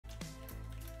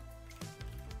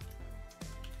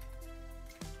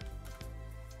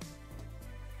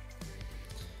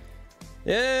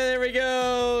Yeah, there we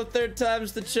go. Third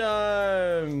time's the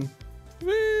charm.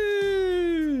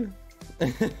 Woo!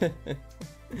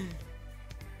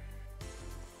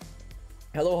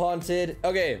 Hello, Haunted.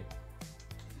 Okay.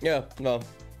 Yeah, no.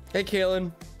 Hey,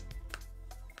 Kaylin.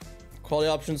 Quality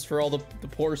options for all the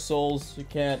poor souls you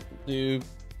can't do.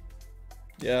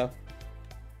 Yeah.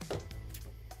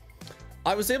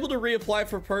 I was able to reapply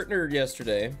for partner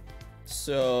yesterday,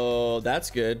 so that's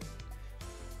good.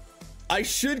 I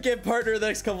should get partner the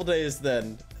next couple days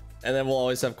then. And then we'll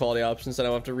always have quality options and I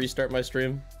don't have to restart my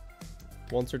stream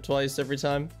once or twice every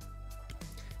time.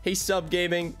 Hey, Sub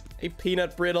Gaming. Hey,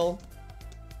 Peanut Brittle.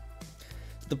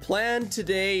 The plan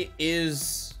today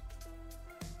is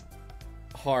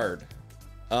hard.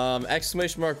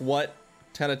 Exclamation mark what?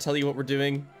 Kind of tell you what we're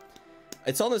doing.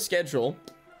 It's on the schedule,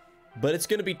 but it's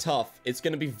gonna be tough. It's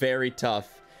gonna be very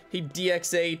tough. Hey,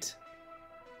 DX8.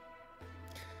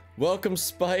 Welcome,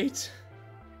 Spite.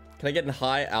 Can I get in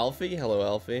hi, Alfie? Hello,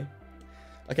 Alfie.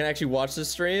 I can actually watch this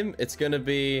stream. It's gonna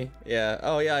be, yeah.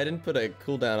 Oh yeah, I didn't put a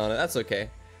cooldown on it. That's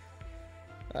okay.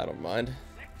 I don't mind.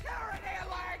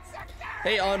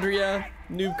 Hey, Andrea,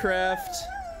 Noobcraft,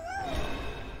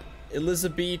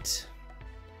 Elizabeth.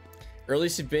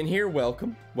 Earliest you've been here.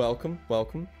 Welcome, welcome,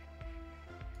 welcome.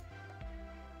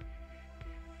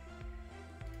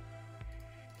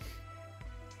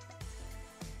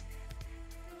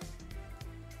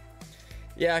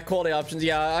 Yeah, quality options.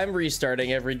 Yeah, I'm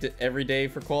restarting every day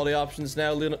for quality options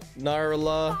now,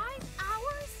 Narla. 5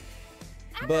 hours?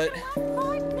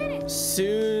 But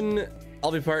soon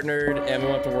I'll be partnered and we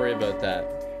won't have to worry about that.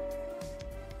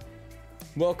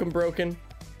 Welcome, Broken.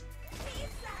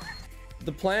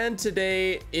 The plan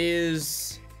today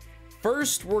is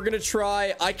first we're gonna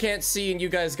try I can't see and you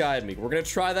guys guide me. We're gonna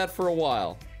try that for a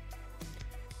while.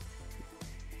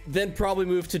 Then probably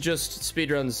move to just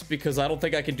speedruns because I don't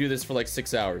think I can do this for like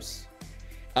 6 hours.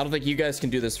 I don't think you guys can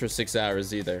do this for 6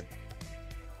 hours either.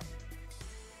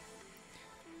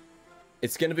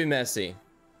 It's gonna be messy.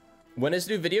 When is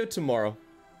new video? Tomorrow.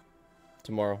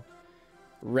 Tomorrow.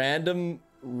 Random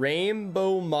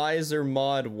Rainbow Miser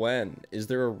mod when? Is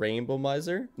there a Rainbow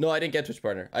Miser? No, I didn't get Twitch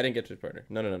partner. I didn't get Twitch partner.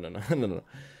 No, no, no, no, no, no, no.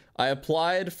 I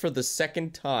applied for the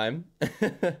second time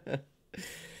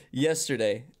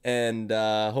yesterday, and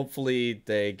hopefully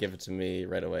they give it to me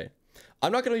right away.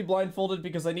 I'm not gonna be blindfolded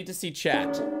because I need to see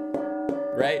chat,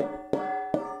 right?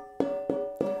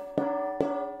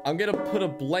 I'm gonna put a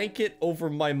blanket over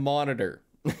my monitor.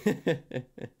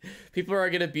 People are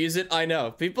gonna abuse it. I know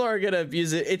people are gonna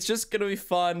abuse it. It's just gonna be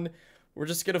fun. We're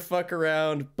just gonna fuck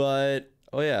around. But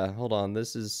oh yeah, hold on. The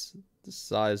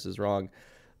size is wrong.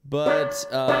 But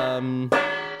I'm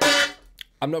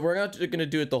not. We're not gonna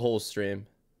do it the whole stream.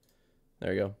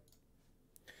 There you go.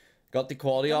 Got the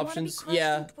quality options.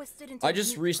 Yeah, I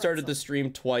just restarted the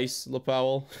stream twice,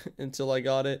 LaPowell, until I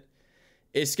got it.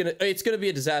 It's gonna be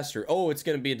a disaster. Oh, it's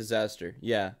gonna be a disaster.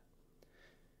 Yeah.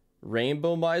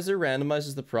 Rainbow Miser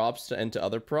randomizes the props to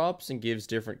other props and gives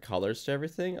different colors to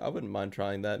everything. I wouldn't mind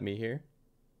trying that, me here.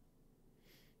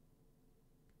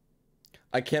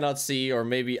 I cannot see, or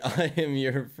maybe I am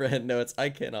your friend. No, it's I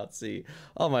cannot see.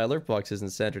 Oh, my alert box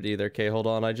isn't centered either. Okay, hold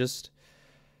on. I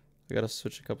gotta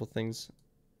switch a couple things.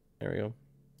 There we go.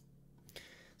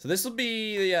 So this will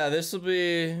be, yeah, this will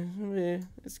be,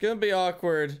 it's gonna be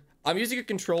awkward. I'm using a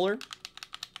controller.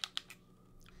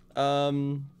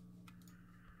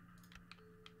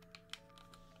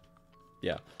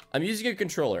 Yeah, I'm using a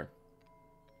controller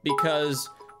because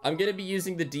I'm gonna be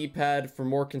using the D-pad for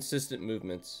more consistent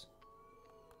movements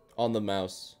on the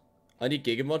mouse. I need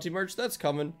Gigamonty merch. That's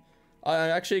coming.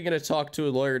 I'm actually gonna talk to a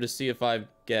lawyer to see if I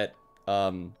get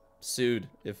sued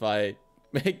if I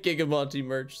make Gigamonty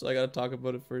merch. So I gotta talk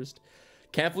about it first.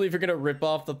 Can't believe you're gonna rip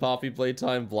off the Poppy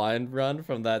Playtime blind run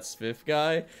from that spiff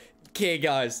guy. Okay,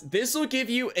 guys, this will give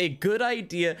you a good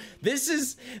idea.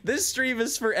 This stream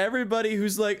is for everybody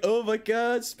who's like, oh my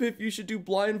god, Spiff, you should do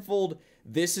blindfold.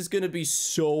 This is gonna be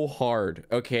so hard,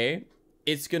 okay?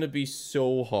 It's gonna be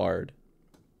so hard.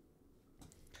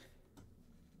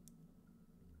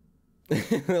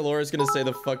 Laura's gonna say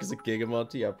the fuck is a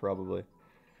Gigamonty? Yeah, probably.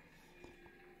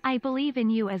 I believe in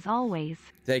you as always.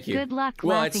 Thank you. Good luck.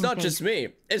 Well, it's not just me.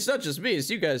 It's not just me. It's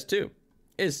you guys too.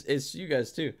 It's you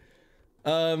guys too.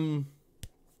 Goal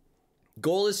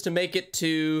is to make it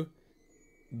to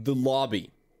the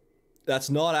lobby. That's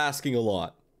not asking a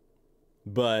lot,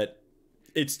 but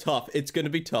it's tough. It's gonna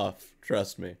be tough.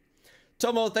 Trust me.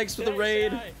 Tomo, thanks for the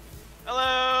raid.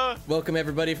 Hello. Welcome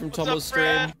everybody from Tomo's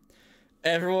stream.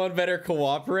 Everyone better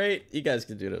cooperate. You guys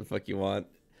can do what the fuck you want.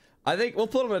 I think we'll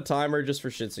put on a timer just for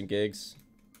shits and gigs.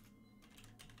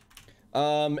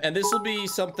 And this will be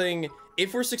something,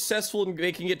 if we're successful in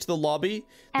making it to the lobby,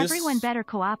 Everyone better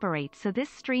cooperate so this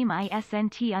stream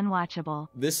isn't unwatchable.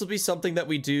 This will be something that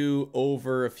we do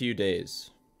over a few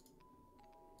days.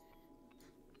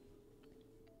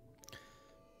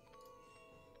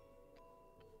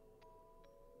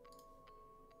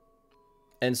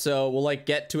 And so we'll like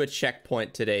get to a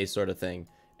checkpoint today sort of thing,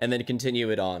 and then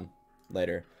continue it on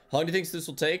later. How long do you think this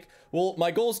will take? Well, my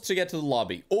goal is to get to the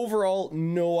lobby. Overall,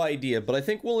 no idea, but I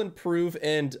think we'll improve,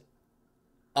 and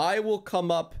I will come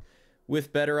up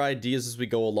with better ideas as we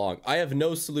go along. I have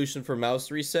no solution for mouse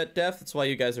reset def. That's why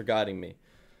you guys are guiding me.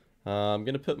 I'm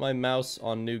gonna put my mouse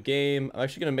on new game. I'm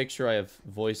actually gonna make sure I have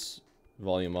voice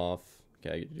volume off.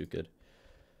 Okay, I do good.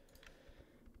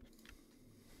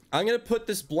 I'm gonna put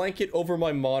this blanket over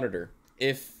my monitor.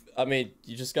 I mean,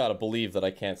 you just gotta believe that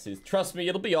I can't see. Trust me,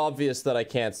 it'll be obvious that I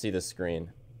can't see the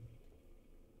screen.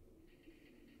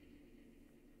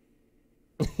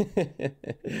 I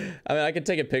mean, I can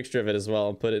take a picture of it as well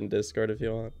and put it in Discord if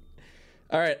you want.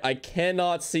 Alright, I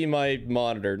cannot see my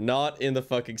monitor. Not in the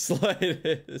fucking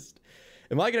slightest.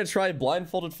 Am I gonna try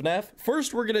blindfolded FNaF?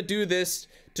 First, we're gonna do this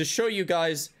to show you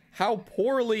guys how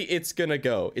poorly it's gonna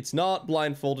go. It's not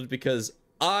blindfolded because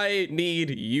I need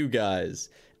you guys.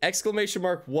 Exclamation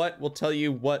mark what will tell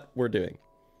you what we're doing.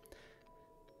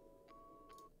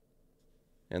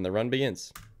 And the run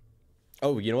begins.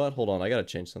 Oh, you know what? Hold on, I gotta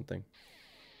change something.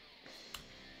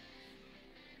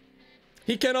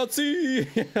 He cannot see.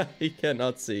 He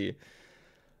cannot see.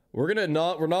 We're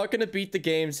not gonna beat the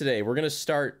game today. We're gonna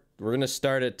start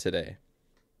it today.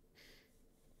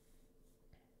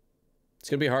 It's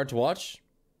gonna be hard to watch.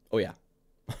 Oh yeah.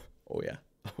 Oh yeah.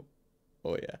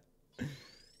 Oh yeah.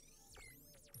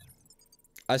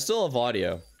 I still have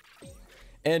audio.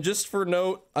 And just for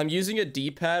note, I'm using a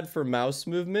D-pad for mouse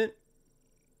movement.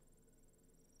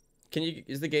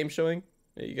 Is the game showing?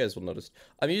 Yeah, you guys will notice.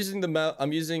 I'm using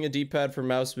a D-pad for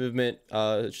mouse movement.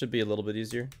 It should be a little bit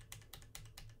easier.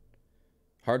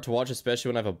 Hard to watch, especially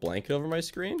when I have a blanket over my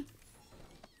screen.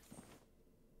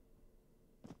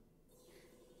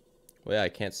 Well, yeah, I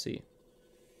can't see.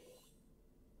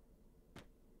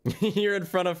 You're in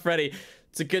front of Freddy.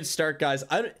 It's a good start, guys.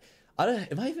 Am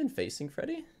I even facing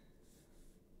Freddy?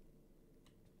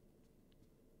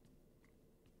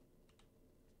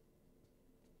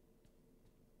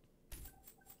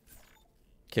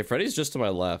 Okay, Freddy's just to my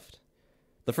left.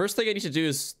 The first thing I need to do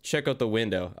is check out the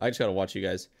window. I just gotta watch you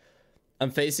guys. I'm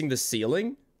facing the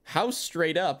ceiling? How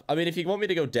straight up? I mean, if you want me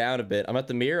to go down a bit. I'm at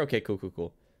the mirror? Okay, cool, cool,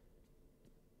 cool.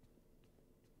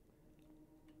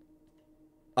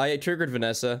 I triggered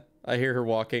Vanessa. I hear her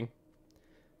walking.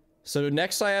 So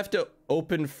next I have to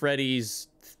open Freddy's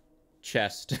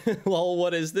chest. Lol,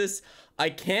 what is this?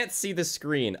 I can't see the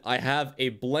screen. I have a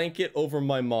blanket over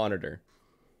my monitor.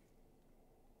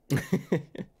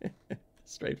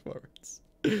 Straightforwards.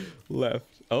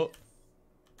 Left. Oh.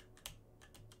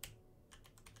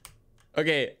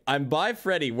 Okay, I'm by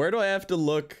Freddy. Where do I have to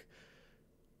look?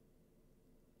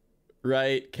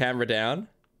 Right, camera down.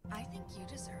 I think you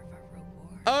deserve a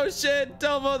reward. Oh shit,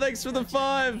 Delvo, thanks for the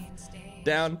 5.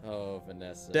 Down. Oh,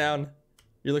 Vanessa. Down.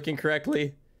 You're looking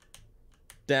correctly.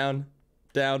 Down.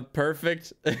 Down.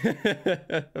 Perfect.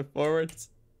 Forwards.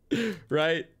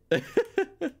 Right.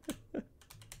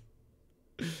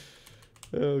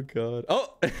 Oh god.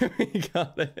 Oh, we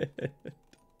got it.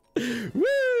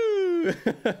 Woo!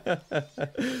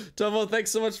 Tomo, thanks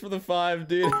so much for the 5,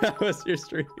 dude. How was your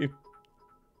stream?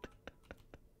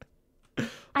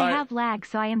 I have lag,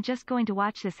 so I am just going to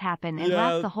watch this happen and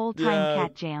laugh the whole time,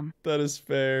 Cat Jam. That is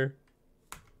fair.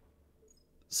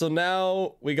 So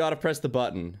now we gotta press the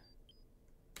button.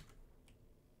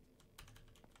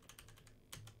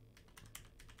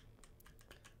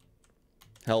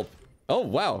 Help. Oh,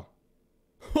 wow.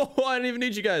 Oh, I didn't even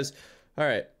need you guys. All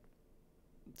right.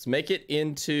 Let's make it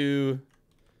into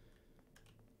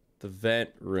the vent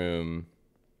room.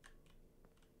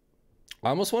 I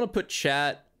almost want to put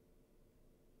chat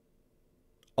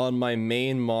on my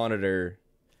main monitor.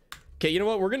 Okay, you know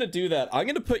what? We're going to do that. I'm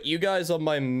going to put you guys on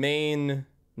my main...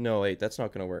 No, wait, that's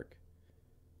not going to work.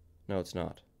 No, it's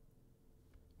not.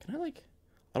 Can I, like...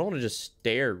 I don't want to just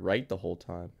stare right the whole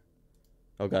time.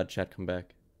 Oh, God, chat, come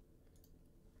back.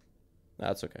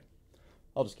 That's okay.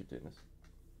 I'll just keep doing this.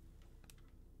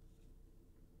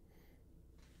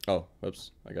 Oh,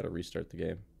 oops. I got to restart the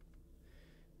game.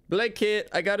 Blanket,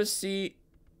 I got to see...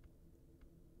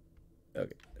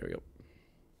 Okay, there we go.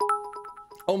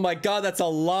 Oh my god, that's a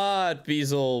lot,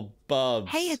 Beazle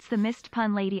Bubs. Hey, it's the missed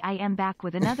pun lady. I am back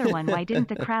with another one. Why didn't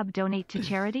the crab donate to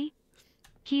charity?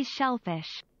 He's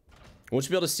shellfish. Won't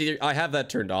you be able to see... I have that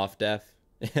turned off, Def.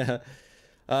 Yeah.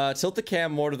 Tilt the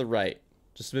cam more to the right.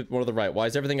 Just a bit more to the right. Why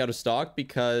is everything out of stock?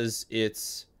 Because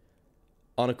it's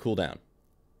on a cooldown.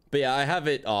 But yeah, I have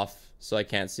it off, so I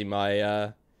can't see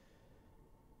my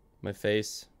my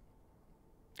face.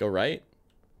 Go right.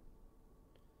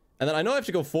 And then I know I have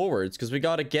to go forwards, because we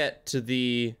got to get to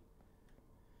the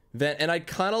vent. And I'd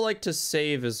kind of like to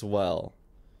save as well.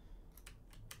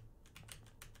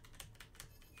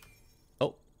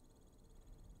 Oh.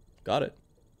 Got it.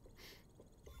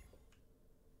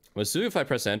 I'm assuming if I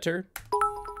press enter,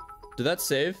 did that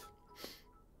save?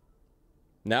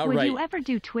 Now, would right. you ever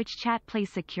do Twitch chat play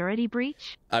security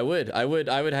breach? I would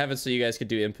have it so you guys could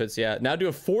do inputs. Yeah. Now do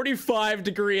a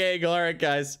 45-degree angle. All right,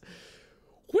 guys.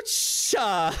 Which is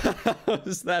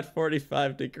that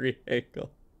 45-degree angle?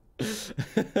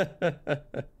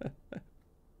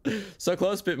 So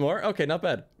close, bit more. Okay, not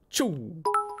bad. Choo.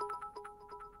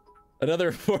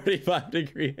 Another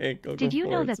 45-degree angle. Did you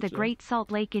know that the Great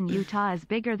Salt Lake in Utah is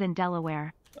bigger than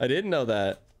Delaware? I didn't know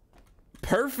that.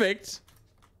 Perfect.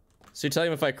 So you're telling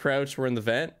me if I crouch, we're in the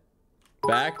vent?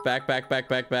 Back, back, back, back,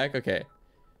 back, back. Okay.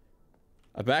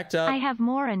 I backed up. I have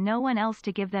more and no one else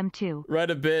to give them to.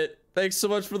 Right a bit. Thanks so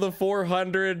much for the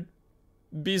 400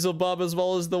 Beelzebub as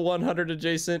well as the 100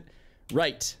 adjacent.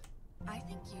 Right. I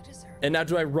think you deserve. And now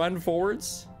do I run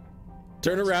forwards?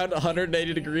 Turn around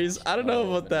 180 degrees? I don't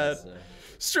know about that.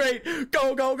 Straight.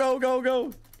 Go, go, go, go,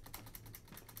 go.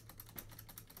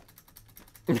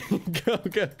 Go,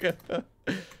 go, go.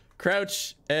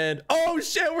 Crouch and oh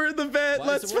shit, we're in the vent.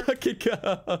 Let's fucking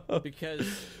go. Because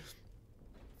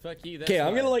fuck you. Okay,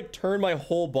 I'm gonna like turn my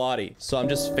whole body so I'm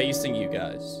just facing you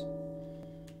guys.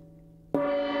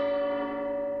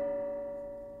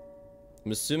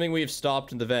 I'm assuming we've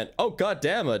stopped in the vent. Oh god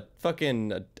damn, a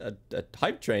fucking a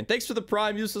hype train. Thanks for the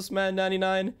prime, useless man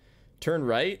 99. Turn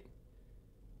right.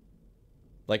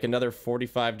 Like another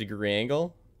 45-degree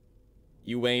angle.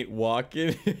 You ain't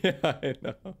walking. I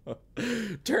know.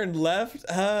 Turn left.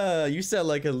 Ah, you sound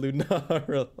like a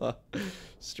Lunara.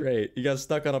 Straight. You got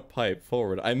stuck on a pipe.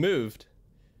 Forward. I moved.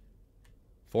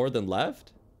 Forward then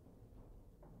left?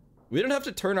 We don't have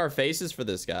to turn our faces for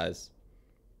this, guys.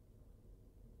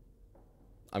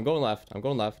 I'm going left. I'm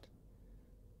going left.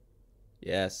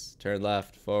 Yes. Turn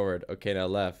left. Forward. Okay, now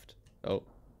left. Oh,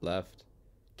 left.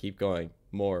 Keep going.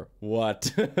 More. What?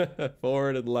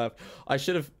 Forward and left. I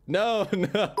should have... No,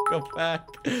 no. Go back.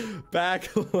 Back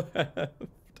left.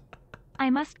 I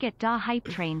must get da hype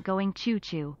train going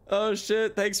choo-choo. Oh,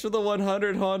 shit. Thanks for the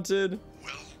 100, Haunted.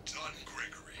 Well done,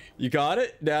 Gregory. You got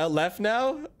it? Now, left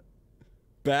now?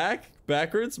 Back?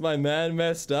 Backwards? My man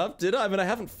messed up? Did I? I mean, I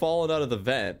haven't fallen out of the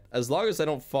vent. As long as I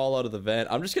don't fall out of the vent,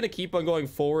 I'm just going to keep on going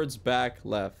forwards, back,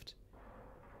 left.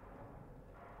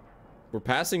 We're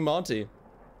passing Monty.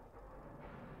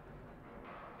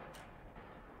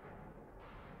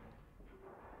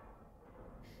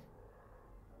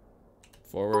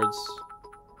 Forwards.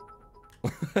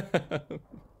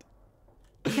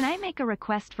 Can I make a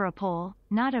request for a poll,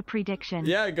 not a prediction?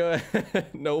 Yeah, go ahead.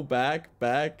 No, back,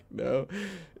 no.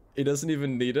 He doesn't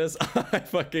even need us. I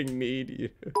fucking need you.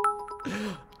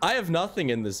 I have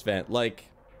nothing in this vent, like...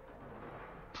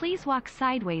 Please walk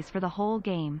sideways for the whole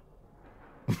game.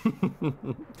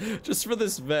 Just for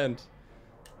this vent.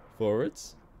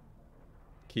 Forwards.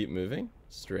 Keep moving.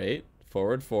 Straight.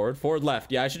 Forward, forward, forward,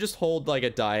 left. Yeah, I should just hold like a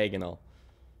diagonal.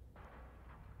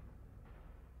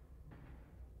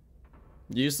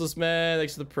 Useless man,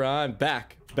 thanks for the prime.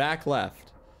 Back, back,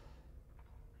 left.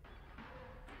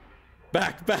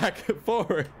 Back, back,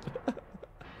 forward.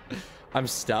 I'm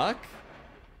stuck?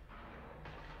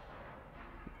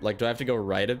 Like, do I have to go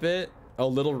right a bit? Oh,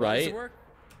 little right.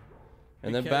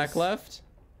 And then back left?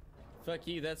 Fuck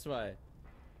you, that's why.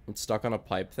 I'm stuck on a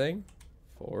pipe thing.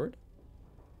 Forward.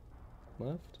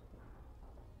 Left.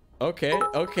 Okay,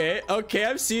 okay, okay,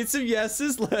 I'm seeing some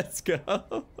yeses. Let's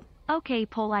go. Okay,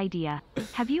 poll idea.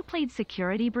 Have you played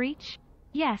Security Breach?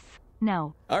 Yes.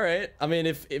 No. All right. I mean,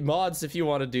 if mods, if you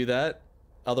want to do that.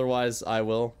 Otherwise, I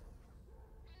will.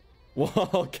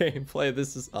 Wall gameplay.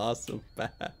 This is awesome.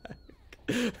 Back.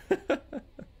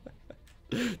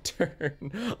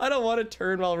 Turn. I don't want to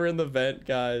turn while we're in the vent,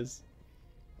 guys.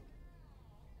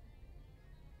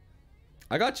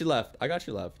 I got you left. I got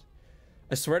you left.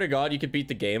 I swear to God, you could beat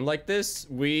the game like this.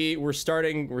 We're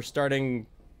starting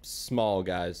small,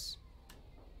 guys.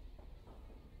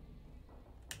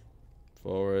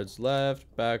 Forwards,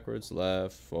 left, backwards,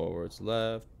 left, forwards,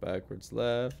 left, backwards,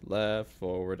 left, left,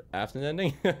 forward, after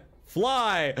ending.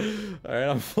 Fly! Alright,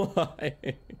 I'm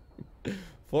flying.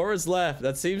 Forwards, left.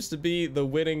 That seems to be the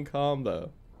winning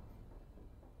combo.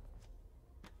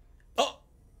 Oh!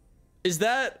 Is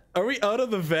that... Are we out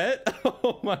of the vet?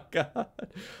 Oh my god.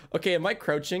 Okay, am I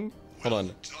crouching? Hold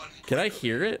on. Can I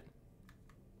hear it?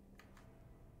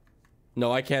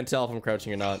 No, I can't tell if I'm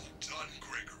crouching or not.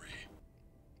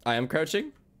 I am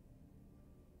crouching?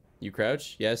 You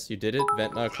crouch? Yes, you did it.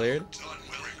 Vent not cleared.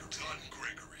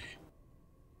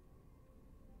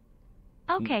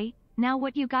 Okay, now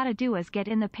what you gotta do is get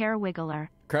in the parawiggler.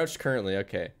 Crouched currently.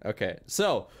 Okay, okay.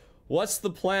 So, what's the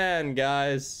plan,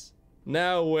 guys?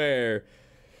 Now where?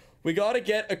 We gotta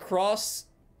get across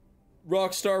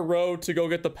Rockstar Road to go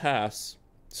get the pass.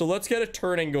 So let's get a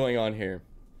turning going on here.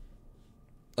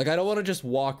 Like, I don't want to just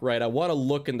walk right. I want to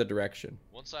look in the direction.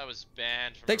 Once I was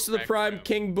banned from Thanks to the Prime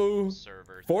King Boo.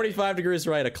 45 degrees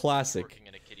right, a classic. Working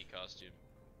in a kitty costume.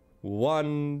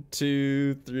 1,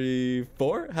 2, 3,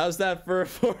 4. How's that for a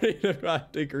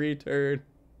 45-degree turn?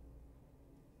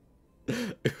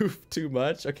 Oof, too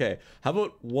much. Okay, how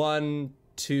about 1,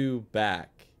 2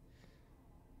 back?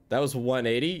 That was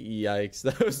 180. Yikes,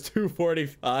 that was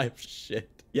 245. Shit.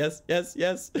 Yes, yes,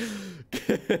 yes.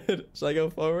 Good. Should I go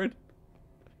forward?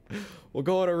 We'll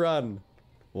go on a run.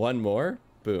 One more.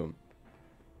 Boom.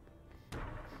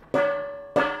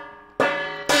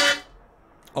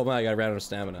 Oh my god, I ran out of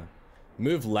stamina.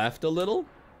 Move left a little.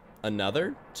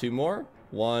 Another. 2 more.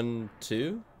 1,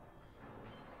 2.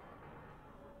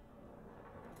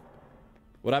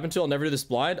 What happened to I'll never do this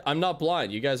blind? I'm not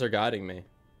blind. You guys are guiding me.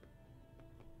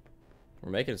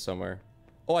 We're making it somewhere.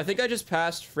 Oh, I think I just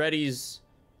passed Freddy's...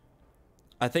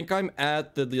 I think I'm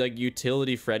at the, like,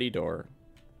 utility Freddy door.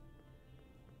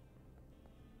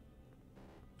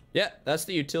 Yeah, that's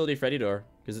the utility Freddy door.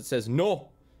 Because it says no.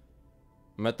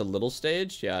 I'm at the little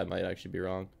stage? Yeah, I might actually be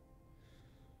wrong.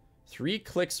 3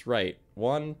 clicks right.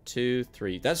 1, 2,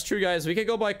 3. That's true, guys. We can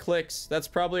go by clicks. That's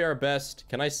probably our best.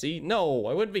 Can I see? No,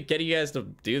 I wouldn't be getting you guys to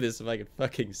do this if I could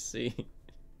fucking see.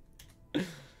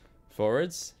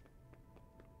 Forwards.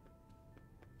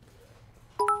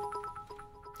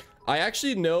 I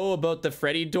actually know about the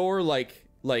Freddy door, like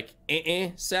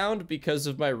sound because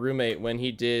of my roommate when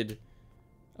he did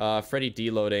Freddy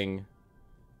deloading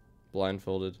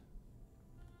blindfolded.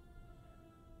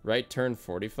 Right turn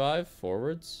 45,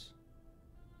 forwards.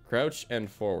 Crouch and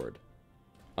forward.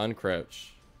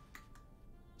 Uncrouch.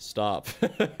 Stop.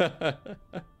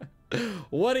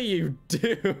 What are you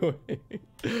doing?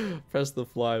 Press the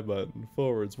fly button.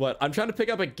 Forwards. What? I'm trying to pick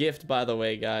up a gift, by the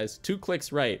way, guys. 2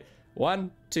 clicks right.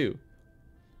 1, 2.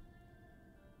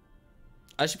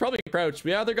 I should probably crouch.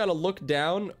 We either gotta look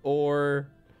down or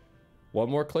 1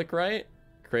 more click right.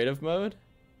 Creative mode.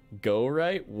 Go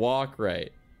right. Walk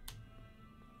right.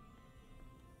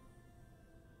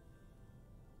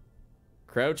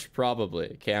 Crouch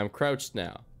probably. Okay, I'm crouched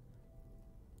now.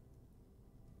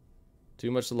 Too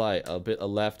much light. A bit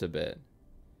left a bit.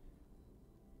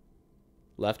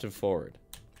 Left and forward.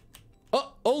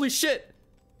 Oh, holy shit!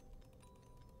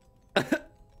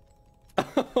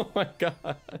 Oh my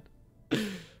god.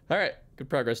 Alright, good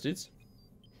progress, dudes.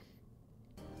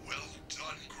 Well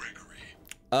done,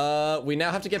 Gregory. We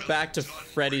now have to get back to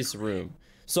Freddy's room.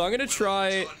 So I'm gonna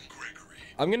try...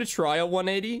 I'm gonna try a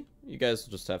 180. You guys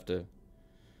will just have to...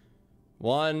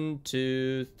 1,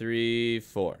 2, 3,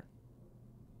 4.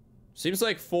 Seems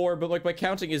like 4, but like my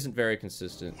counting isn't very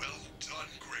consistent. Well done,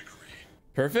 Gregory.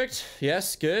 Perfect.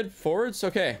 Yes, good. Forwards.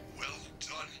 Okay. Well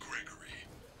done, Gregory.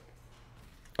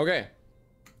 Okay.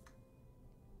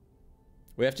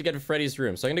 We have to get to Freddy's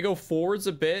room. So I'm gonna go forwards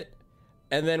a bit,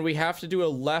 and then we have to do a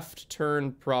left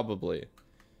turn probably.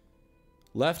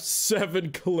 Left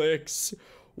 7 clicks.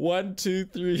 1, 2,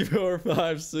 3, 4,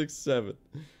 5, 6, 7.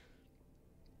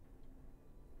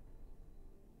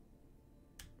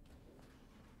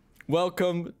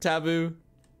 Welcome, Taboo.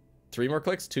 3 more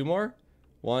clicks, 2 more.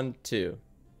 1, 2.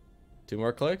 2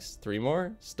 more clicks, 3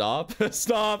 more. Stop.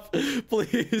 Stop.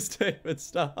 Please, David,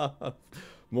 stop.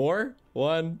 More.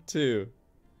 1, 2.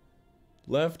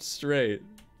 Left, straight.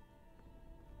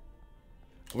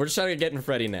 We're just trying to get in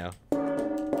Freddy now.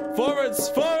 Forwards,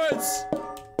 forwards.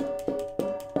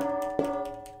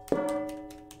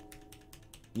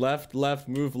 Left, left,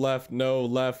 move left, no,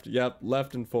 left, yep,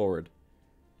 left and forward.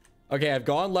 Okay, I've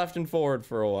gone left and forward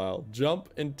for a while. Jump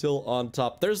until on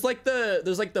top. There's like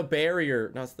the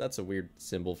barrier. No, that's a weird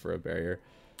symbol for a barrier.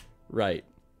 Right.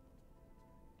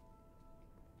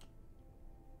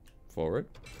 Forward.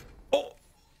 Oh!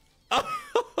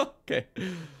 Okay.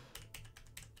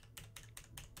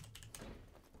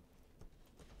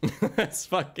 Let's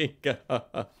fucking go.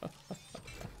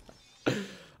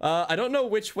 I don't know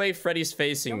which way Freddy's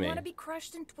facing me. Don't want to be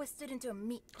crushed and twisted into a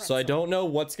meat pretzel. So I don't know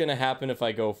what's gonna happen if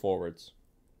I go forwards.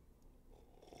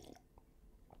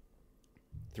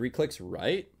 3 clicks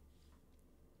right.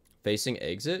 Facing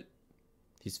exit?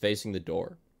 He's facing the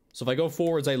door. So if I go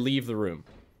forwards, I leave the room.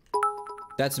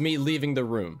 That's me leaving the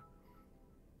room.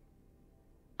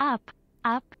 Up,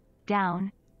 up,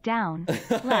 down, down.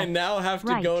 Left, I now have to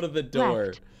right, go to the door.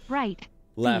 Left, right.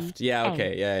 Left. D, Yeah, A.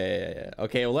 okay. Yeah.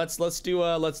 Okay, well let's do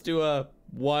a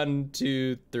 1,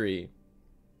 2, 3.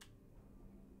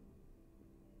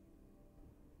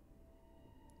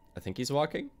 I think he's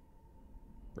walking.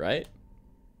 Right?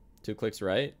 2 clicks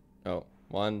right. Oh,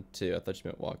 1, 2. I thought you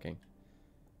meant walking.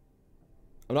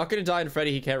 I'm not gonna die in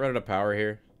Freddy. He can't run out of power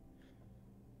here.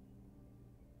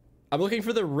 I'm looking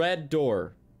for the red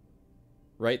door.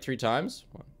 Right 3 times.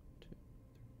 1,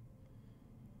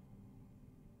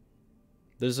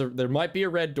 2. There might be a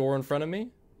red door in front of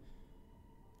me.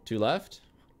 2 left.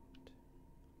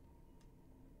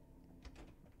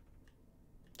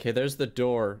 Okay, there's the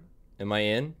door. Am I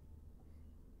in?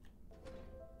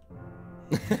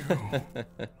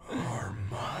 Are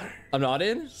my I'm not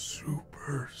in?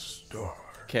 superstar.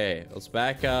 Okay, let's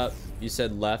back up. You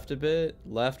said left a bit.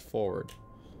 Left, forward.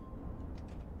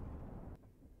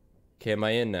 Okay, am I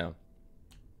in now?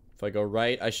 If I go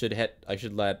right, I should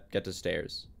get to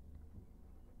stairs.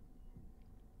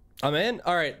 I'm in?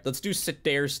 Alright, let's do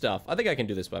stairs stuff. I think I can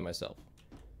do this by myself.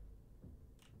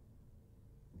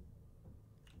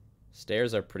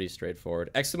 Stairs are pretty straightforward.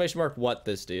 Exclamation mark what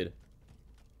this, dude?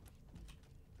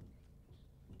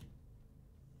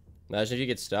 Imagine if you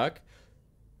get stuck.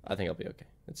 I think I'll be okay.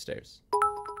 It's stairs.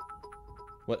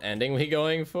 What ending we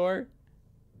going for?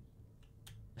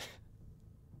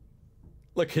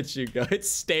 Look at you go. It's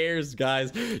stairs,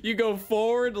 guys. You go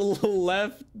forward,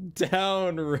 left,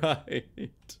 down, right.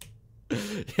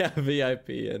 Yeah, VIP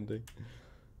ending.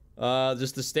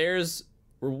 Just the stairs.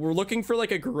 We're looking for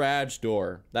like a garage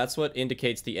door. That's what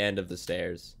indicates the end of the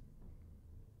stairs.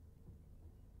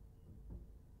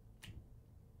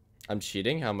 I'm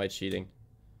cheating? How am I cheating?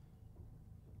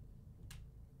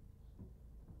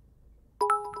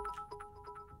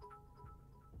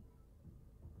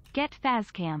 Get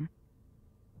Fazcam.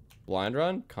 Blind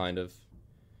run? Kind of.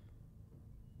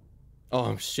 Oh,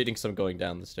 I'm shitting some going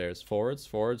down the stairs. Forwards,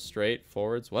 forwards, straight,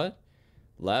 forwards. What?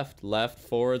 Left, left,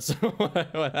 forwards.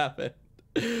 What happened?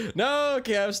 No,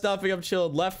 okay, I'm stopping. I'm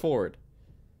chilled. Left, forward.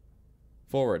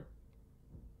 Forward.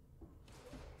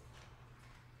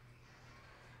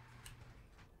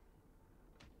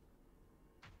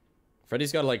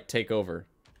 Freddy's got to, like, take over.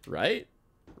 Right?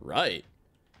 Right.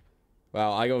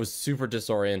 Wow, I was super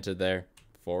disoriented there.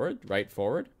 Forward? Right,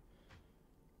 forward?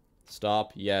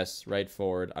 Stop. Yes, right,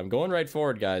 forward. I'm going right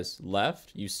forward, guys.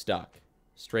 Left, you stuck.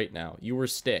 Straight now. You were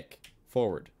stick.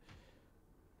 Forward.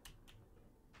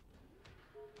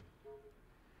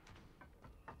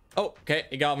 Oh, okay,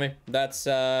 you got me. That's,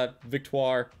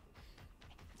 Victoire.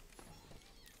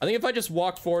 I think if I just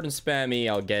walk forward and spam E,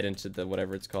 I'll get into the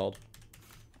whatever it's called.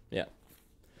 Yeah.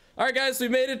 Alright, guys, we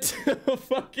made it to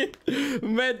fucking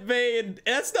Medbay, and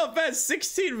that's not bad.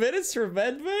 16 minutes for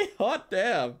Medbay? Hot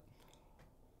damn.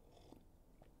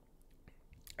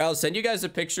 I'll send you guys a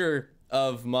picture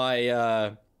of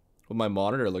my, what my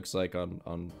monitor looks like on...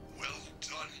 Well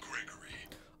done, Gregory.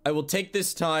 I will take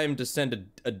this time to send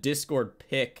a Discord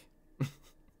pic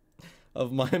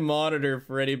of my monitor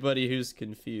for anybody who's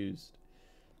confused.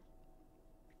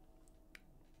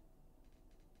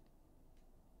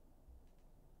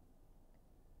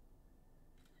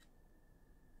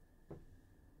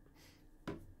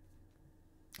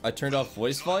 I turned off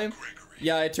voice volume?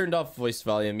 Yeah, I turned off voice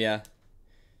volume, yeah.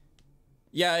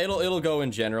 Yeah, it'll go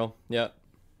in general. Yeah.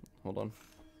 Hold on.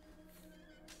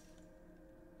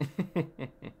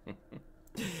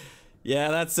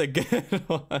 Yeah, that's a good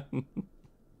one.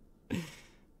 Here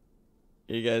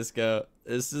you guys go.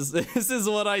 This is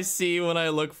what I see when I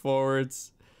look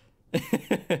forwards.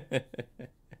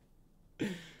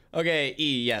 Okay,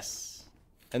 E, yes.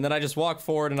 And then I just walk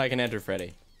forward and I can enter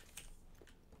Freddy.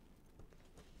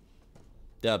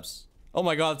 Dubs. Oh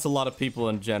my god, it's a lot of people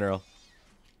in general.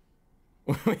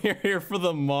 We're here for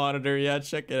the monitor. Yeah,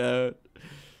 check it out.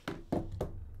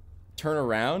 Turn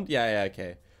around? Yeah,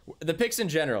 okay. The pics in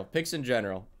general. Pics in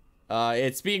general.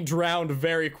 It's being drowned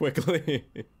very quickly.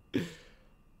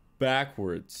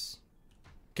 Backwards.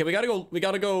 Okay, we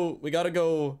gotta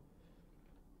go.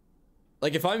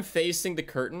 Like, if I'm facing the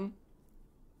curtain,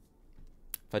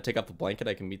 if I take off the blanket,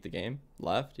 I can meet the game.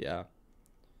 Left, yeah.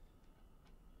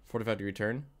 45-degree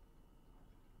turn.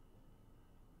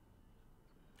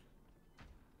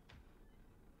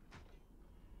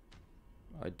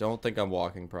 I don't think I'm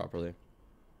walking properly.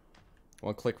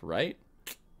 One click right?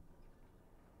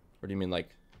 Or do you mean like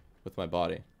with my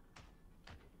body?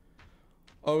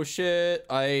 Oh shit,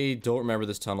 I don't remember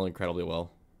this tunnel incredibly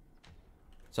well.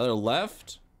 It's either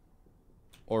left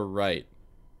or right.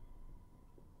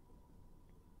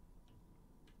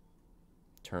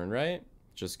 Turn right.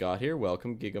 Just got here.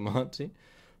 Welcome, Gigamonty.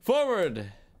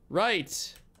 Forward.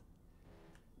 Right.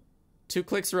 2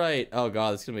 clicks right. Oh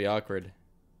god, it's gonna be awkward.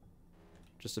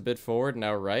 Just a bit forward.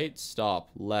 Now right. Stop.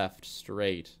 Left.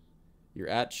 Straight. You're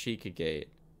at Chica Gate.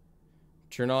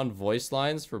 Turn on voice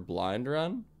lines for blind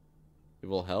run. It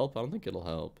will help. I don't think it'll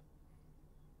help.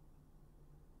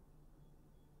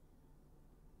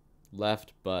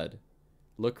 Left, bud.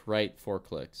 Look right, 4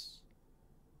 clicks.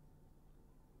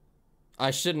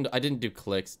 I didn't do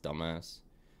clicks, dumbass.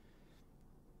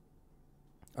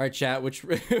 Alright, chat, which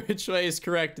way is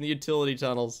correct in the utility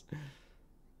tunnels?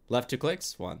 Left 2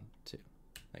 clicks? 1, 2.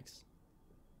 Thanks.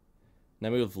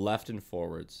 Now move left and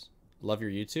forwards. Love your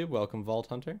YouTube. Welcome, Vault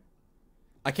Hunter.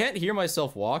 I can't hear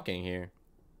myself walking here.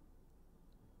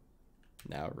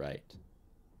 Now right.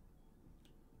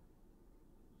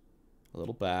 A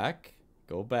little back.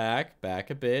 Go back. Back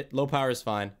a bit. Low power is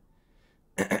fine.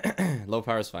 Low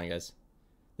power is fine, guys.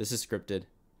 This is scripted.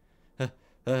 It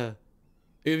would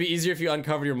be easier if you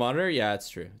uncovered your monitor. Yeah, it's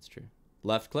true. It's true.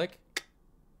 Left click.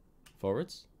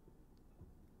 Forwards.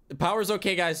 The power's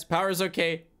okay, guys. Power's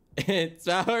okay.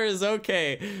 Power is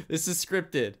okay. This is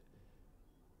scripted.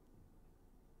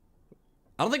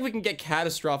 I don't think we can get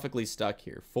catastrophically stuck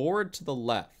here. Forward to the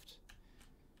left.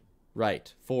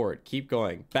 Right. Forward. Keep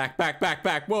going. Back, back, back,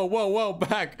 back. Whoa, whoa, whoa.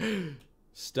 Back.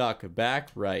 Stuck. Back.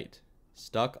 Right.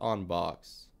 Stuck on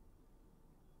box.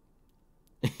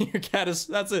 Your that's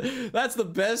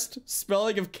the best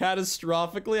spelling of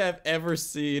catastrophically I've ever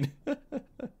seen.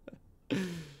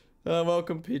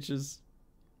 Welcome, Peaches.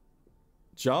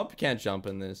 Jump? Can't jump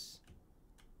in this.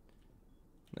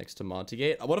 Next to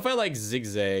Montygate. What if I like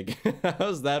zigzag?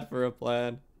 How's that for a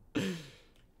plan?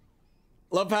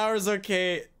 Low power's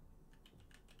okay.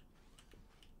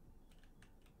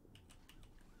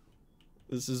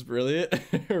 This is brilliant.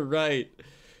 Right.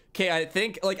 Okay, I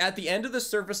think, like, at the end of the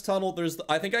surface tunnel,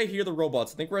 I think I hear the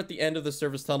robots. I think we're at the end of the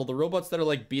surface tunnel. The robots that are,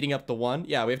 like, beating up the one.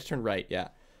 Yeah, we have to turn right, yeah.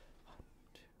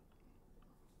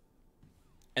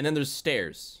 And then there's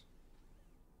stairs.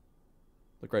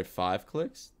 Look right, 5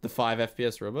 clicks? The 5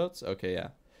 FPS robots? Okay,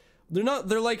 yeah.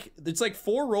 They're like, it's like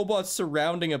 4 robots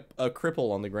surrounding a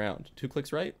cripple on the ground. 2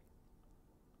 clicks right?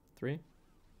 3? And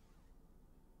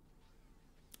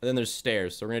then there's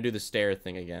stairs, so we're gonna do the stair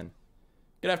thing again.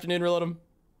 Good afternoon, Reload'em.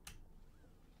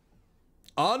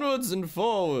 Onwards and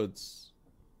forwards.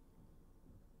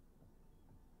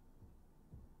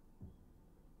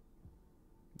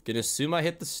 Gonna assume I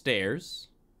hit the stairs.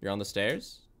 You're on the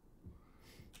stairs?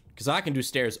 Because I can do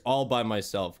stairs all by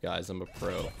myself, guys. I'm a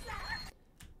pro.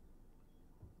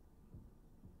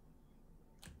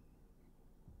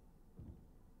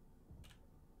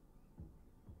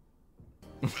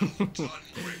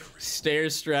 Stair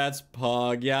strats,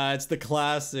 Pog. Yeah, it's the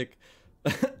classic.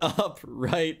 Up,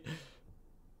 right.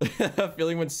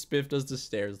 Feeling when Spiff does the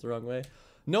stairs the wrong way.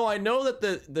 No, I know that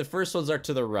the first ones are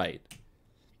to the right.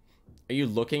 Are you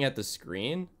looking at the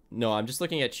screen? No, I'm just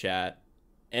looking at chat.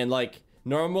 And like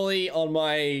normally on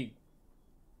my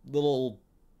little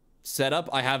setup,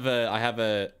 I have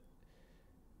a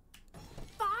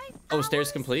Oh,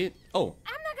 stairs complete? Oh.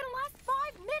 I'm not gonna last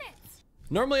 5 minutes.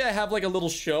 Normally I have like a little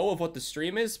show of what the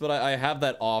stream is, but I have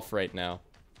that off right now.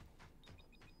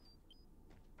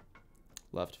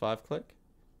 Left 5 click.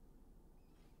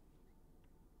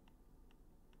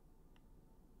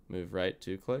 Move right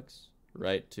 2 clicks.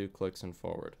 Right 2 clicks and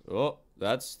forward. Oh,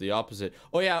 that's the opposite.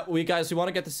 Oh yeah, we want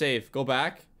to get the save. Go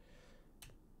back.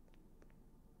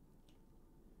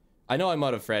 I know I'm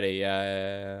out of Freddy.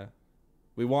 Yeah.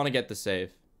 We want to get the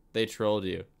save. They trolled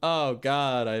you. Oh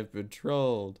god, I've been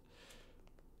trolled.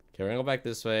 Okay, we're gonna go back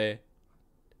this way.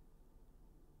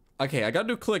 Okay, I gotta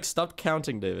do clicks. Stop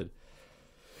counting, David.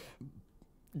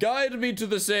 Guide me to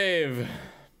the save.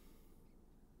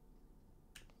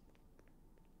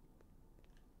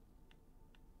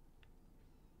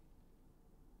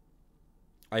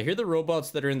 I hear the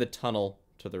robots that are in the tunnel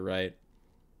to the right.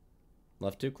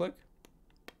 Left 2 click.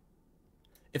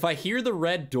 If I hear the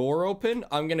red door open,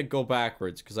 I'm gonna go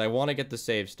backwards because I want to get the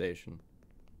save station.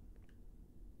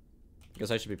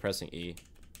 Guess I should be pressing E.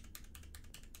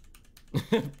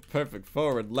 Perfect.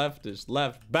 Forward, leftish,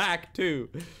 left, back 2.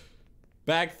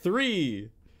 Back 3.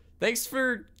 Thanks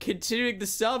for continuing the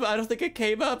sub. I don't think it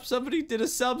came up. Somebody did a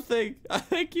sub thing.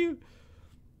 Thank you.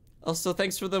 Also,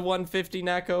 thanks for the 150,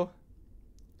 Nako.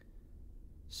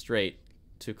 Straight.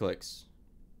 2 clicks.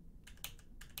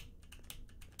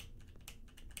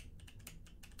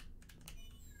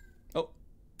 Oh.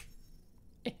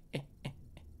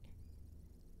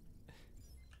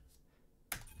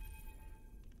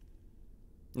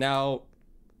 Now,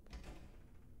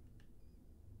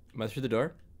 am I through the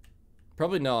door?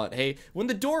 Probably not. Hey, when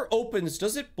the door opens,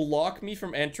 does it block me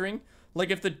from entering? Like,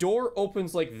 if the door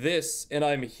opens like this and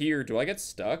I'm here, do I get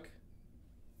stuck?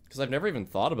 Because I've never even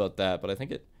thought about that, but I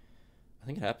think it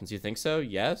happens. You think so?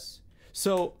 Yes.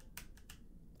 So,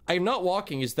 I'm not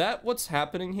walking. Is that what's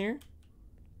happening here?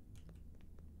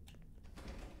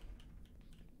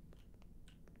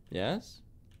 Yes.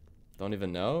 Don't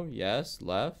even know. Yes.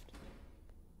 Left.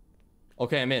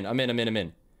 Okay, I'm in.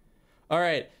 All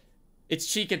right. It's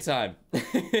Chica time.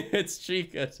 It's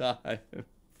Chica time.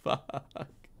 Fuck.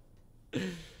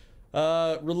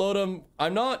 Reload 'em.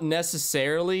 I'm not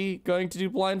necessarily going to do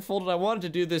blindfolded. I wanted to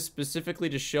do this specifically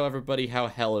to show everybody how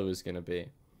hell it was gonna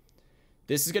be.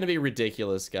 This is gonna be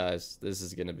ridiculous, guys. This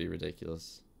is gonna be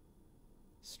ridiculous.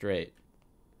 Straight.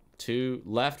 2,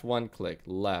 left 1 click,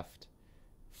 left.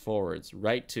 Forwards,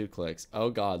 right 2 clicks. Oh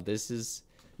god, this is...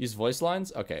 Use voice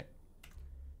lines? Okay.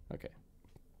 Okay.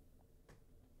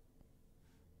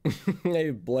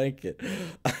 Hey, blanket.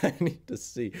 I need to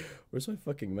see. Where's my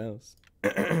fucking mouse?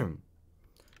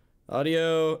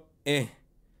 Audio,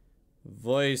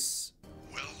 voice.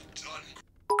 Well done,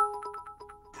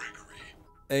 Gregory.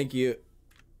 Thank you.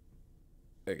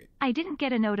 Okay. I didn't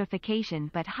get a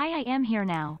notification, but hi, I am here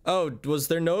now. Oh, was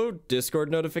there no Discord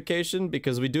notification?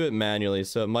 Because we do it manually,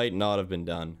 so it might not have been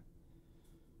done.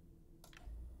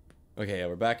 Okay, yeah,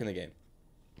 we're back in the game.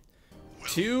 Well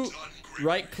 2 done, Gregory.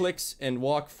 right clicks and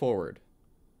walk forward.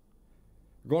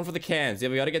 We're going for the cans. Yeah,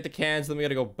 we gotta get the cans, then we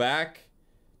gotta go back.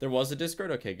 There was a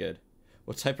Discord? Okay, good.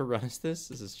 What type of run is this?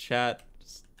 This is chat.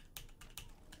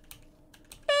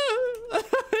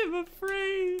 I'm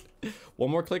afraid. 1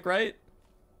 more click right.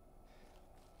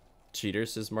 Cheater,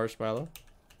 says Marshmallow.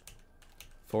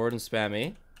 Forward and spam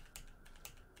me.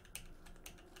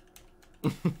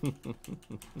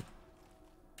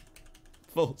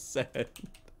 Full send.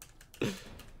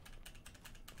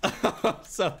 I'm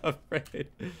so afraid.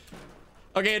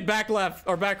 Okay, and back left,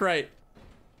 or back right.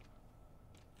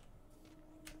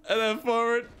 And then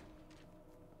forward.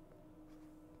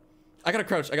 I gotta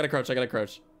crouch.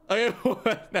 Okay,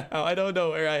 what now? I don't know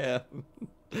where I am.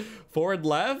 Forward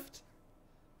left?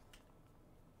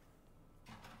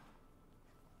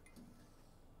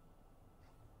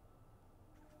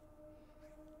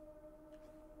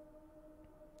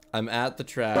 I'm at the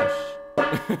trash.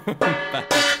 Back.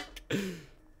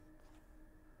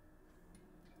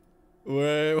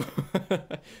 Wait.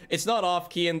 It's not off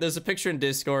key, and there's a picture in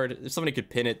Discord. If somebody could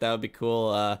pin it, that would be cool.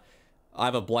 I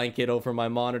have a blanket over my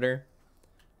monitor.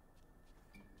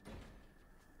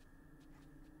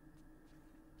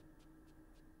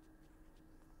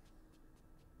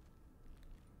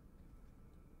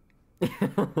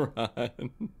 Run.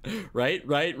 Right.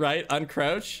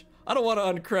 Uncrouch. I don't want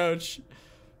to uncrouch.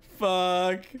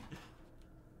 Fuck.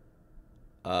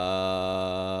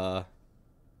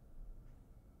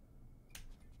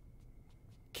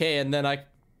 Okay, and then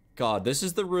God, this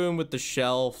is the room with the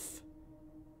shelf.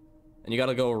 And you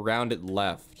gotta go around it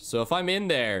left. So if I'm in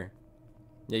there...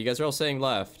 Yeah, you guys are all saying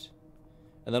left.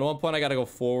 And then at one point I gotta go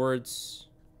forwards.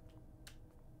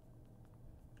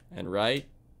 And right.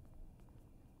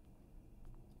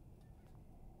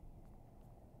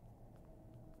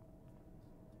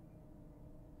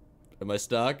 Am I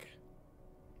stuck?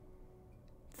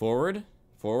 Forward.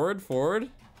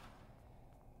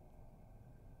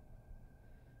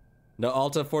 No,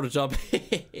 Alt F4 to jump.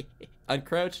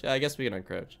 Uncrouch? I guess we can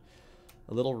uncrouch.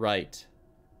 A little right.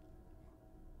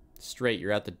 Straight,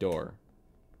 you're at the door.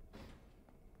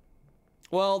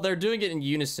 Well, they're doing it in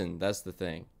unison. That's the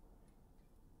thing.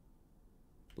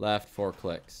 Left, 4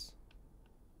 clicks.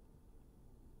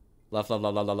 Left. Bit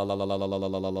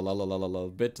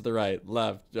to the right.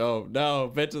 Left. Oh, no.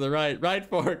 Bit to the right. Right,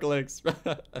 4 clicks.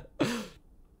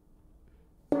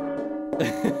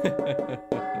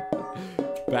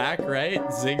 Back, right?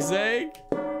 Zigzag?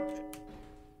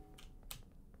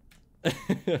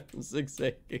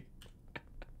 Zigzagging.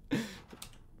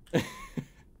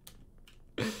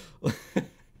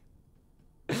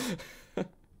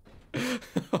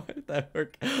 How did that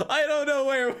work? I don't know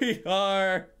where we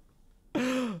are.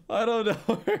 I don't know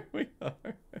where we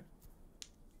are.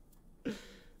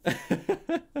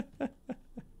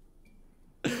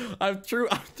 I'm through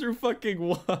fucking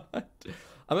what?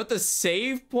 I'm at the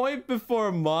save point before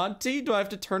Monty? Do I have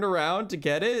to turn around to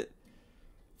get it?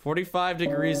 45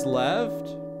 degrees left.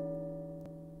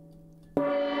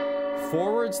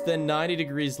 Forwards, then 90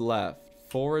 degrees left.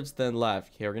 Forwards, then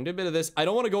left. Okay, we're gonna do a bit of this. I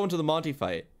don't want to go into the Monty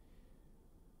fight.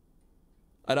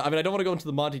 I don't want to go into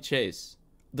the Monty chase.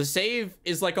 The save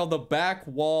is like on the back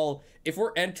wall. If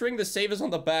we're entering, the save is on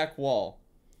the back wall.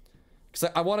 Because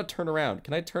I want to turn around.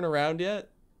 Can I turn around yet?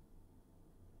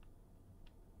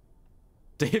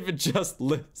 David, just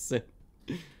listen.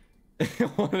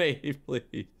 180,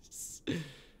 please.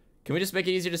 Can we just make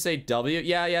it easier to say W?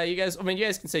 Yeah, you guys, I mean, you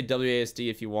guys can say WASD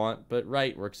if you want, but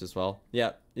right works as well.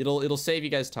 Yeah, it'll save you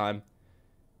guys time.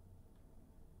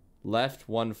 Left,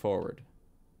 1 forward.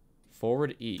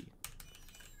 Forward, E.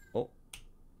 Oh.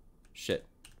 Shit.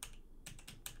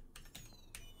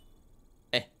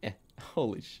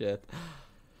 Holy shit.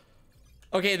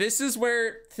 Okay, this is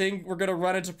where we're gonna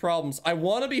run into problems. I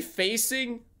want to be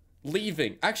facing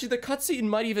leaving. Actually, the cutscene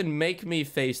might even make me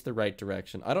face the right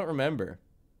direction. I don't remember.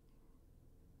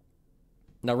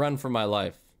 Now run for my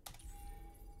life.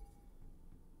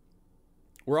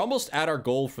 We're almost at our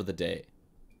goal for the day.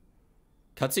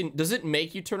 Cutscene, does it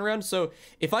make you turn around? So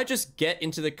if I just get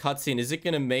into the cutscene, is it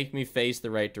gonna make me face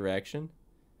the right direction?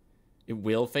 It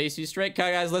will face you straight.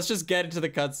 Okay, guys, let's just get into the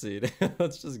cutscene.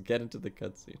 Let's just get into the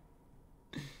cutscene.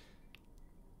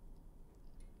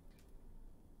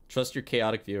 Trust your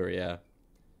chaotic viewer, yeah.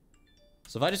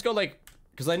 So if I just go like,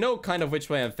 because I know kind of which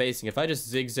way I'm facing. If I just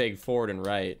zigzag forward and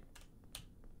right.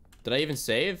 Did I even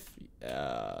save?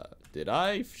 Did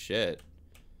I? Shit.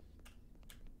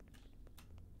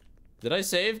 Did I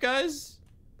save, guys?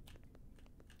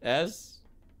 S?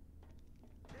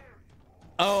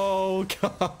 Oh,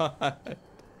 God.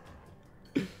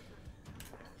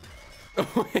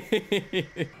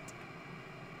 Wait.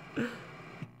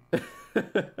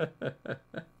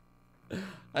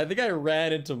 I think I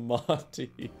ran into Monty.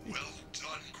 Well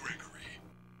done, Gregory.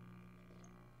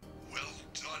 Well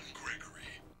done, Gregory.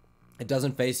 It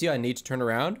doesn't face you. I need to turn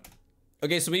around.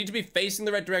 Okay, so we need to be facing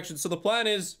the right direction. So the plan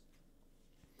is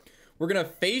we're gonna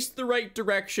face the right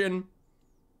direction.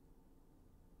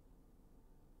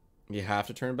 You have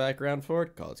to turn back around for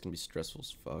it. God, it's gonna be stressful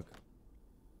as fuck.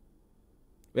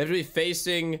 We have to be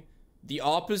facing the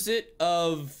opposite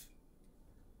of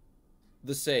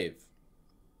the save.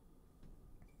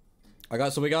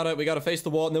 So we gotta face the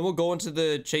wall, and then we'll go into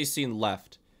the chase scene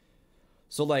left.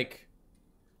 So like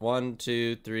 1,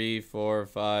 2, 3, 4,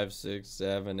 5, 6,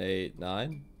 7, 8,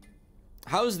 9.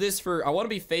 How's this for? I want to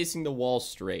be facing the wall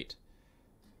straight.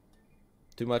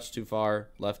 Too much, too far,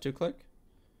 left 2 click.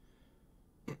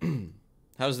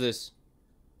 How's this?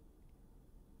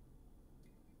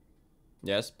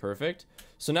 Yes, perfect.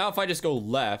 So now if I just go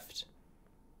left.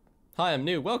 Hi, I'm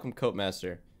new. Welcome, Coat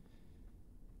Master.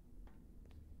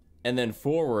 And then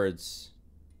forwards.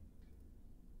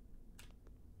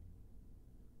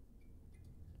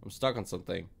 I'm stuck on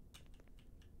something.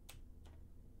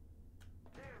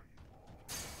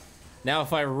 Now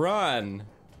if I run.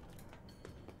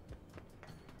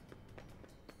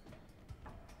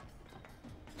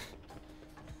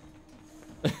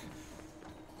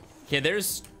 Okay,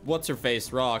 there's what's her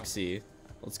face, Roxy.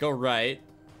 Let's go right.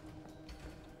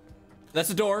 That's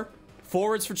the door.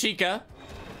 Forwards for Chica.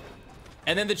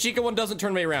 And then the Chica one doesn't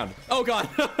turn me around. Oh God.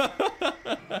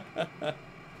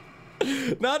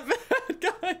 Not bad,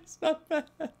 guys. Not bad.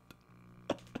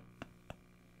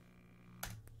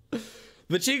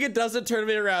 The Chica doesn't turn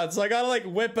me around, so I gotta like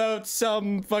whip out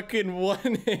some fucking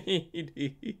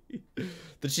 180.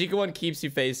 The Chica one keeps you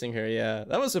facing her, yeah.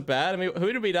 That wasn't bad. I mean,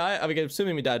 who did we die? I mean,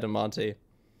 assuming we died to Monty.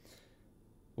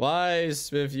 Why,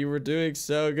 Spiff, you were doing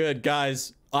so good.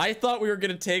 Guys, I thought we were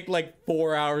gonna take like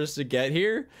 4 hours to get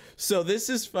here. So this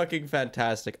is fucking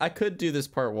fantastic. I could do this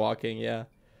part walking, yeah.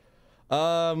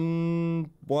 1,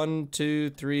 2,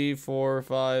 3, 4,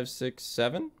 5, 6,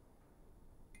 7.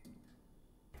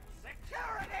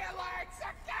 Security alert!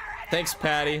 Security! Thanks,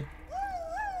 Patty.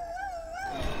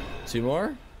 2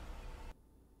 more.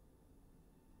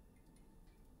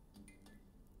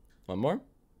 1 more.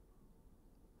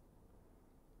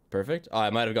 Perfect. Oh, I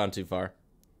might have gone too far.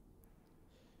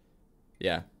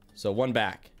 Yeah. So 1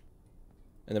 back.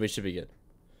 And then we should be good.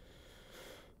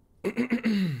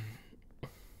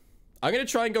 I'm gonna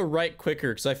try and go right quicker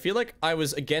because I feel like I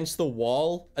was against the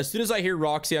wall. As soon as I hear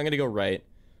Roxy, I'm gonna go right.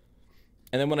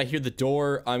 And then when I hear the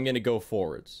door, I'm gonna go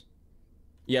forwards.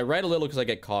 Yeah, right a little because I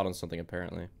get caught on something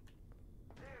apparently.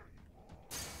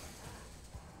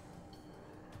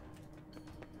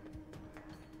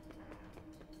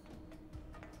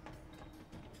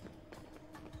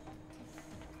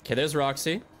 Okay, there's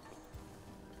Roxy.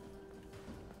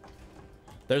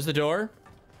 There's the door.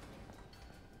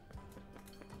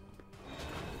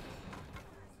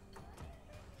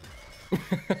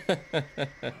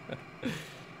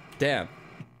 Damn.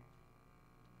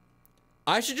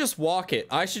 I should just walk it.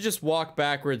 I should just walk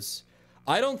backwards.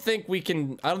 I don't think I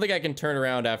can turn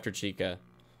around after Chica.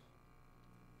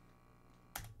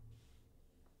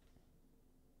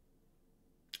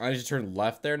 I need to turn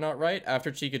left there, not right.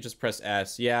 After Chica, just press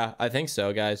S. Yeah, I think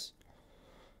so, guys.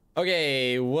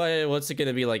 Okay, what's it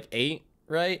gonna be, like 8,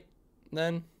 right?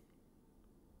 Then?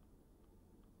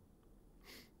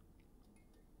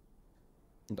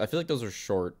 I feel like those are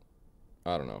short.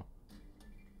 I don't know.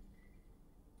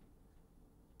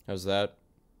 How's that?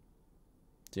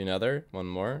 Do another? One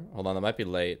more? Hold on, that might be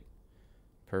late.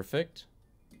 Perfect.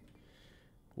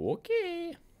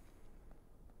 Okay.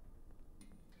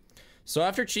 So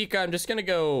after Chica, I'm just gonna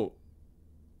go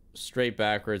straight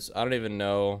backwards. I don't even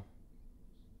know.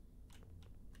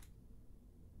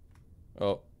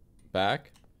 Oh,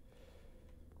 back.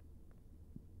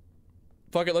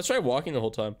 Fuck it, let's try walking the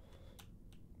whole time.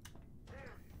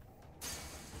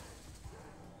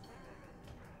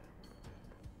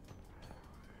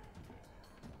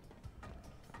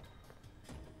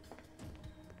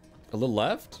 A little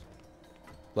left?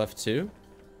 Left 2?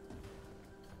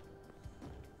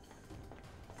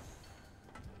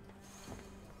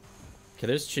 Okay,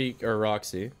 there's Cheek or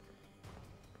Roxy.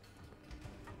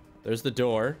 There's the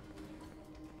door.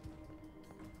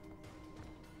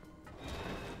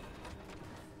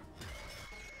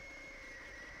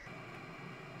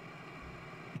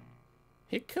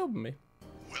 He killed me.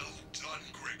 Well done,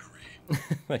 Gregory.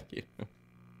 Thank you.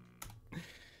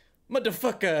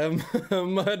 Motherfucker.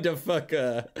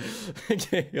 Motherfucker.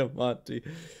 Okay, Monty.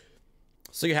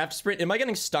 So you have to sprint. Am I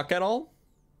getting stuck at all?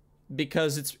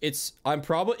 Because I'm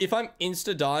probably, if I'm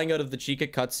insta dying out of the Chica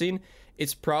cutscene,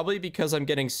 it's probably because I'm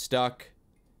getting stuck.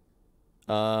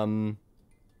 And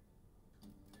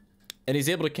he's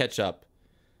able to catch up.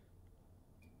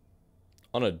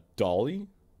 On a dolly? 1,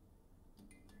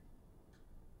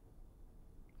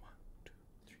 2,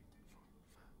 3, 4,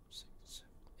 5, 6, 7,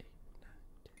 8, 9,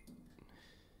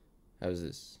 10. How's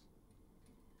this?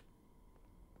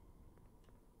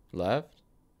 Left?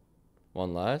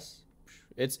 One less?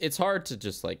 It's hard to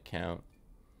just like count.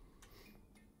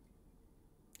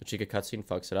 The Chica cutscene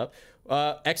fucks it up.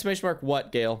 Exclamation mark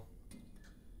what, Gale?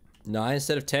 9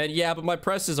 instead of 10? Yeah, but my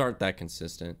presses aren't that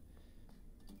consistent.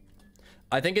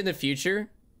 I think in the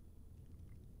future,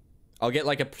 I'll get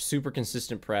like a super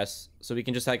consistent press so we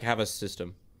can just like have a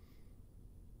system.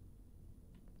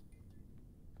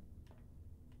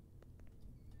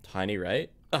 Tiny, right?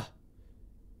 Ugh.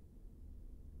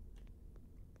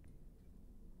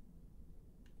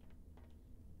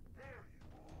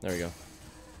 There we go.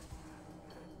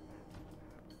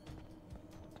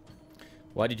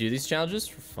 Why do you do these challenges?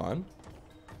 For fun?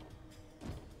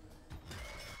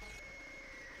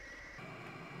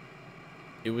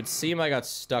 It would seem I got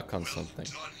stuck on something.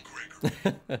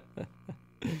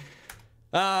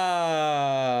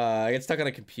 I get stuck on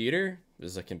a computer?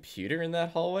 There's a computer in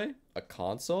that hallway? A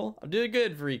console? I'm doing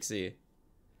good, Freaksy.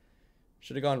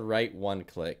 Should have gone right 1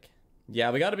 click.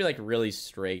 Yeah, we gotta be like really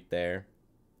straight there.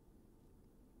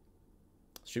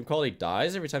 Stream quality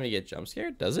dies every time you get jump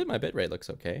scared? Does it? My bitrate looks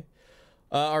okay.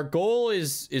 Our goal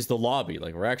is the lobby.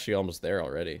 Like, we're actually almost there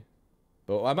already.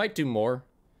 But I might do more.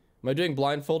 Am I doing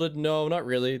blindfolded? No, not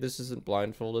really. This isn't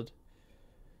blindfolded.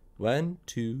 1,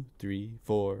 2, 3,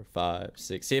 4, 5,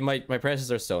 6. See, my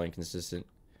presses are so inconsistent.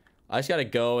 I just gotta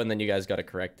go, and then you guys gotta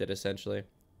correct it, essentially.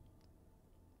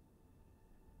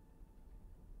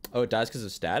 Oh, it dies because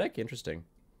of static? Interesting.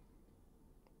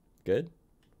 Good.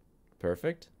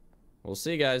 Perfect. We'll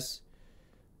see, guys.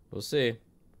 We'll see.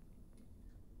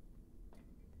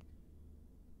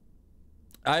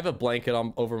 I have a blanket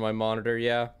on over my monitor.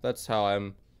 Yeah, that's how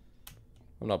I'm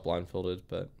not blindfolded,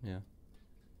 but yeah.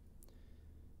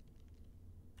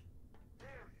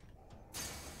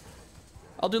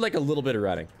 I'll do like a little bit of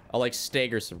running. I'll like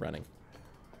stagger some running.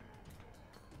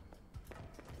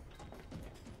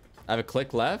 I have a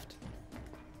click left.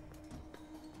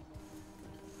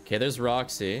 Okay, there's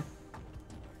Roxy.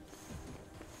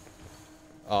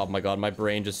 Oh my god, my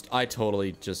brain just... I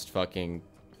totally just fucking...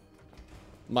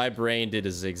 My brain did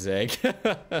a zigzag.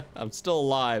 I'm still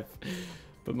alive.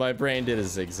 But my brain did a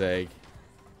zigzag.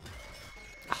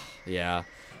 Yeah.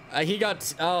 He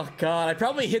got... Oh god, I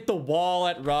probably hit the wall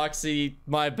at Roxy.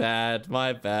 My bad,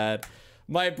 my bad.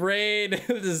 My brain...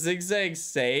 The zigzag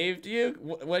saved you?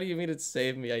 What do you mean it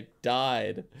saved me? I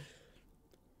died.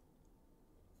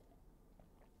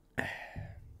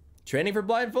 Training for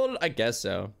blindfolded? I guess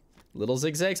so. Little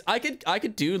zigzags? I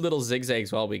could do little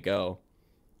zigzags while we go.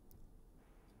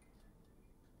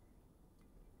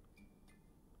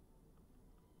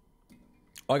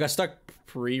 Oh, I got stuck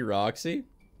pre-Roxy?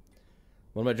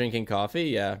 What am I drinking? Coffee?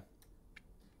 Yeah.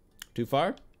 Too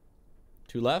far?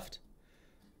 Too left?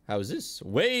 How is this?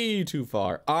 Way too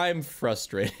far. I'm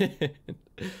frustrated.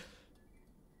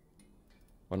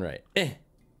 One right.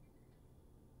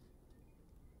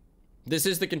 This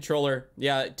is the controller.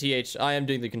 Yeah, TH, I am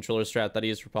doing the controller strat that he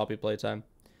used for Poppy playtime.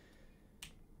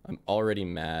 I'm already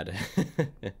mad.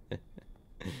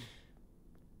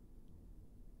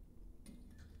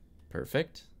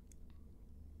 Perfect.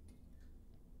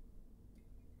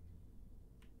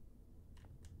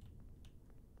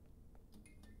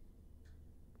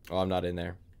 Oh, I'm not in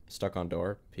there. Stuck on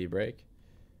door. P break.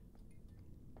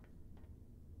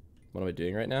 What am I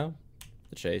doing right now?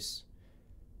 The chase.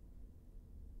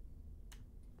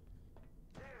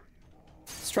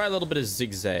 Let's try a little bit of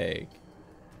zigzag.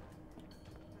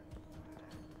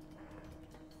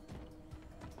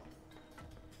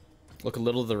 Look a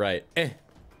little to the right. Eh.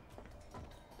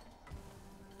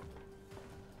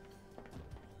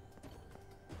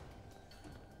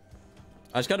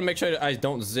 I just gotta make sure I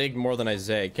don't zig more than I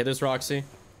zag. Okay, there's Roxy.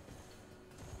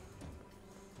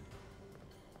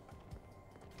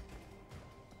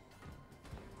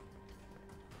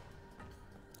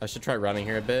 I should try running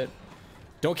here a bit.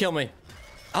 Don't kill me.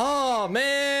 Oh,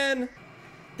 man.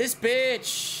 This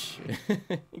bitch.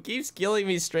 He keeps killing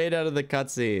me straight out of the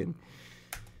cutscene.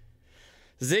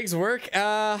 Zigs work?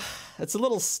 It's a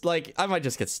little, like, I might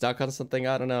just get stuck on something.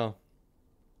 I don't know.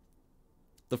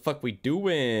 The fuck we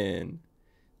doing?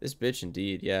 This bitch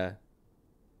indeed, yeah.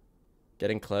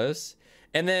 Getting close.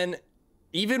 And then,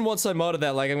 even once I'm out of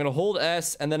that, like, I'm gonna hold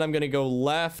S, and then I'm gonna go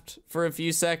left for a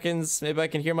few seconds. Maybe I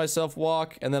can hear myself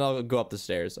walk, and then I'll go up the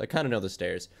stairs. I kind of know the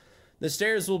stairs. The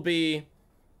stairs will be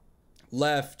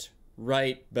left,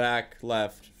 right, back,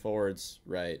 left, forwards,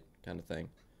 right, kind of thing.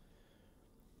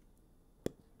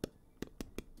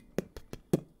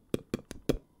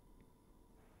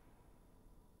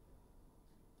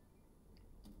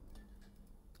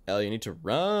 L, you need to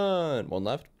run. One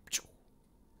left.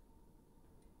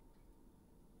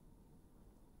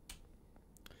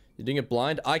 You're doing it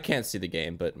blind? I can't see the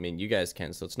game, but I mean, you guys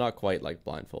can, so it's not quite like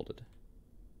blindfolded.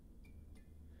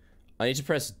 I need to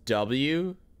press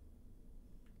W,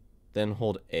 then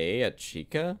hold A at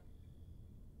Chica.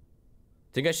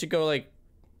 Think I should go like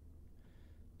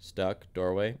stuck,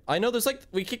 doorway. I know there's like,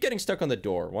 we keep getting stuck on the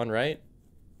door. One, right?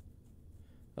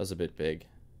 That was a bit big.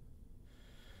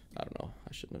 I don't know.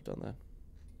 I shouldn't have done that.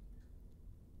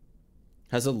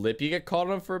 Has a lip you get caught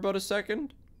on for about a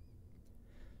second?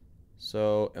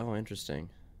 So, oh, interesting.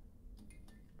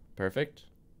 Perfect.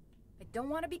 I don't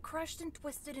want to be crushed and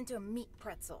twisted into a meat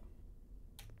pretzel.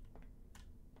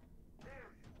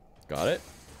 Got it.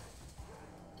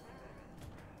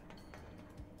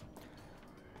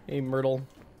 Hey, Myrtle.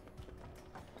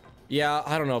 Yeah,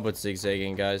 I don't know about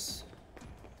zigzagging, guys.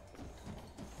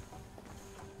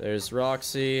 There's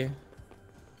Roxy. I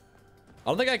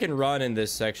don't think I can run in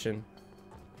this section.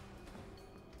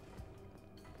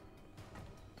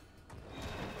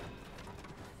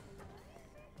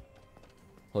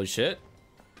 Holy shit.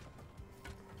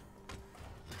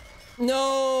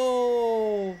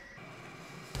 No!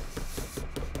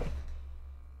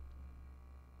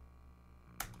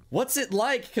 What's it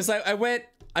like? Because I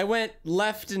went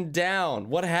left and down.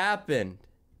 What happened?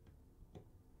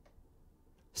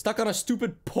 Stuck on a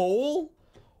stupid pole?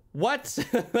 What?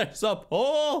 There's a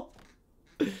pole?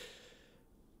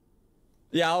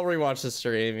 Yeah, I'll rewatch the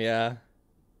stream, yeah.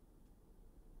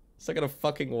 Stuck on a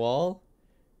fucking wall?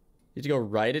 Need to go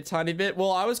right a tiny bit?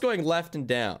 Well, I was going left and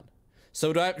down.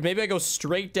 So maybe I go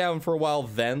straight down for a while,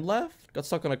 then left? Got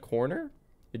stuck on a corner?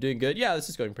 You're doing good? Yeah, this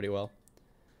is going pretty well.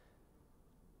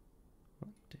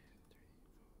 1, 2, 3,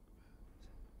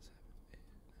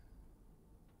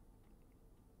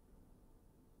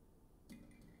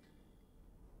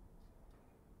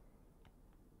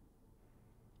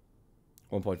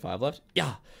 4, 5, 6, 7, 8, 1.5 left?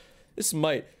 Yeah, this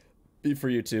might be for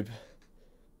YouTube.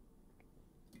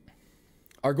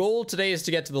 Our goal today is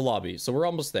to get to the lobby, so we're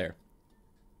almost there.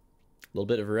 A little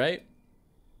bit of right.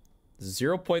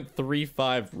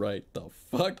 0.35 right. The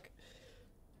fuck?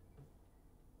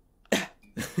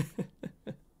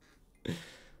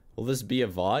 Will this be a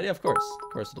VOD? Yeah, of course. Of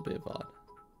course it'll be a VOD.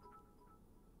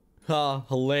 Ha,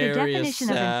 hilarious. The definition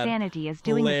of insanity is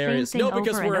doing the same thing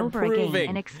over and over again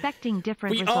and expecting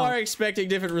different results. We are expecting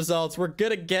different results. We're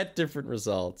gonna get different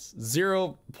results.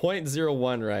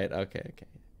 0.01 right. Okay, okay.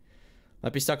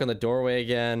 Might be stuck on the doorway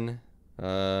again.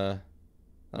 I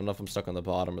don't know if I'm stuck on the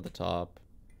bottom or the top.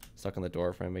 Stuck on the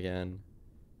door frame again.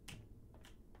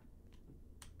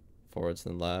 Forwards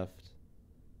then left.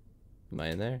 Am I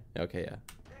in there? Okay, yeah.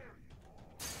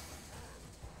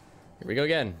 Here we go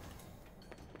again.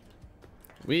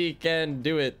 We can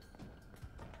do it.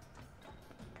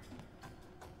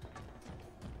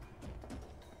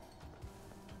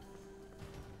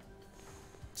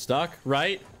 stuck.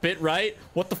 Right? Bit right?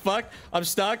 What the fuck? I'm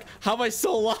stuck? How am I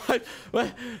still alive?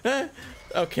 What?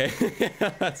 Okay.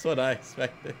 That's what I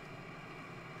expected.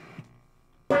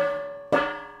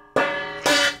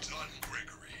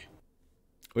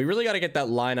 We really got to get that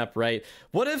lineup right.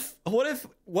 What if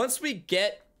once we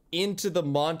get into the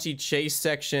Monty Chase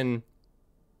section,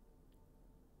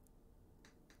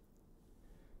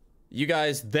 you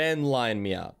guys then line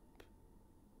me up?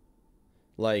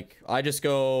 Like, I just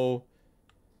go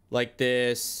like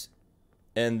this,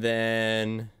 and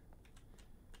then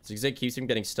Zigzag keeps him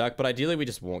getting stuck, but ideally we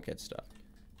just won't get stuck.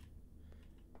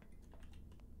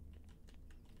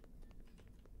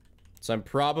 So I'm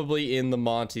probably in the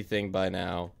Monty thing by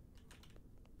now.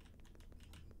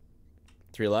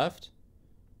 3 left.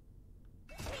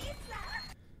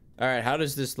 All right, how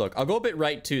does this look? I'll go a bit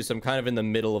right too, so I'm kind of in the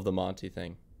middle of the Monty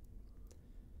thing.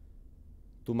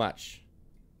 Too much.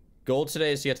 Goal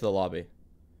today is to get to the lobby.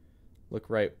 Look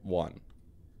right 1.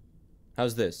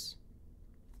 How's this?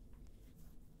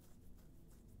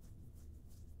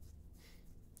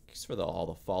 Thanks for all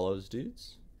the follows,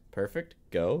 dudes. Perfect.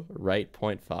 Go. Right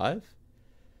 0.5.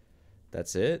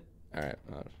 That's it. All right.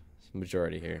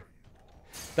 Majority here.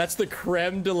 That's the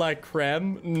creme de la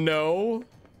creme. No.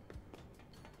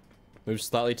 Move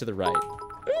slightly to the right.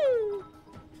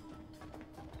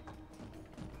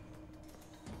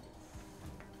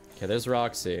 Okay, there's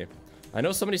Roxy. I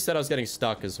know somebody said I was getting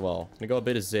stuck as well. I'm gonna go a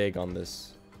bit of zig on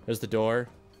this. There's the door.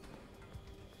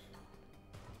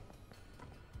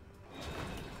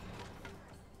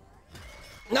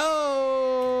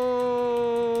 No!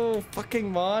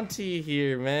 Fucking Monty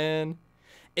here, man.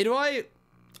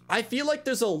 I feel like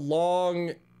there's a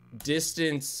long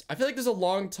distance. I feel like there's a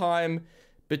long time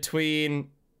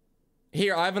between...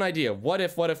 Here, I have an idea. What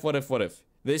if?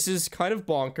 This is kind of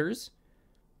bonkers.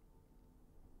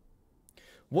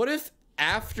 What if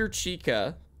after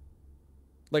Chica,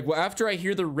 like after I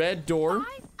hear the red door... 5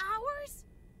 hours?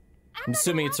 I'm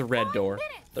assuming it's a red door.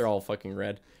 They're all fucking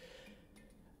red.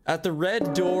 At the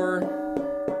red door,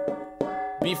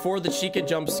 before the Chica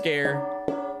jump scare,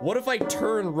 what if I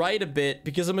turn right a bit?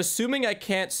 Because I'm assuming I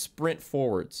can't sprint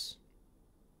forwards.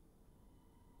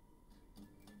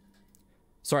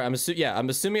 Sorry, I'm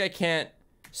assuming I can't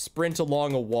sprint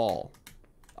along a wall.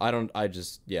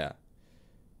 Yeah.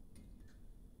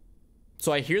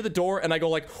 So I hear the door and I go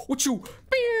like, what you,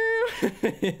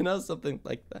 you know, something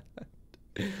like that.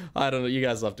 I don't know, you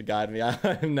guys will have to guide me.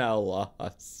 I'm now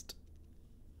lost.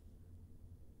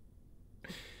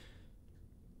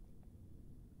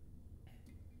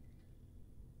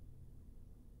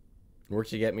 Work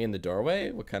to get me in the doorway?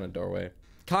 What kind of doorway?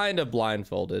 Kind of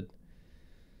blindfolded.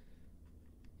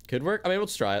 Could work. I mean,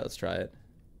 let's try it. Let's try it.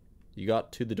 You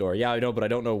got to the door. Yeah, I know, but I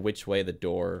don't know which way the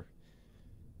door...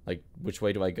 Like, which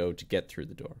way do I go to get through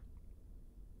the door?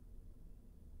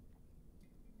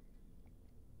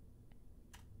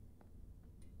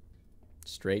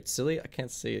 Straight, silly? I can't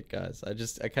see it, guys.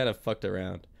 I kind of fucked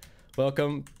around.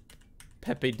 Welcome,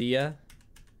 Pepe Dia.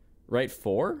 Right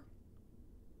 4?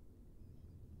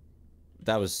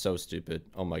 That was so stupid.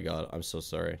 Oh my god, I'm so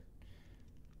sorry.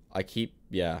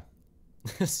 Yeah.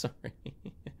 Sorry.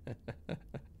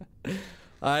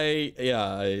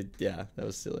 Yeah, that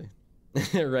was silly.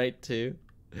 Right 2.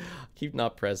 Keep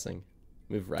not pressing.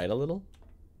 Move right a little.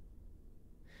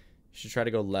 You should try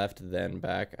to go left, then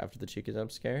back after the Chica jump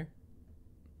scare.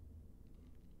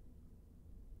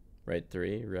 Right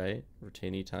 3, right.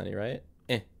 Teeny tiny right.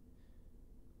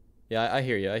 Yeah, I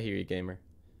hear you, gamer.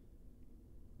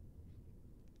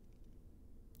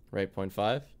 Right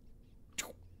 0.5.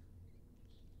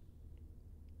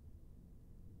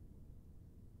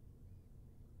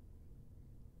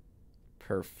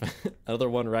 Perfect. Another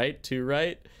one right, 2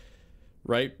 right.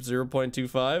 Right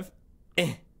 0.25.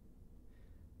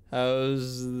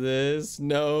 How's this?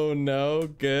 No,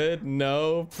 good,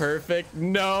 no, perfect,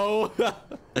 no.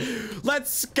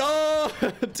 Let's go.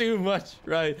 Too much,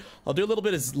 right. I'll do a little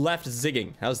bit of left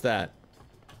zigging. How's that?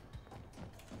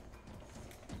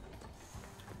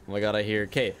 Oh my god, I hear.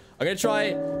 Okay, I'm gonna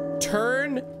try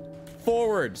turn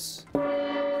forwards.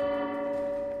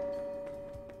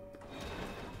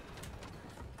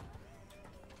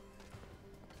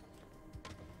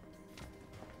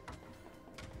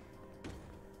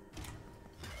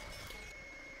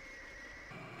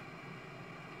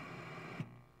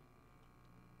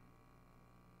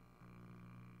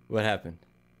 What happened?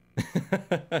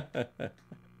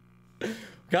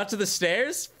 Got to the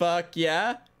stairs? Fuck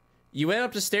yeah. You went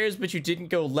up the stairs, but you didn't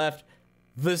go left.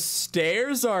 The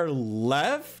stairs are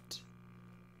left?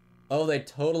 Oh, they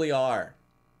totally are.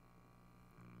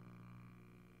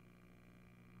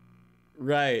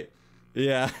 Right.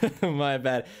 Yeah, my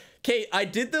bad. Okay, I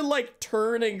did the like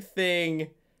turning thing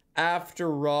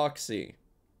after Roxy.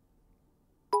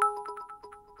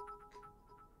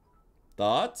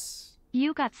 Thoughts?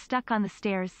 You got stuck on the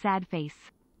stairs, sad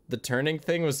face. The turning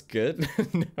thing was good?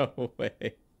 No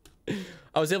way.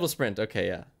 I was able to sprint. Okay,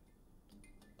 yeah.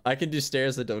 I can do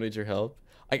stairs that don't need your help.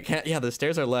 I can't. Yeah, the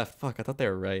stairs are left. Fuck, I thought they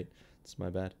were right. It's my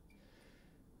bad.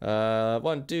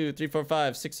 1, 2, 3, 4,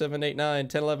 5, 6, 7, 8, 9,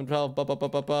 10, 11, 12. Ba, ba, ba,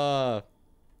 ba, ba.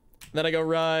 Then I go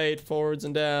right, forwards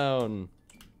and down.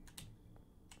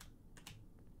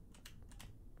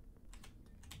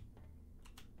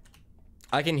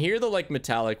 I can hear the like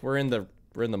metallic. We're in the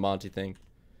Monty thing.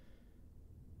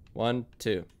 1,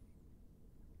 2.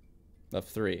 Left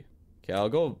 3. Okay, I'll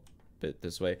go a bit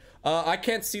this way. I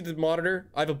can't see the monitor.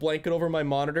 I have a blanket over my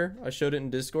monitor. I showed it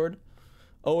in Discord.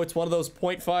 Oh, it's one of those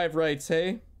 0.5 rights,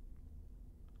 hey?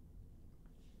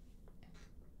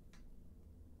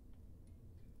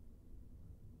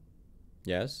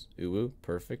 Yes. Ooh,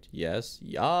 perfect. Yes.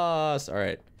 Yas. All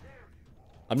right.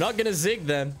 I'm not gonna zig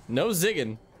then. No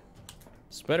zigging.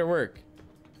 This better work.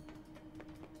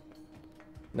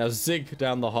 Now zig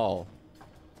down the hall.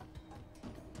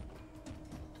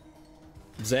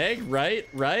 Zag, right?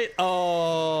 Right?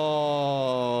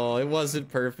 Oh, it wasn't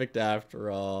perfect after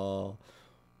all.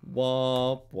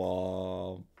 Womp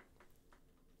womp.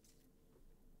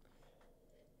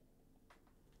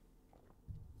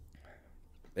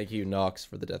 Thank you, Nox,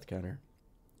 for the death counter.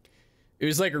 It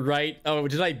was like right. Oh,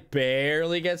 did I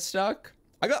barely get stuck?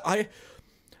 I'm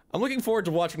looking forward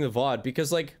to watching the VOD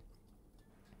because like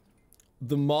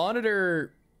the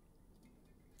monitor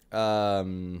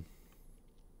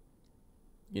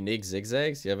unique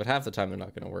zigzags, yeah, but half the time they're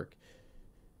not gonna work.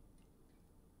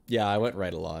 Yeah, I went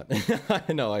right a lot.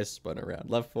 I know I spun around.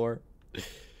 Left 4.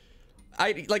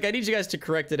 I need you guys to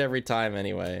correct it every time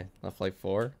anyway. Left like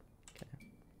 4. Okay.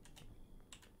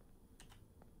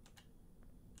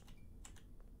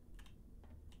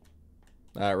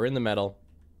 Alright, we're in the metal.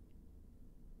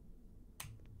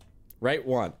 Right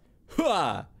 1.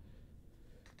 Hua!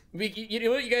 You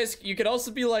know what, you guys, you could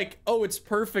also be like, oh, it's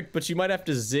perfect, but you might have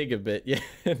to zig a bit. Yeah,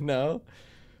 no?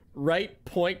 Right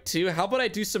 0.2. How about I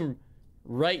do some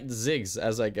right zigs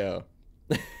as I go?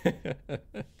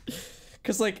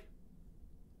 Because, like...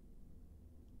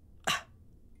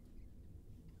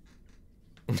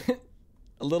 a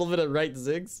little bit of right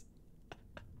zigs.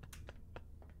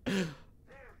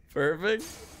 Perfect.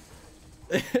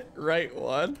 Right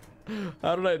 1.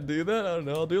 How did I do that? I don't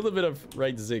know. I'll do a little bit of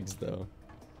right zigs, though.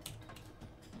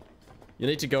 You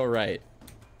need to go right.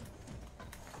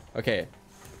 Okay.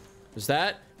 There's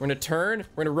that. We're gonna turn.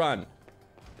 We're gonna run.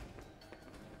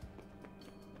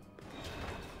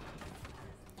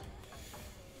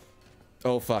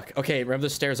 Oh, fuck. Okay, remember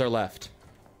the stairs are left.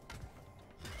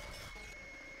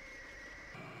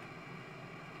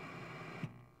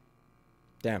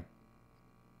 Damn.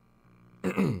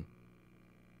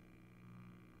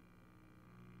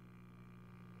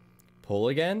 Pull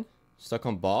again? Stuck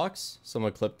on box?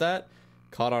 Someone clipped that?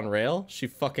 Caught on rail? She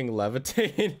fucking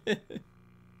levitated.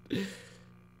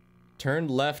 Turn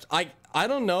left. I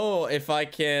don't know if I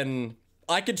can...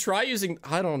 I could try using...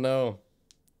 I don't know.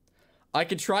 I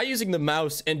could try using the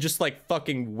mouse and just like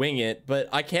fucking wing it, but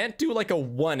I can't do like a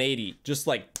 180 just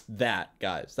like that,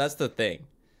 guys. That's the thing.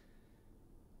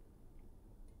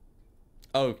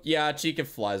 Oh, yeah, Chica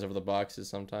flies over the boxes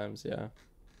sometimes, yeah.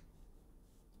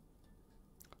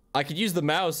 I could use the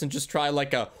mouse and just try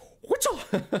like a...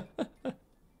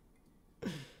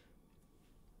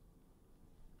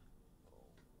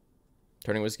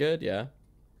 Turning was good, yeah.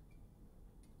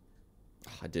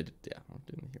 Oh, I did it, yeah.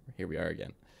 Here we are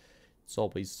again. It's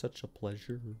always such a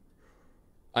pleasure.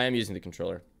 I am using the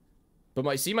controller. But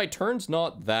my turn's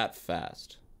not that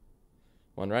fast.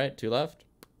 1 right, 2 left.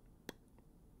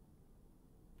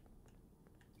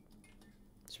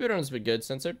 Speedrun has been good,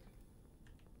 censored.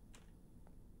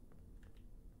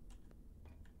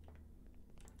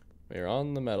 We're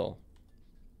on the metal.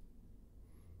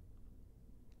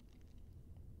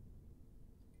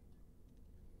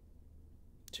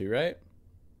 Two right.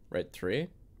 Right 3.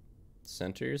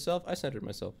 Center yourself. I centered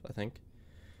myself, I think.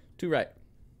 2 right.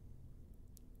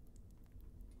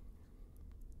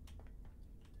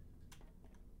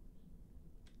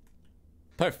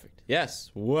 Perfect. Yes.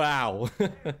 Wow.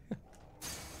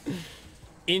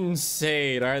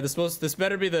 Insane. All right, this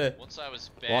better be the Once I was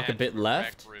walk a bit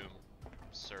left. Room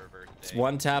server It's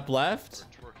 1 tap left.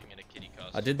 twerking in a kitty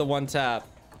costume. I did the 1 tap.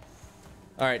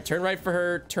 All right, turn right for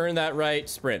her. Turn that right.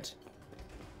 Sprint.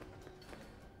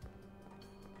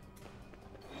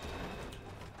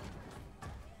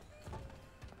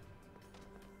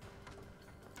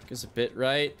 Goes a bit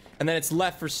right. And then it's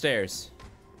left for stairs.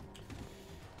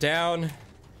 Down.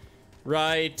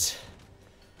 Right.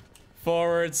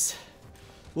 Forwards.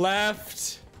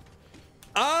 Left.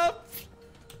 Up.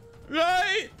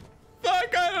 Right.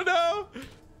 Fuck, I don't know.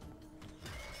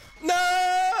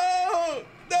 No!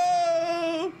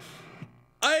 No!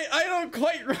 I don't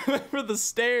quite remember the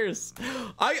stairs.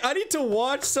 I need to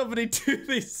watch somebody do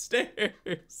these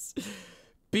stairs.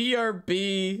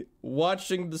 BRB,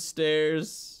 watching the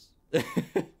stairs.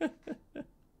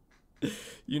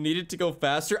 You needed to go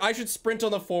faster. I should sprint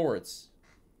on the forwards.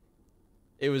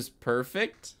 It was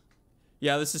perfect.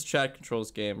 Yeah, this is chat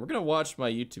controls game. We're gonna watch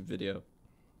my YouTube video.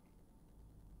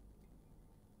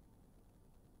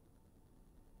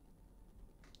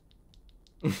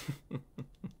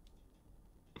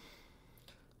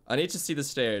 I need to see the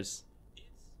stairs.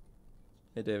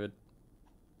 Hey, David.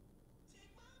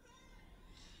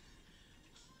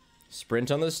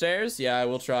 Sprint on the stairs? Yeah, I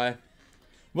will try.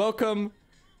 Welcome,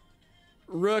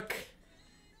 Rook.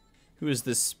 Who is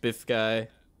this spiff guy?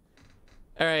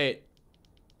 Alright.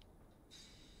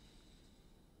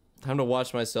 Time to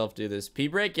watch myself do this. Pee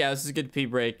break? Yeah, this is a good pee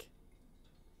break.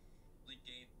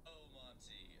 Oh,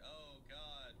 Monty. Oh,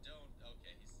 God. Don't.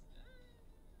 Okay.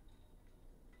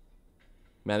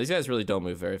 Man, these guys really don't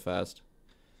move very fast.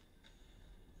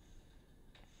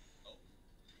 Oh.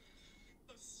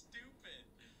 So stupid.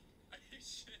 Are you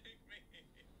shitting me?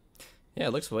 Yeah,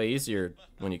 it looks way easier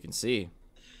when you can see.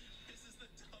 This is the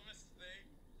dumbest thing.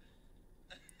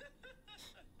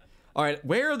 Alright,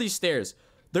 where are these stairs?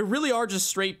 There really are just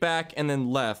straight back and then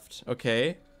left,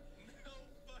 okay? No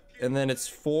fucking And then it's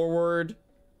forward,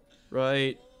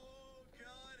 right? God,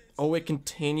 it's Oh, it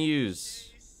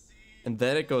continues. AC. And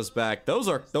then it goes back. Those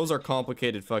are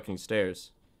complicated fucking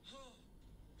stairs.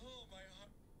 Oh, my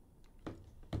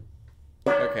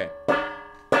heart. Okay.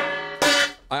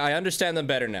 I understand them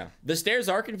better now. The stairs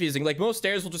are confusing. Like, most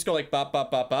stairs will just go like bop,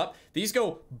 bop, bop, bop. These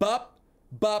go bop,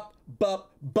 bop,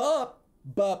 bop, bop,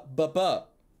 bop, bop,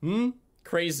 bop.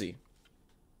 Crazy.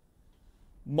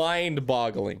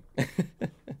 Mind-boggling.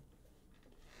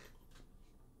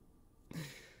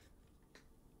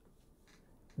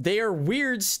 They are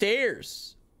weird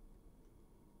stairs.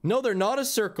 No, they're not a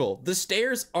circle. The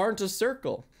stairs aren't a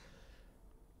circle.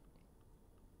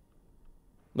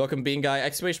 Welcome, Bean Guy.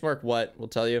 Exclamation mark what? We'll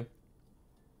tell you.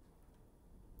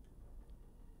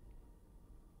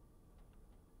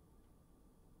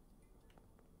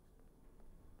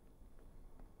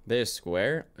 They a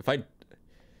square?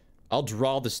 I'll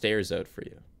draw the stairs out for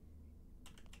you.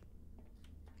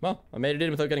 Well, I made it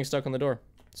in without getting stuck on the door.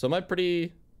 So am I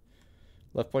pretty...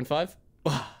 Left 0.5?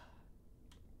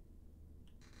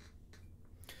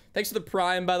 Thanks for the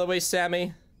prime, by the way,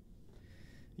 Sammy.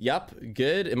 Yup,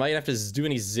 good. Am I gonna have to do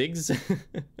any zigs?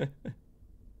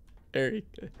 Very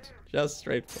good. Just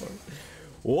straightforward.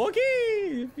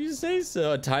 Okay, if you say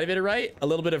so. A tiny bit of right, a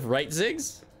little bit of right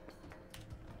zigs.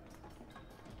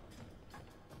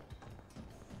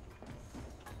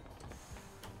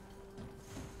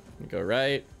 Go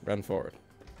right, run forward.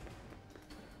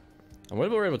 I'm a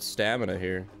little worried about stamina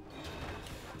here.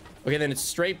 Okay, then it's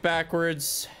straight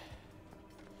backwards.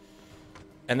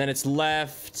 And then it's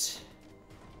left.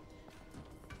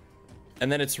 And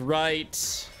then it's right.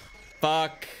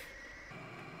 Fuck.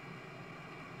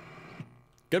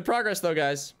 Good progress though,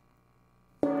 guys.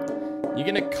 You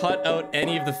gonna cut out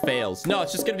any of the fails? No,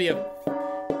 it's just gonna be a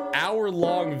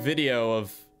hour-long video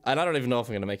of... I don't even know if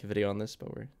I'm gonna make a video on this,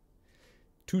 but we're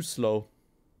too slow.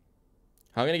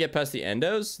 How am I gonna get past the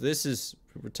endos? This is...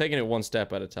 We're taking it one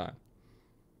step at a time.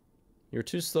 You're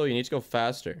too slow. You need to go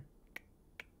faster.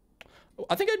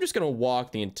 I think I'm just gonna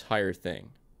walk the entire thing.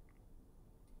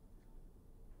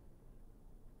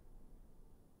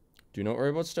 Do not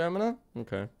worry about stamina?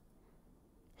 Okay.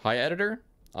 Hi, editor?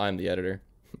 I'm the editor.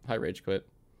 Hi, Rage Quit.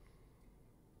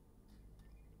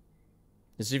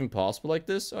 Is it even possible like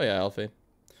this? Oh yeah, Alfie.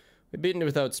 We've beaten it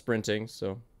without sprinting,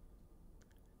 so...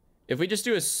 If we just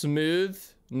do a smooth,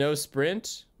 no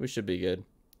sprint, we should be good.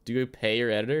 Do you pay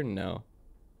your editor? No.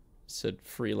 It said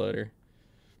freeloader.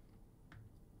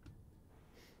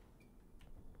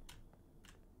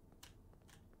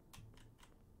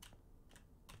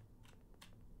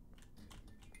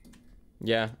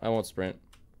 Yeah, I won't sprint.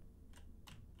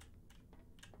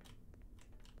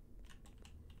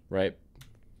 Right.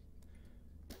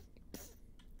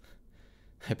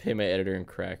 I pay my editor in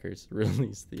crackers.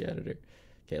 Release the editor.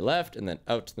 Okay, left, and then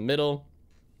out to the middle.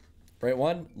 Right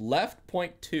one, left,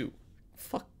 0.2.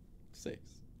 Fuck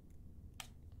sakes.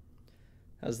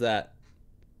 How's that?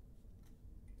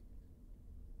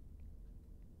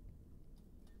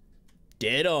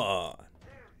 Dead on.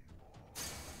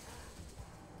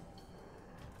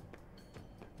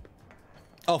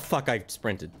 Oh, fuck, I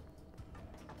sprinted.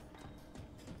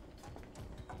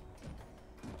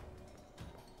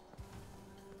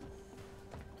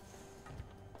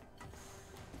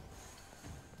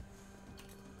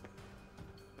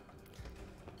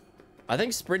 I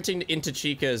think sprinting into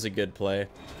Chica is a good play.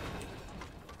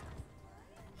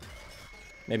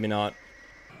 Maybe not.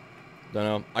 Don't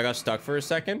know. I got stuck for a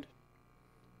second.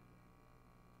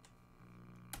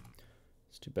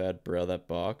 It's too bad, bro. That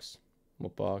box.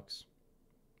 What box?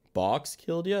 Box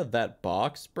killed you? That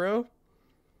box, bro?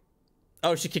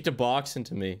 Oh, she kicked a box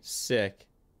into me. Sick.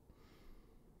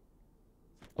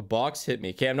 A box hit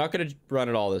me. Okay, I'm not gonna run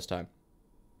it all this time.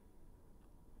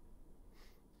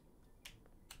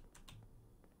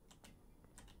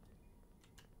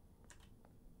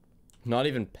 Not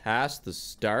even past the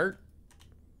start?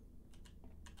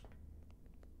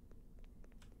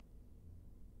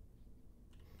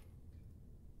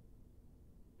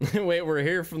 Wait, we're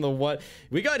here from the what?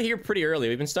 We got here pretty early.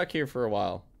 We've been stuck here for a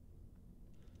while.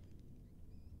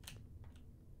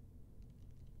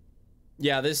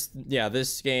 Yeah,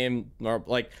 this game,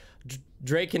 like,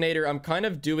 Drakeinator, I'm kind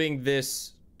of doing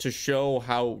this to show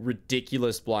how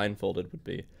ridiculous blindfolded would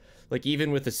be. Like, even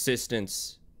with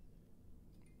assistance.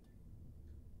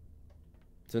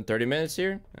 It's been 30 minutes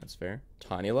here. That's fair.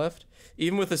 Tiny left.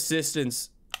 Even with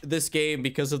assistance, this game,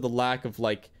 because of the lack of,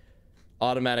 like,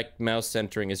 automatic mouse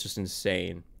centering, is just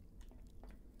insane.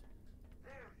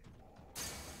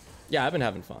 Yeah, I've been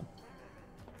having fun.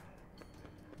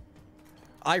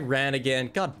 I ran again.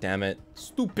 God damn it.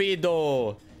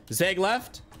 Stupido. Zeg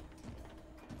left.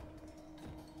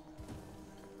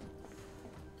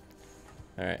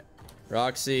 Alright.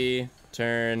 Roxy,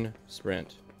 turn,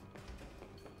 sprint.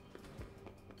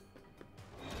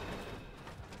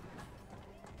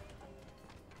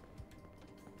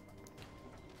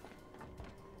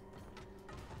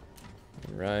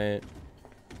 Right.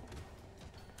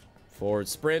 Forward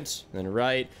sprint, then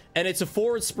right. And it's a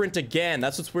forward sprint again.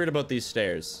 That's what's weird about these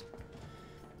stairs.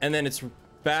 And then it's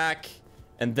back,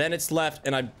 and then it's left,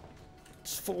 and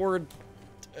it's forward.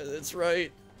 It's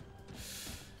right.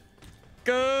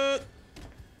 Go.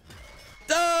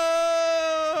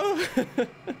 Oh!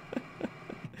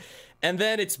 And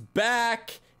then it's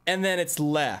back, and then it's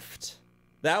left.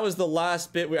 That was the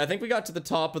last bit. I think we got to the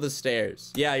top of the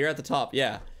stairs. Yeah, you're at the top.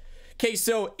 Yeah. Okay,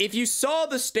 so if you saw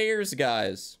the stairs,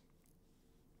 guys,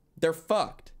 they're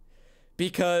fucked.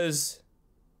 Because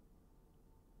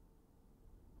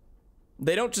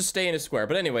they don't just stay in a square.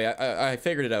 But anyway, I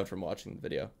figured it out from watching the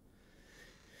video.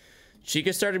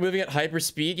 Chica started moving at hyper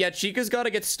speed. Yeah, Chica's got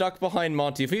to get stuck behind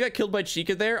Monty. If we got killed by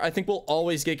Chica there, I think we'll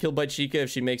always get killed by Chica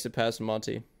if she makes it past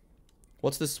Monty.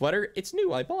 What's this sweater? It's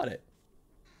new. I bought it.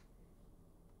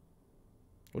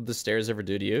 What did the stairs ever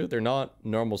do to you? They're not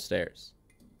normal stairs.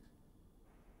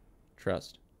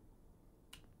 Trust.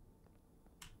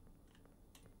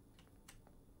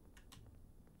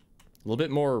 A little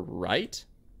bit more right?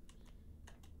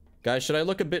 Guys, should I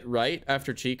look a bit right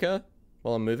after Chica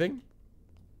while I'm moving?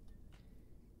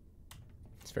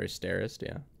 It's very stairist,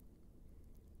 yeah.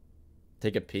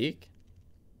 Take a peek?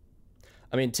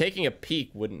 I mean, taking a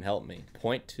peek wouldn't help me.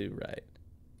 Point to right.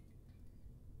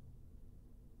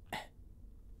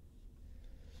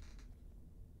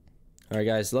 Alright,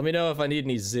 guys, let me know if I need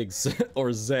any zigs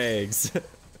or zags.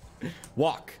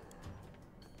 Walk.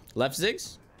 Left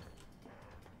zigs?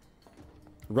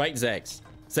 Right zags.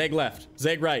 Zag left.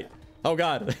 Zag right. Oh,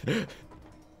 God.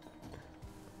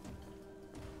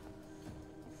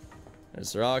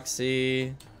 There's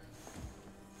Roxy.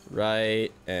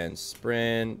 Right and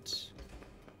sprint.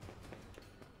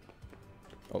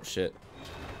 Oh, shit.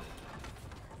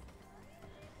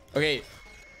 Okay.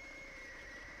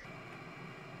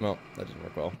 Well, that didn't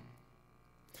work well.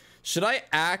 Should I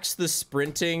axe the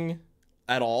sprinting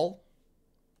at all?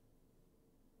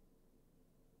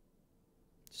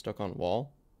 Stuck on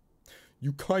wall?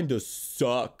 You kinda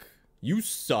suck. You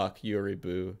suck,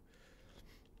 Yuribu.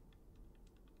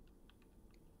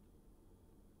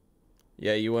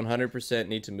 Yeah, you 100%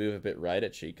 need to move a bit right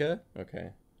at Chica? Okay.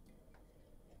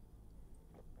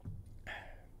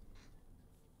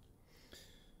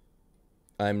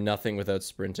 I'm nothing without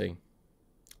sprinting.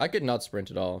 I could not sprint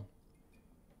at all.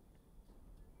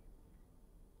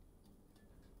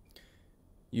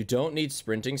 You don't need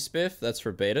sprinting, Spiff. That's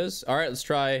for betas. All right, let's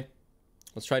try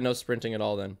no sprinting at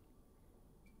all then.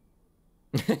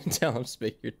 Tell him,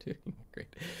 Spiff, you're doing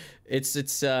great. It's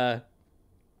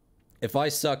if I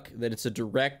suck, then it's a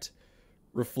direct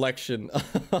reflection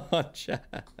on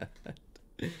chat.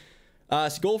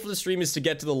 Goal for the stream is to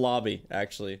get to the lobby,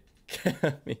 actually.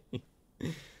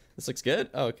 This looks good.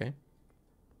 Oh, okay.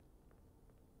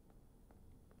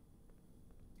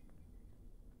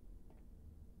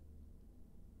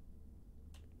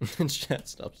 Chat,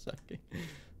 stop sucking.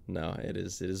 No, it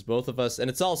is both of us, and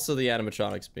it's also the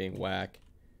animatronics being whack.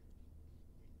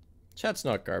 Chat's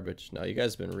not garbage. No, you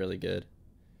guys have been really good.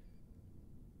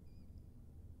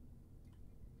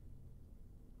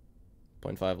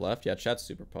 .5 left. Yeah, chat's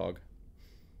super pog.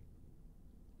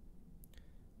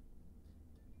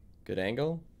 Good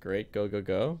angle. Great. Go, go,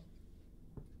 go.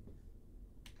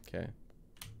 Okay.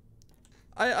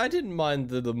 I didn't mind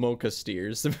the mocha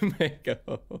steers.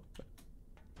 Go.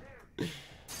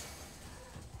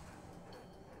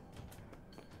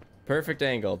 Perfect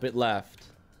angle. Bit left.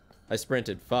 I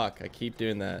sprinted. Fuck. I keep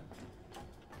doing that.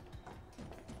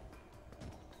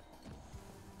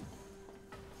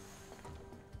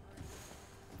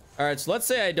 Alright, so let's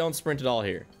say I don't sprint at all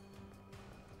here.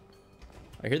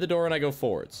 I hear the door and I go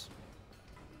forwards.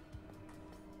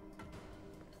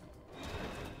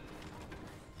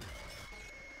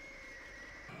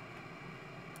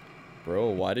 Bro,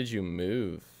 why did you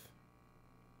move?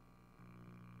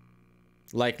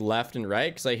 Like left and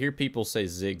right? Because I hear people say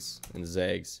zigs and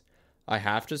zags. I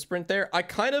have to sprint there? I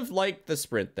kind of like the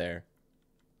sprint there.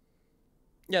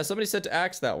 Yeah, somebody said to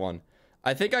axe that one.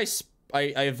 I think I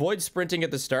avoid sprinting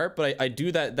at the start, but I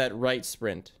do that right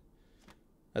sprint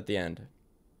at the end.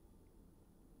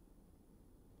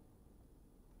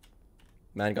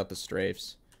 Man got the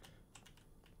strafes.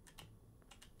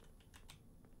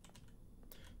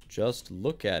 Just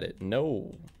look at it.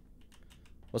 No.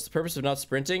 What's the purpose of not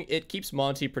sprinting? It keeps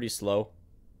Monty pretty slow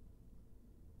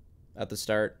at the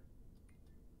start.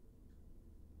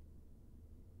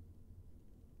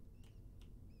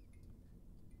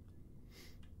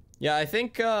 Yeah, I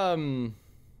think, look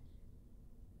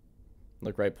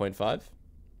right, 0.5.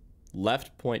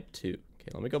 Left, 0.2. Okay,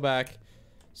 let me go back.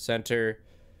 Center.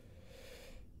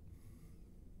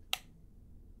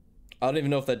 I don't even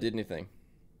know if that did anything.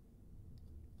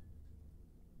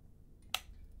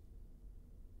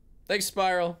 Thanks,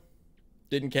 Spiral.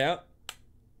 Didn't count.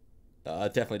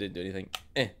 It definitely didn't do anything.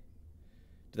 Did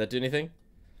that do anything?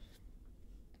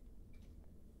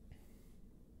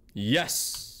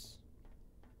 Yes!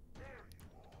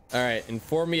 Alright,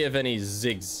 inform me of any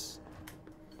zigs.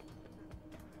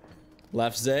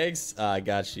 Left zags? I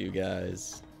got you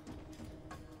guys.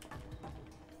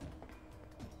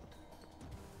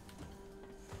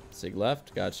 Zig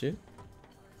left, got you.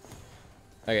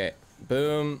 Okay,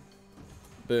 boom.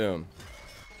 Boom.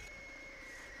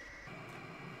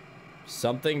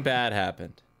 Something bad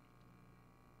happened.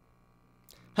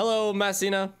 Hello,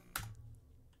 Massina.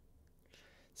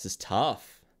 This is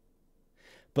tough.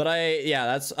 But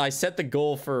I set the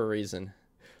goal for a reason.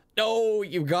 No,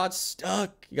 you got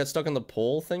stuck. You got stuck on the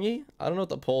pole thingy? I don't know what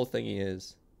the pole thingy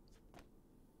is.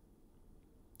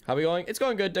 How are we going? It's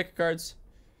going good, deck of cards.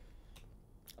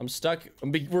 I'm stuck.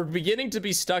 We're beginning to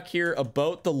be stuck here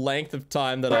about the length of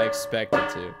time that I expected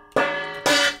to.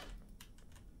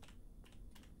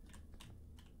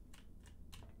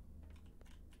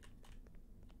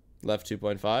 Left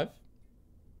 2.5.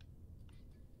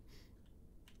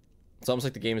 It's almost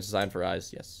like the game is designed for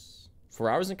eyes. Yes.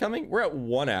 4 hours incoming? We're at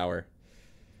 1 hour.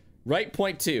 Right,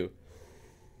 0.2.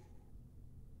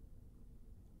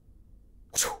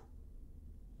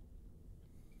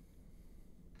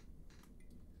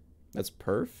 That's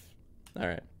perf. All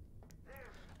right.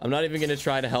 I'm not even gonna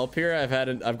try to help here.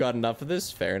 I've got enough of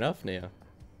this. Fair enough, Neo.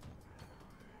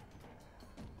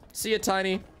 See ya,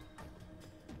 Tiny.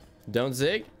 Don't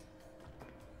zig.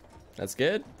 That's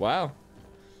good. Wow.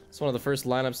 It's one of the first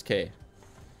lineups. K.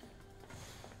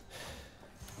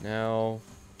 Now,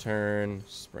 turn,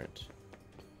 sprint.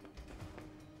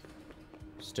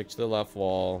 Stick to the left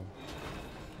wall.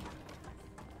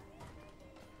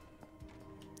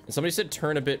 And somebody said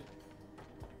turn a bit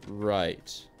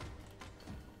right.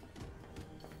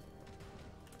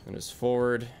 And it was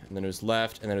forward, and then it was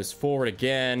left, and then it was forward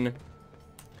again.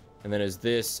 And then it was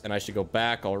this, and I should go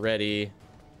back already.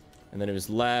 And then it was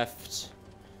left.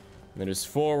 And then it was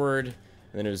forward. And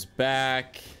then it was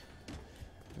back.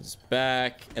 It was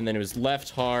back. And then it was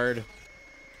left hard.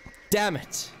 Damn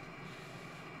it.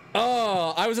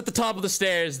 Oh, I was at the top of the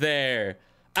stairs there.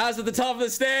 I was at the top of the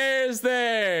stairs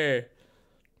there.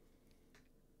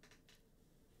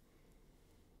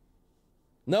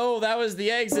 No, that was the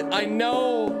exit. I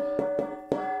know.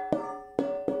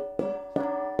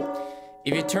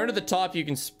 If you turn to the top, you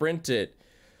can sprint it.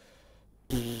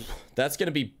 That's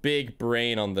gonna be big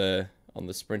brain on the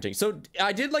sprinting. So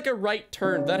I did like a right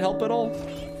turn. Did that help at all?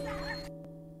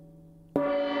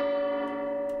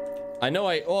 I know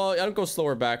I don't go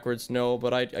slower backwards. No,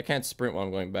 but I can't sprint while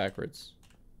I'm going backwards.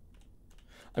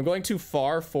 I'm going too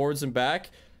far forwards and back.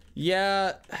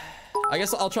 Yeah, I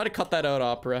guess I'll try to cut that out,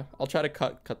 Opera. I'll try to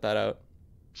cut that out.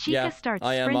 Chica starts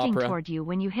sprinting toward you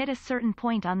when you hit a certain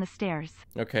point on the stairs.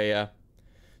 Okay, yeah.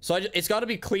 So it's got to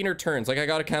be cleaner turns. Like, I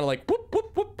got to kind of like, whoop,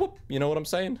 whoop, whoop, whoop. You know what I'm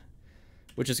saying?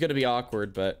 Which is going to be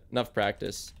awkward, but enough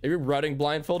practice. Are you running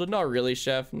blindfolded? Not really,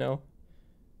 chef. No.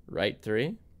 Right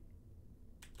 3.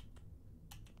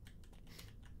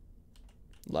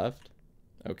 Left.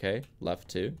 Okay. Left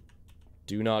 2.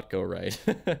 Do not go right.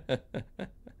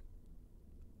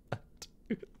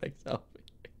 Thanks, Alfie.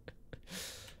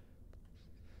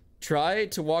 Try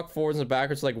to walk forwards and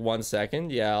backwards like 1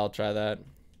 second. Yeah, I'll try that.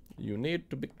 You need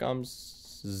to become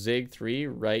zig 3,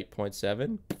 right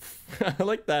 0.7. I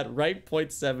like that, right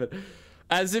 0.7.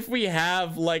 As if we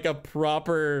have like a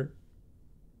proper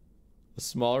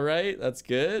small right. That's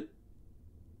good.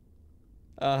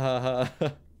 Well,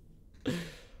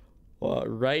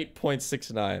 right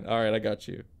 0.69. All right, I got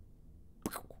you.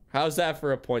 How's that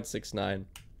for a 0.69?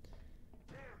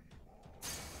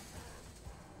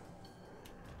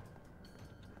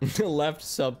 Left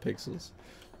subpixels.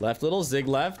 Left little, zig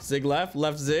left,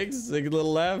 left zig, zig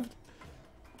little left.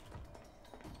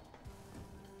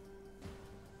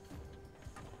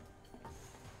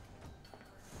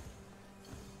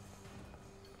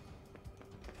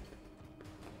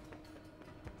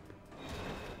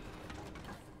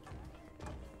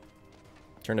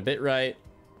 Turn a bit right.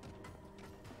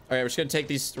 All right, we're just gonna take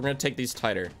these. We're gonna take these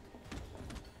tighter.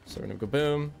 So we're gonna go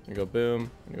boom. We're gonna go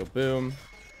boom. We're gonna go boom.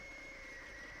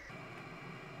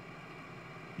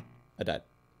 I died.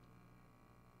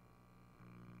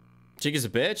 Chica's a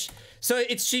bitch. So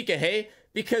it's Chica, hey?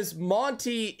 Because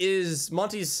Monty's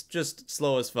just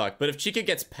slow as fuck. But if Chica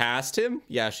gets past him,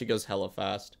 yeah, she goes hella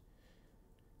fast.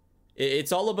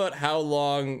 It's all about how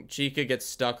long Chica gets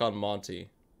stuck on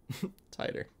Monty.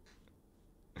 Tighter.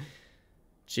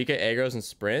 Chica aggros and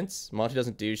sprints. Monty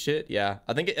doesn't do shit. Yeah,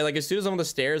 I think like as soon as I'm on the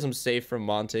stairs, I'm safe from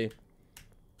Monty.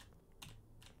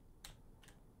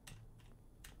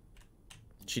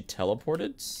 She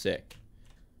teleported? Sick.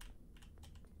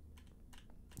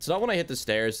 It's not when I hit the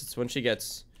stairs. It's when she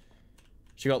got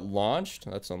launched.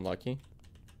 That's unlucky.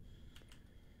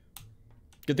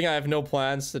 Good thing I have no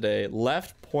plans today.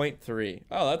 Left 0.3.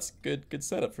 Oh, that's good. Good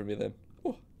setup for me then.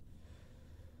 Ooh.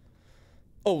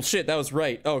 Oh shit, that was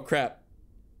right. Oh crap.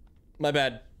 My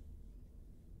bad.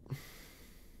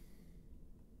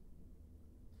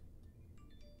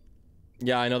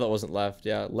 Yeah, I know that wasn't left.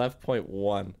 Yeah, left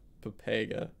 0.1.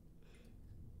 Papega.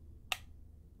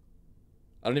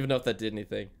 I don't even know if that did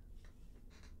anything.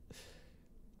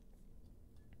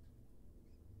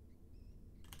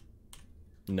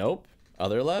 Nope.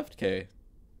 Other left? Okay.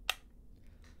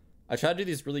 I tried to do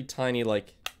these really tiny,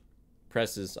 like,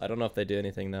 presses. I don't know if they do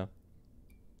anything, though.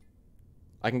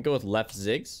 I can go with left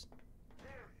zigs.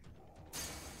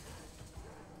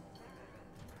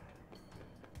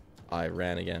 I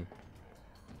ran again.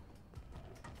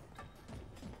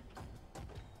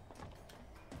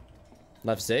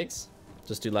 Left zigs?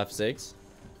 Just do left zigs.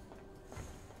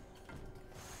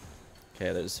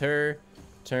 Okay, there's her.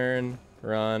 Turn.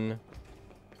 Run.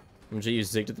 I'm gonna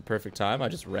use zigged at the perfect time. I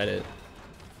just read it.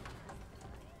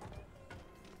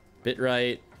 Bit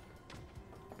right.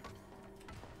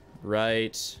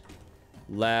 Right.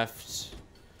 Left.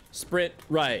 Sprint.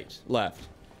 Right. Left.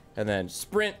 And then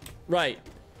sprint. Right.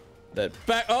 Then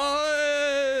back.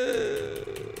 Oh!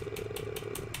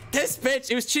 This bitch,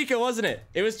 it was Chica, wasn't it?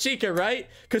 It was Chica, right?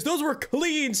 Because those were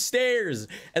clean stairs.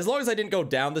 As long as I didn't go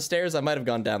down the stairs, I might have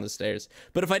gone down the stairs.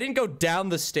 But if I didn't go down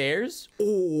the stairs,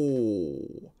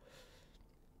 oh.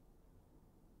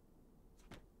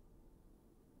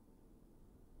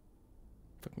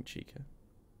 Fucking Chica.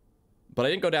 But I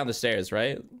didn't go down the stairs,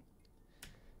 right?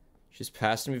 She's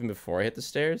past him even before I hit the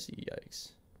stairs?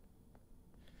 Yikes.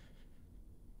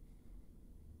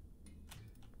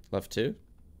 Left 2.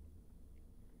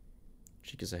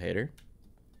 Chica's a hater.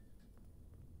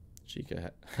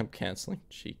 Chica, I'm canceling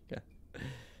Chica.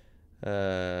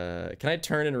 Can I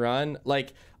turn and run?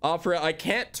 Like, Opera, I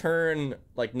can't turn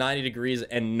like 90 degrees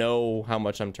and know how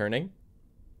much I'm turning.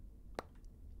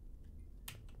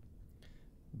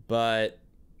 But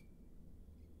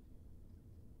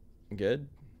good.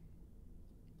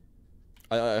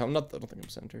 I don't think I'm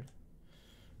centered.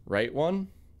 Right 1,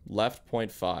 left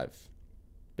 0.5.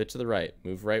 Bit to the right.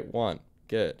 Move right 1.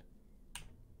 Good.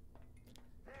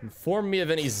 Inform me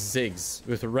of any zigs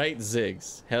with right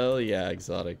zigs. Hell yeah,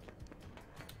 exotic.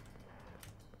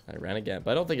 I ran again,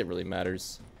 but I don't think it really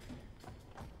matters.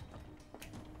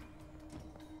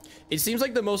 It seems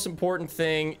like the most important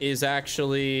thing is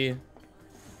actually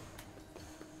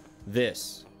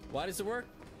this. Why does it work?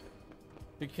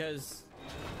 Because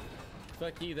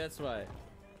fuck you, that's why.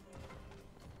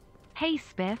 Hey,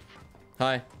 Spiff.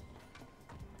 Hi.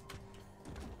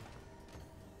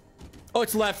 Oh,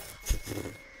 it's left.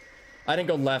 I didn't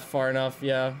go left far enough,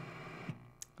 yeah.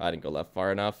 I didn't go left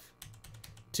far enough.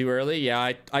 Too early?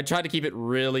 Yeah, I tried to keep it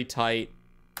really tight.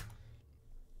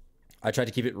 I tried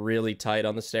to keep it really tight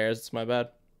on the stairs. It's my bad.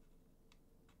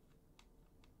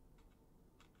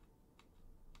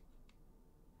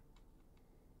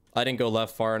 I didn't go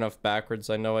left far enough backwards.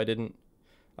 I know I didn't.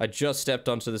 I just stepped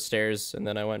onto the stairs and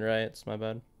then I went right. It's my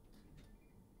bad.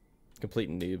 Complete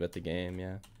noob at the game,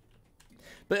 yeah.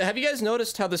 But have you guys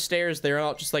noticed how the stairs, they're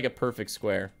not just like a perfect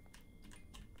square?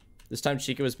 This time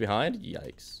Chica was behind?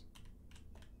 Yikes.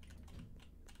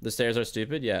 The stairs are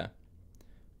stupid? Yeah.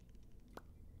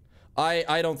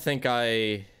 I don't think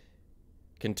I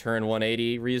can turn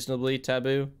 180 reasonably,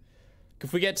 Taboo.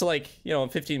 If we get to like, you know, in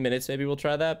 15 minutes, maybe we'll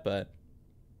try that, but...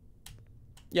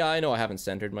 Yeah, I know I haven't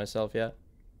centered myself yet.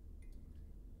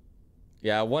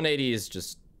 Yeah, 180 is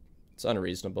just... It's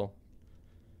unreasonable.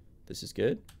 This is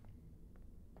good.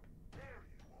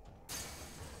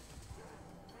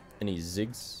 Any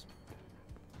zigs?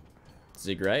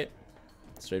 Zig right.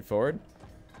 Straightforward.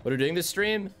 What are we doing this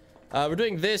stream? We're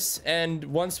doing this, and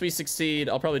once we succeed,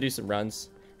 I'll probably do some runs.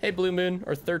 Hey, Blue Moon,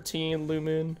 or 13 Blue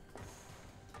Moon.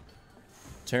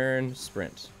 Turn,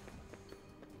 sprint.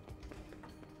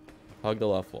 Hug the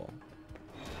left wall.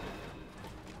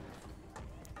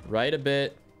 Right a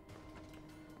bit.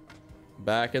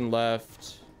 Back and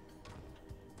left.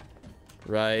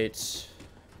 Right.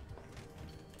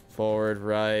 Forward,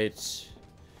 right.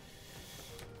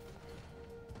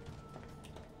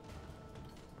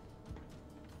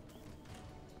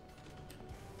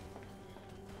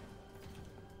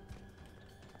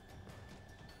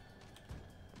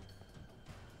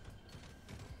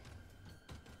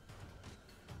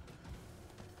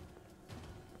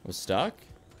 Was stuck?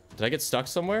 Did I get stuck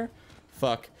somewhere?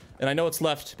 Fuck. And I know it's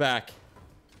left back.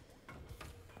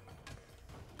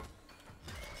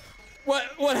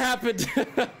 What happened?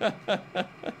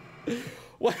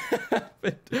 What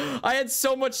happened? I had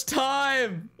so much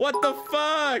time. What the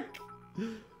fuck?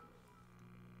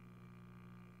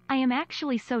 I am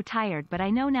actually so tired, but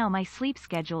I know now my sleep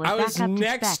schedule is I was back up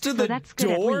next to spec, to so the that's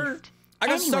good door? at least. I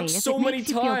got Anyway, stuck so many if it makes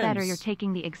you feel better, times. you're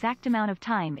taking the exact amount of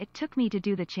time it took me to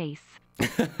do the chase.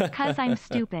 Cause I'm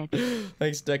stupid.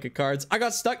 Thanks, deck of cards. I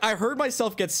got stuck. I heard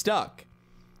myself get stuck.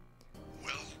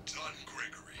 Well done,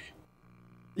 Gregory.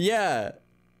 Yeah.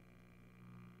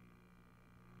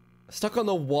 Stuck on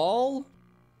the wall?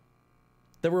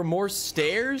 There were more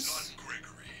stairs? Done,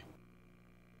 Gregory.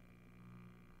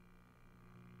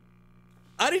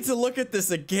 I need to look at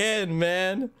this again,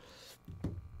 man.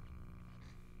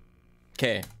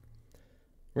 Okay.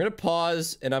 We're gonna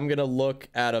pause and I'm gonna look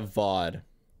at a VOD.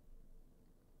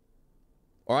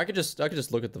 Or I could just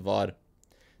look at the VOD.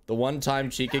 The one time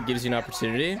Chica gives you an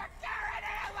opportunity.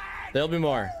 There'll be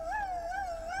more.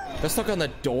 Got stuck on the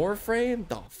door frame?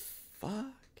 The fuck?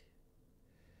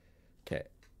 Okay.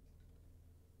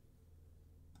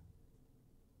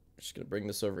 Just gonna bring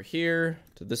this over here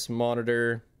to this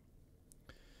monitor.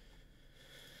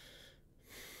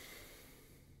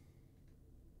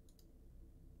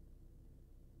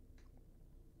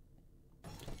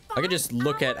 I could just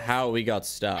look at how we got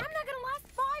stuck. I'm not gonna last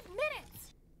 5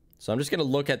 minutes. So I'm just gonna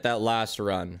look at that last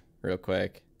run real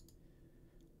quick.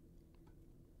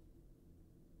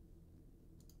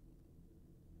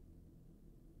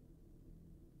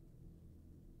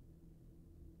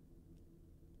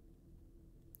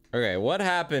 Okay, what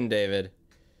happened, David?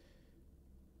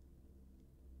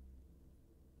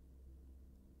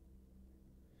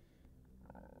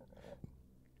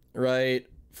 Right,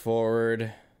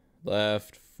 forward,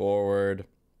 left, forward,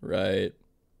 right,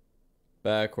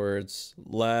 backwards,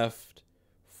 left,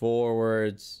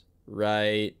 forwards,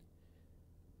 right.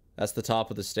 That's the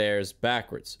top of the stairs,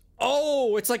 backwards.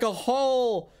 Oh, it's like a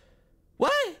hole.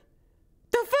 What?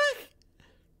 The fuck?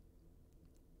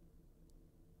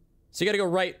 So you gotta go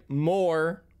right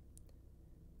more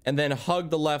and then hug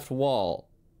the left wall.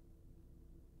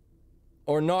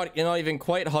 Or not, you're not even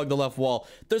quite hug the left wall.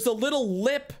 There's a little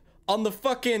lip on the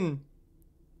fucking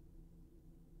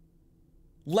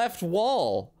left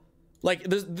wall. Like,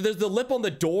 there's the lip on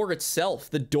the door itself.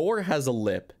 The door has a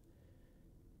lip.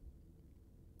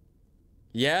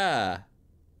 Yeah.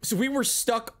 So we were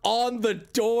stuck on the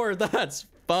door. That's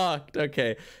fucked.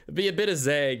 Okay. It'd be a bit of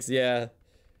zags, yeah.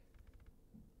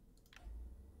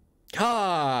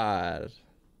 God.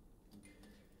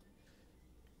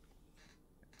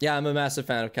 Yeah, I'm a massive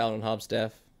fan of Calvin Hobbes,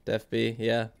 Def B,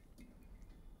 yeah.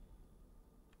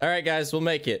 Alright, guys, we'll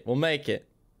make it. We'll make it.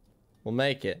 We'll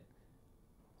make it.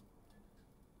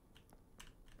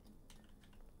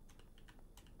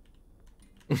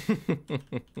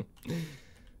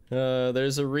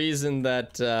 There's a reason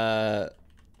that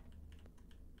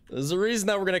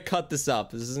we're gonna cut this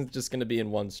up. This isn't just gonna be in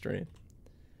one stream.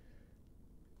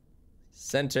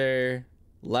 Center,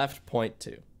 left, point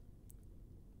 2.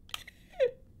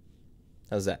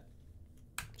 How's that?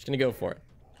 Just gonna go for it.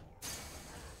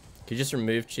 Can you just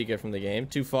remove Chica from the game?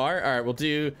 Too far? All right, we'll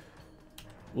do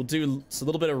a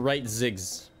little bit of right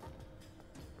zigs.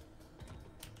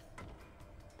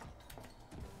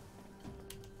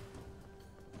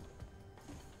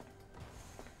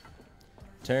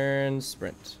 Turn,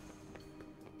 sprint.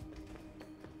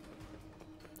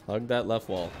 Hug that left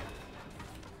wall.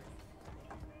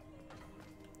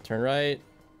 Turn right,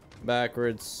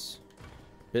 backwards,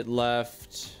 bit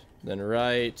left, then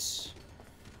right.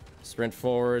 Sprint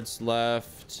forwards,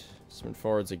 left. Sprint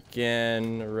forwards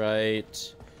again,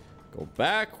 right. Go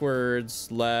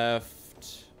backwards,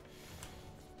 left.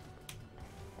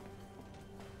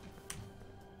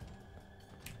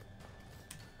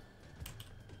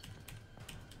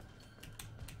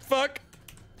 Fuck.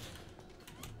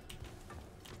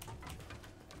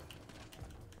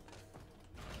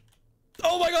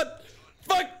 Oh my god.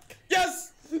 Fuck.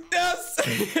 Yes. Yes.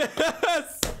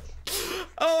 Yes.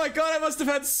 Oh my god, I must have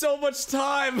had so much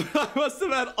time. I must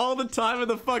have had all the time in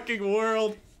the fucking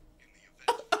world.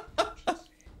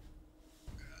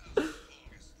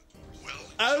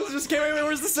 I was just kidding. Wait,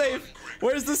 where's the save?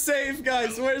 Where's the save,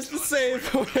 guys? Where's the save?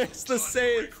 Where's the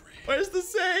save? Where's the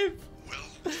save?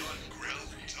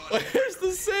 Where's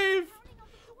the save?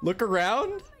 Look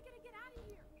around.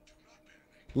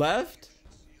 Left.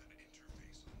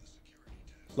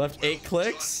 Left 8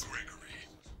 clicks.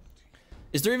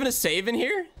 Is there even a save in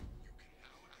here?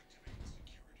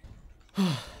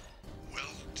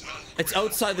 It's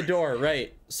outside the door,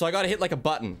 right? So I gotta hit like a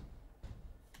button.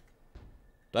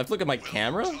 Do I have to look at my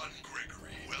camera?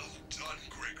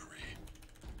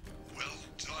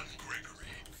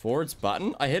 Forwards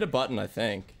button? I hit a button, I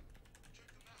think.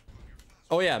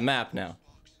 Oh yeah, map now.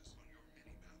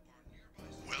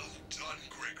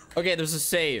 Okay, there's a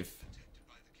save.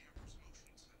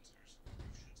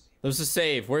 There's a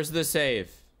save. Where's the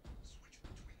save?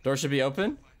 Door should be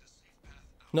open?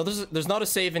 No, there's not a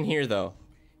save in here though.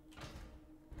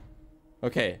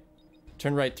 Okay.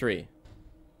 Turn right 3.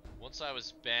 Once I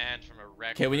was banned from a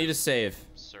record. Okay, we need a save.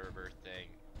 Server thing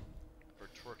for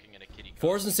twerking in a kitty.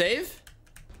 Forwards and save?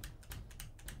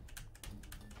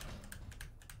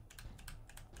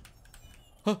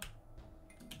 Huh.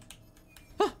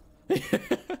 Huh.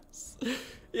 Yes.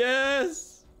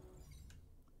 Yes.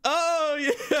 Oh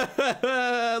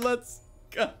yeah. Let's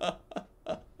go.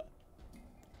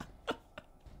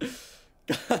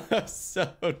 God,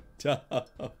 so dumb.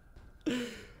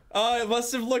 Oh, it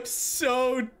must have looked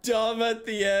so dumb at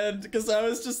the end because I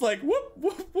was just like, whoop,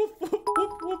 whoop, whoop, whoop,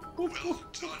 whoop, whoop, whoop,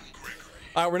 whoop.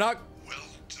 All right, we're not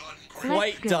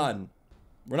quite done.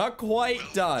 We're not quite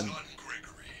done.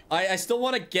 I still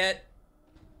want to get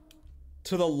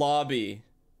to the lobby,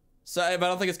 so but I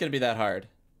don't think it's gonna be that hard.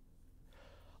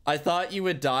 I thought you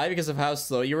would die because of how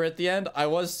slow you were at the end. I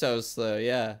was so slow,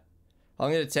 yeah. How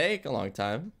long did it take? A long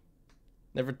time.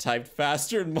 Never typed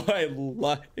faster in my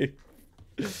life.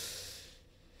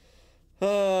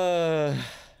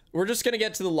 We're just gonna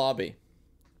get to the lobby,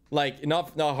 like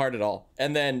not hard at all,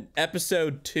 and then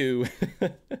episode 2,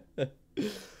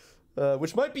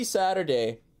 which might be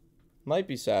Saturday. Might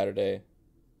be Saturday.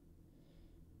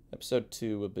 Episode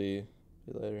 2 will be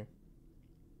later.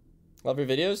 Love your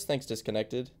videos. Thanks,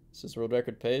 Disconnected. This is world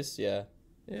record pace. Yeah,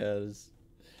 yeah. It is.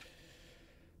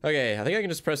 Okay, I think I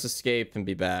can just press escape and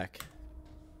be back.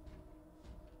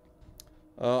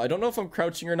 I don't know if I'm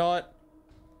crouching or not.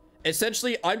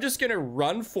 Essentially, I'm just gonna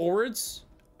run forwards,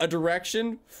 a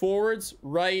direction, forwards,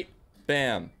 right,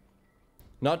 bam.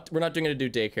 We're not gonna do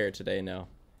daycare today, no.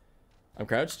 I'm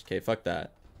crouched? Okay, fuck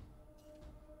that.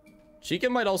 Chica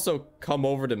might also come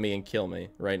over to me and kill me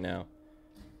right now.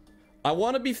 I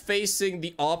want to be facing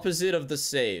the opposite of the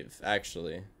save,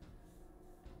 actually.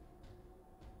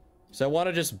 So I want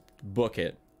to just book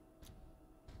it.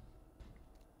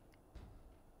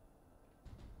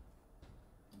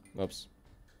 Oops.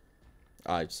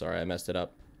 Sorry, I messed it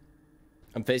up.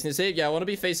 I'm facing the save? Yeah, I want to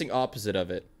be facing opposite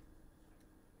of it.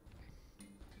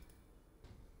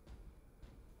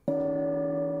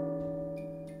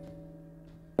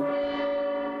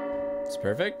 It's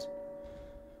perfect.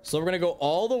 So we're gonna go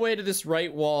all the way to this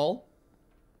right wall.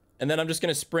 And then I'm just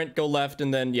gonna sprint, go left,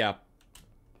 and then, yeah.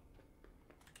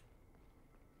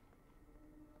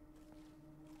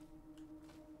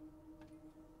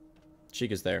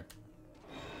 Chica's there.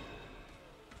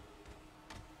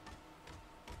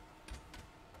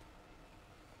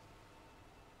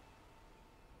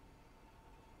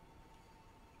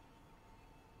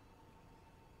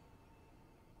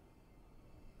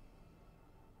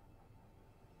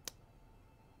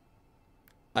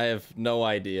 I have no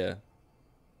idea.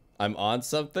 I'm on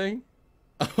something?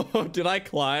 Oh, did I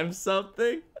climb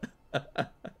something? I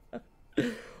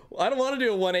don't want to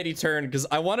do a 180 turn because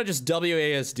I want to just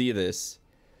WASD this.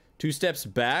 2 steps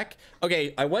back.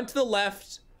 Okay, I went to the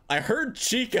left. I heard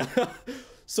Chica.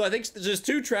 So I think there's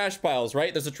 2 trash piles,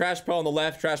 right? There's a trash pile on the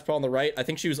left, trash pile on the right. I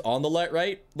think she was on the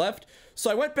left. So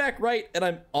I went back right and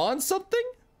I'm on something?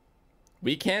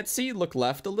 We can't see. Look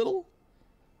left a little.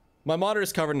 My monitor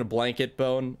is covered in a blanket,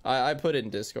 Bone. I put it in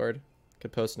Discord.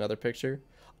 Could post another picture.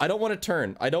 I don't want to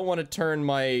turn. I don't want to turn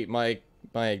my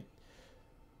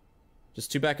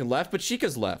just 2 back and left, but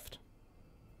Chica's left.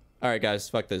 All right, guys,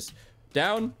 fuck this.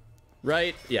 Down,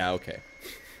 right. Yeah, okay.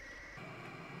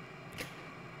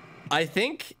 I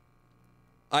think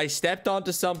I stepped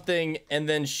onto something and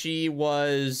then she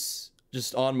was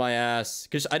just on my ass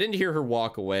because I didn't hear her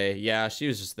walk away. Yeah, she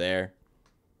was just there.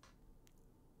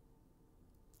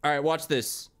 All right, watch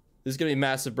this. This is gonna be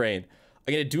massive brain.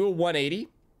 I'm gonna do a 180.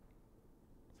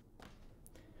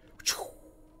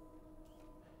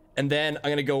 And then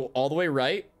I'm gonna go all the way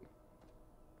right.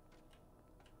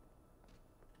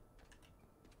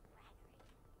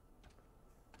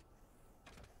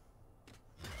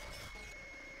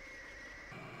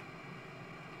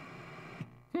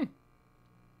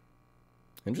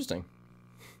 Interesting.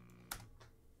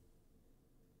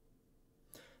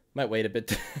 Might wait a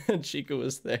bit. Chica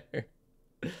was there.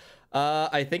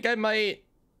 I think I might.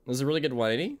 This is a really good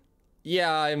 180.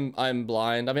 Yeah, I'm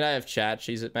blind. I mean, I have chat.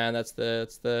 She's it, man. That's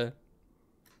the.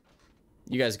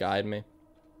 You guys guide me.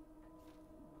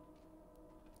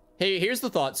 Hey, here's the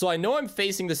thought. So I know I'm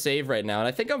facing the save right now, and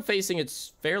I think I'm facing it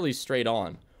fairly straight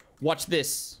on. Watch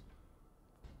this.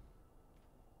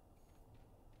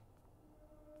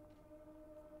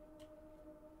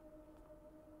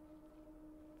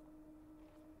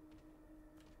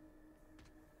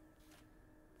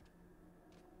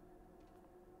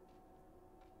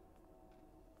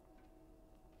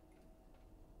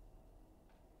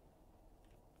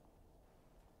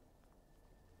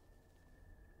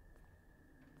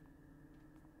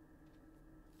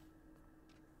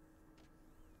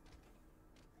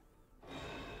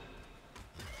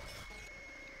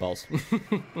 Balls.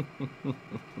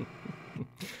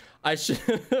 I should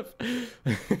have.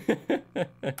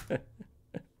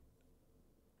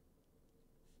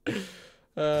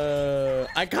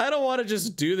 I kind of want to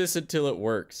just do this until it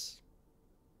works.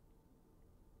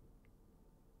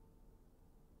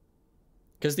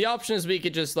 Because the option is we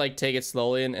could just like take it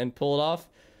slowly and pull it off.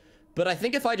 But I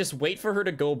think if I just wait for her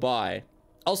to go by.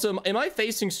 Also, am I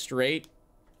facing straight?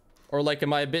 Or like,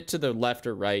 am I a bit to the left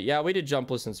or right? Yeah, we did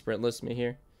jumpless and sprintless me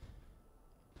here.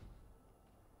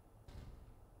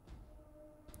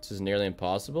 This is nearly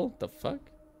impossible. The fuck?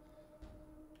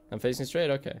 I'm facing straight?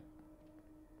 Okay.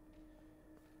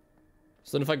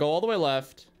 So then if I go all the way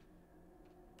left,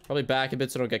 probably back a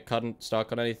bit so I don't get cut and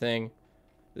stuck on anything.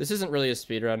 This isn't really a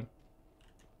speed run.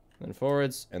 Then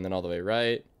forwards, and then all the way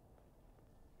right.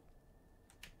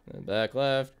 And then back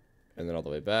left, and then all the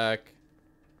way back.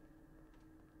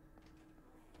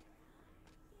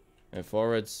 And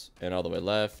forwards, and all the way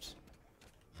left.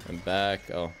 And back.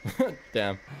 Oh,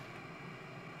 damn.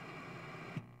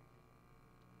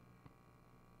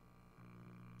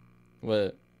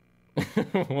 What?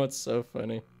 What's so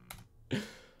funny?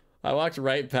 I walked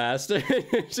right past her.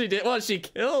 She did. Well, she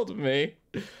killed me.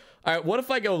 All right. What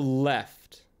if I go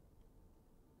left?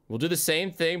 We'll do the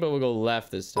same thing, but we'll go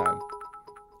left this time.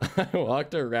 I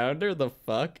walked around her. The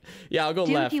fuck? Yeah, I'll go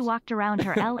left. You walked around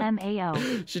her.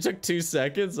 LMAO. She took 2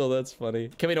 seconds. Oh, that's funny.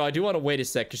 Kamino, I do want to wait a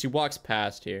sec because she walks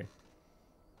past here.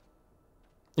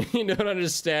 You don't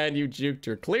understand. You juked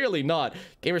her. Clearly not.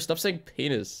 Gamer, stop saying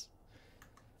penis.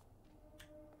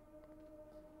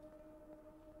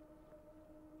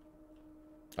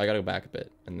 I gotta go back a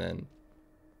bit, and then...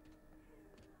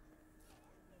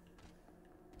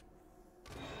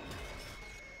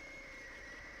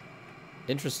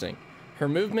 Interesting. Her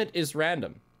movement is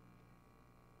random.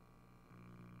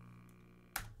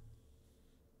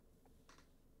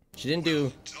 She didn't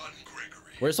do...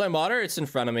 Where's my monitor? It's in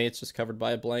front of me. It's just covered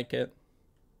by a blanket.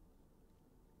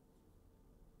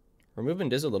 Her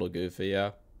movement is a little goofy,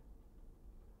 yeah.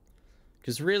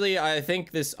 Because really, I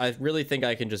really think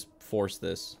I can just force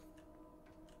this.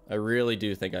 I really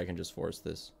do think I can just force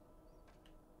this.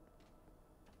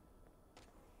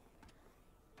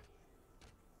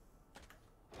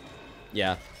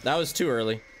 Yeah, that was too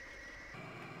early.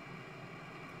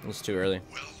 It was too early.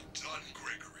 Well done,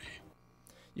 Gregory.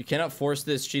 You cannot force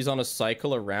this. She's on a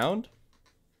cycle around.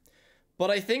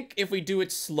 But I think if we do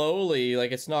it slowly,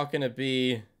 like, it's not going to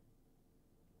be...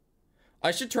 I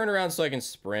should turn around so I can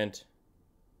sprint.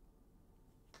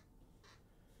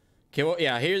 Okay, well,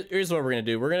 yeah, here's what we're gonna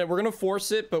do. We're gonna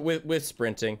force it, but with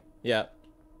sprinting. Yeah.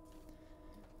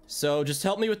 So just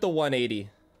help me with the 180. Go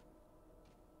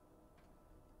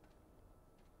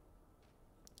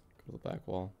to the back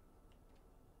wall.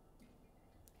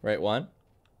 Right one.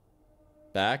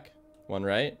 Back. One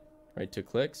right. Right 2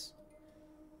 clicks.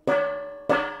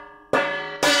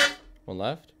 One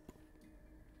left.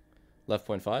 Left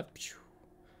 0.5.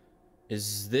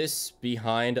 Is this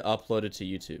behind uploaded to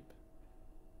YouTube?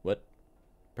 What?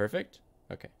 Perfect?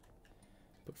 Okay.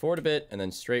 Put forward a bit and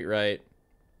then straight right.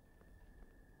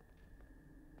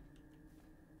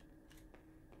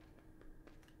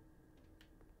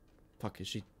 Fuck, is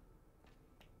she?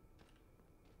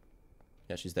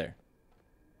 Yeah, she's there.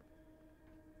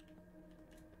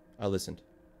 I listened.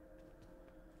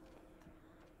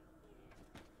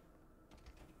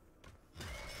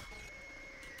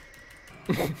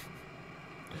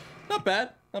 Not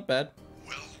bad. Not bad.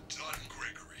 Well done,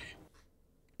 Gregory.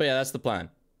 But yeah, that's the plan.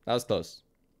 That was close.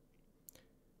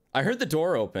 I heard the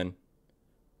door open.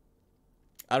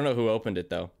 I don't know who opened it,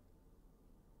 though.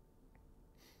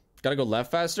 Gotta go left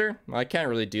faster? I can't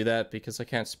really do that because I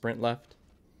can't sprint left.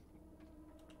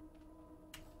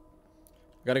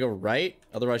 Gotta go right,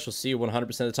 otherwise she'll see you 100%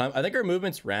 of the time. I think her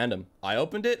movement's random. I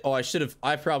opened it? Oh,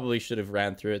 I probably should have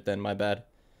ran through it then, my bad.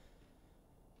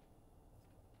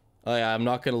 Oh yeah, I'm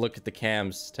not gonna look at the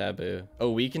cams, taboo. Oh,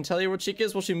 we can tell you where Chica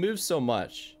is? Well, she moves so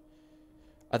much.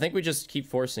 I think we just keep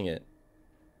forcing it.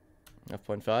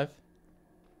 F.5.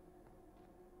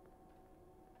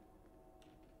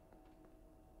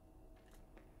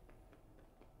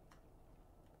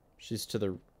 She's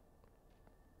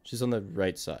on the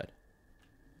right side.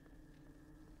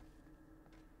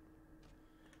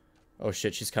 Oh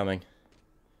shit, she's coming.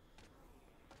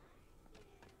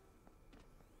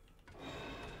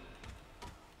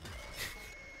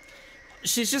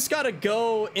 She's just gotta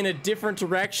go in a different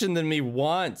direction than me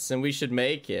once, and we should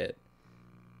make it.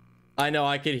 I know,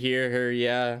 I could hear her,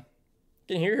 yeah. I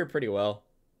can hear her pretty well.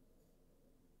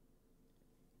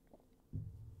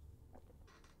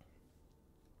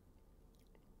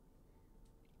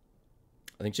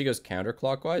 I think she goes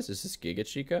counterclockwise. Is this Giga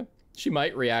Chica? She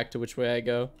might react to which way I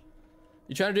go.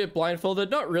 You trying to do it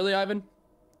blindfolded? Not really, Ivan.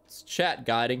 It's chat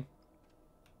guiding.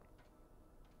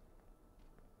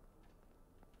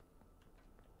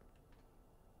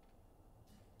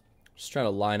 Just trying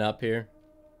to line up here.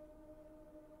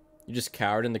 You just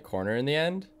cowered in the corner in the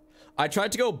end? I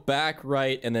tried to go back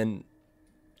right and then...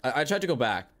 I tried to go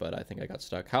back, but I think I got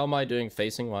stuck. How am I doing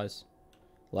facing wise?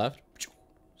 Left?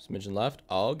 Smidgen left?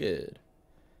 All good.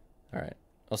 Alright.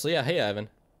 Also, yeah, hey, Ivan.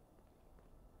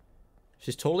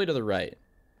 She's totally to the right.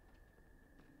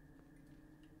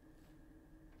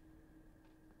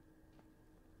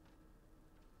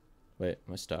 Wait,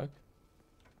 am I stuck?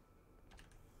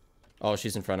 Oh,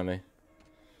 she's in front of me.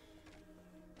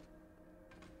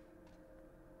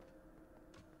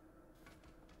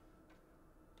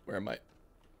 Where am I?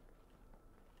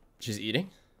 She's eating?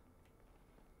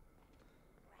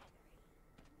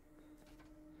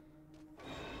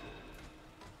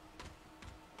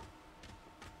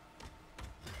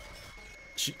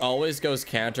 She always goes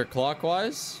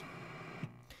counterclockwise?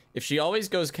 If she always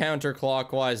goes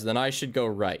counterclockwise, then I should go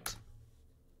right.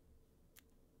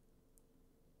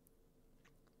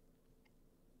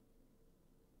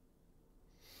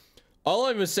 All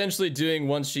I'm essentially doing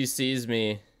once she sees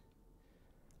me...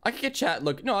 I could get chat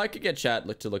look... No, I could get chat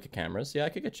look to look at cameras. Yeah, I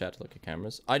could get chat to look at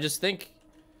cameras. I just think...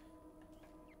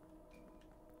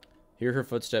 Hear her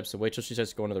footsteps and wait till she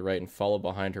starts going to the right and follow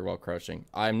behind her while crouching.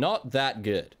 I'm not that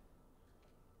good.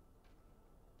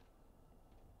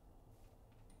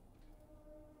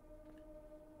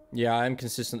 Yeah, I'm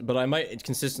consistent, but I might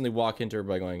consistently walk into her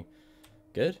by going,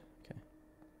 good? Okay.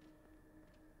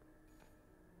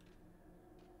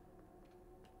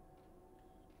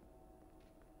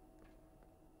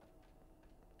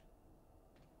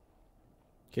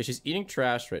 Okay, she's eating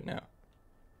trash right now.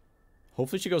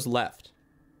 Hopefully she goes left.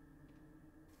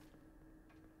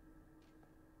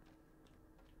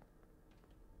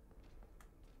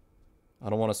 I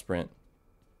don't want to sprint.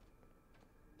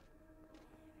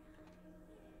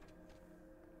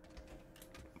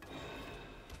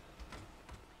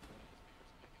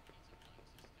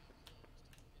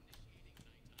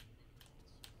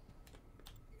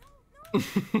 Woo!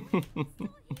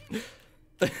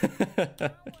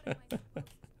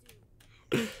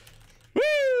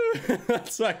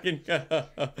 Let's fucking go.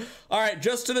 Alright,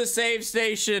 just to the save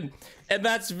station. And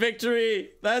that's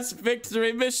victory. That's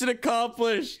victory. Mission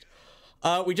accomplished.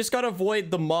 We just gotta avoid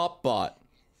the mop bot.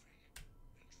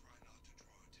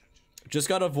 Just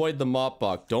gotta avoid the mop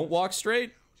bot. Don't walk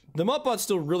straight. The Muttbot's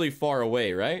still really far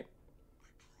away, right?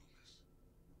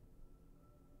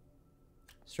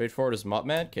 Straightforward as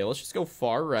Muttman. Okay, let's just go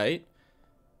far right.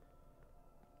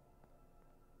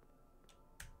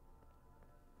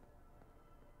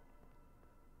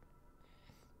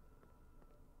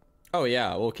 Oh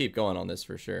yeah, we'll keep going on this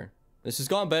for sure. This has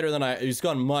gone better than it's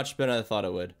gone much better than I thought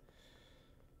it would.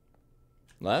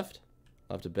 Left?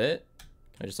 Left a bit?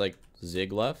 Can I just like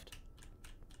zig left?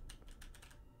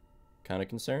 Kind of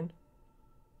concerned.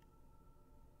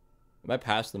 Am I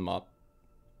past the mop?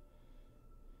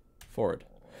 Forward.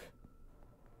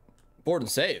 Board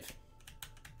and save.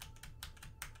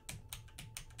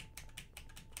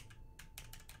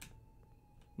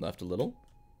 Left a little.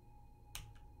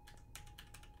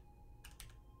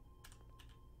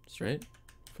 Straight.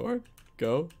 Forward.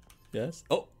 Go. Yes.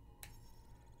 Oh.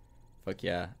 Fuck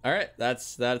yeah. Alright,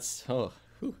 that's oh.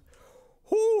 Whew.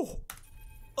 Whew.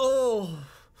 Oh.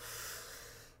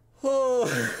 Oh.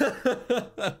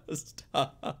 That was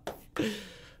tough.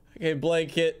 Okay,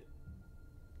 blanket.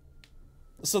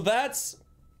 So that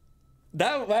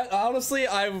honestly,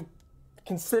 I've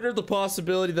considered the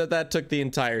possibility that took the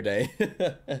entire day.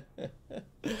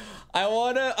 I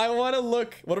wanna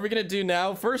look. What are we gonna do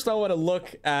now? First, I wanna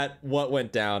look at what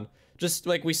went down. Just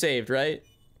like we saved, right?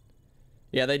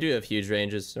 Yeah, they do have huge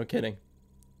ranges. No kidding.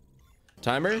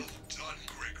 Timer? Well done,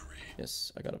 Gregory.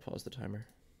 Yes, I gotta pause the timer.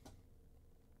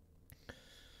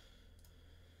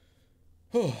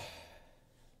 What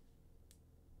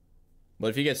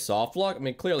if you get soft lock? I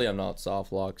mean, clearly I'm not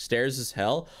soft lock. Stairs is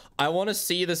hell. I want to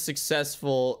see the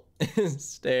successful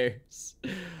stairs.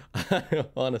 I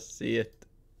want to see it.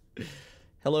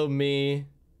 Hello, me.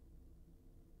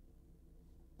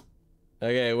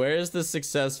 Okay, where's the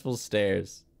successful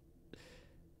stairs?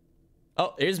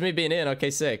 Oh, here's me being in.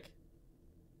 Okay, sick.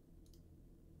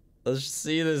 Let's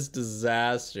see this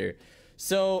disaster.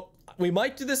 So, we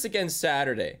might do this again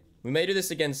Saturday. We may do this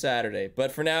again Saturday,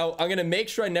 but for now, I'm gonna make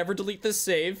sure I never delete this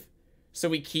save, so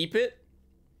we keep it.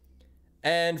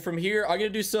 And from here, I'm gonna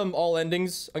do some all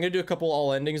endings. I'm gonna do a couple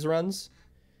all endings runs.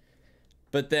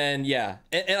 But then, yeah.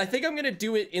 And I think I'm gonna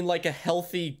do it in like a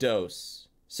healthy dose.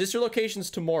 Sister locations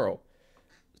tomorrow.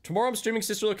 Tomorrow I'm streaming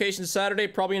sister locations. Saturday,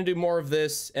 probably gonna do more of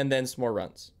this, and then some more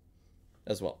runs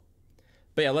as well.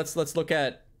 But yeah, let's look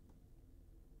at...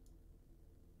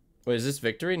 Wait, is this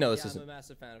victory? No, this isn't. I'm a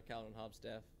massive fan of Calvin Hobbs'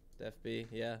 FB,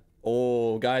 yeah.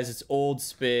 Oh, guys, it's old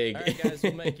Spig. All right, guys,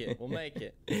 we'll make it. We'll make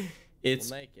it.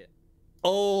 It's we'll make it.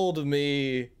 Old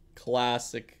me.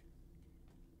 Classic.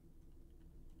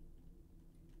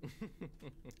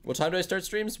 What time do I start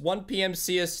streams? 1 p.m.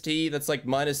 CST. That's like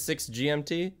 -6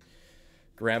 GMT.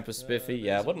 Grandpa Spiffy.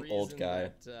 Yeah, what an old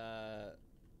guy.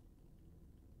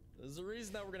 There's a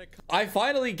reason that we're gonna... I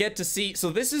finally get to see... So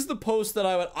this is the post that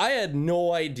I had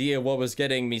no idea what was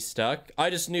getting me stuck. I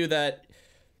just knew that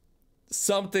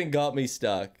something got me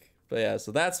stuck. But yeah,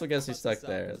 so that's what gets me stuck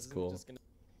there. That's cool.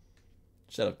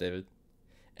 Shut up, David.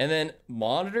 And then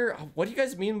monitor? What do you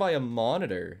guys mean by a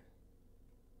monitor?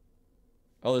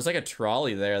 Oh, there's like a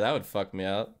trolley there. That would fuck me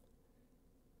up.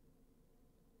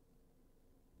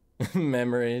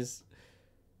 Memories.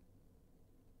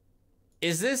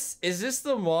 Is this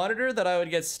the monitor that I would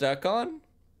get stuck on?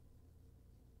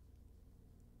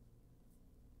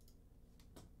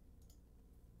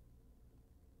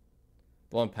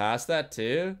 The one past that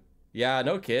too? Yeah,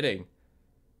 no kidding.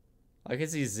 I can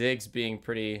see zigs being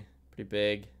pretty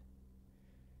big.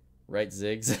 Right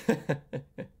zigs.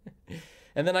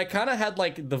 And then I kind of had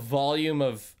like the volume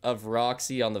of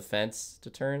Roxy on the fence to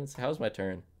turn. So how's my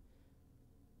turn?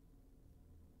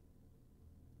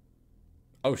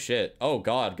 Oh shit. Oh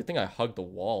god. Good thing I hugged the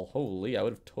wall. Holy, I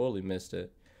would have totally missed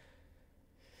it.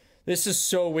 This is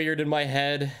so weird in my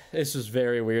head. This is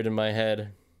very weird in my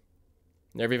head.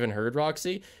 Never even heard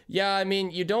Roxy? Yeah, I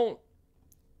mean, you don't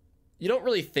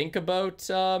really think about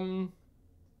little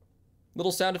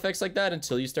sound effects like that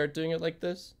until you start doing it like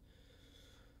this.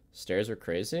 Stairs are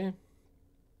crazy.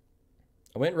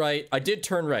 I went right. I did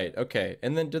turn right. Okay.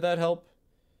 And then did that help?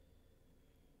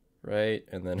 Right.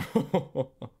 And then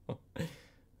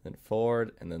then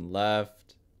forward and then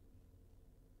left.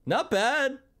 Not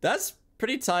bad. That's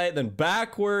pretty tight. Then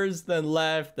backwards, then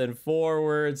left, then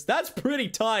forwards. That's pretty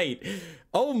tight.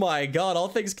 Oh my god, all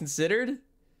things considered.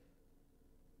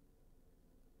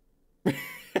 They're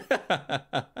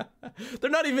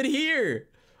not even here.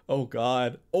 Oh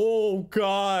god. Oh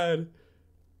god.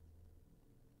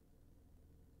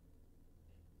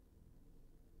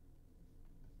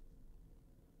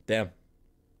 Damn.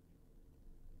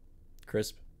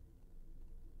 Crisp.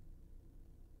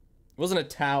 It wasn't a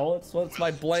towel. It's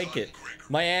my blanket.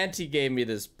 My auntie gave me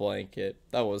this blanket.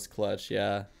 That was clutch,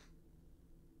 yeah.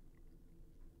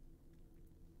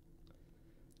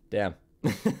 Damn.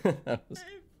 That was...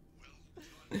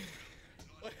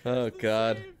 Oh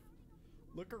god.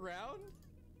 Look around.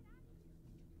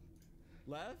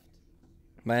 Left.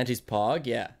 My auntie's pog,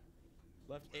 yeah.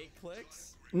 Left 8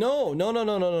 clicks. No.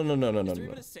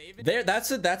 There,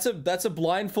 that's a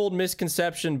blindfold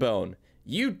misconception, Bone.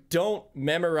 You don't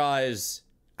memorize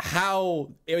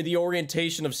how the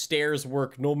orientation of stairs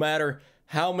work, no matter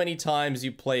how many times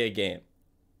you play a game.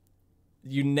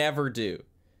 You never do.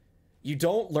 You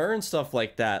don't learn stuff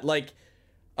like that. Like,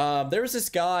 there was this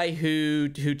guy who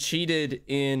cheated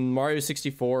in Mario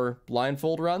 64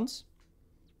 blindfold runs.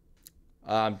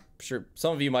 I'm sure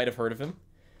some of you might have heard of him,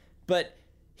 but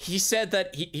he said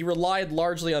that he relied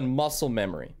largely on muscle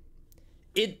memory.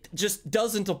 It just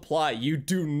doesn't apply. You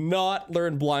do not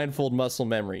learn blindfold muscle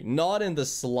memory, not in the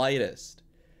slightest.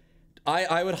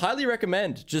 I would highly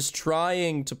recommend just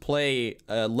trying to play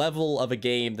a level of a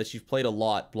game that you've played a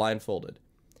lot blindfolded.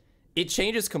 It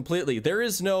changes completely. There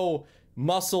is no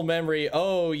muscle memory.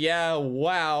 Oh yeah,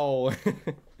 wow.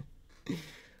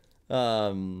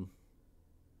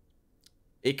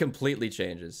 It completely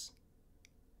changes.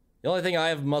 The only thing I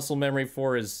have muscle memory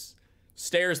for is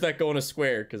stairs that go in a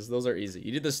square, because those are easy.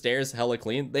 You did the stairs hella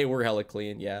clean. They were hella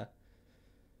clean, yeah.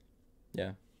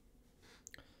 Yeah.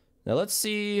 Now let's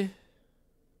see.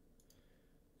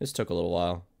 This took a little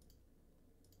while.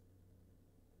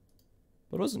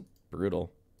 But it wasn't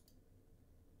brutal.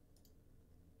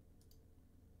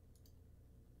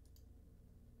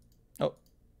 Oh.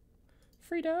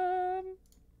 Freedom.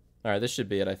 Alright, this should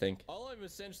be it, I think. All I'm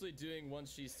essentially doing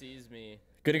once she sees me.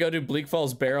 Gonna go do Bleak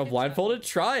Falls Barrel blindfolded?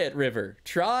 Try it, River.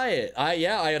 Try it.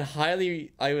 I'd highly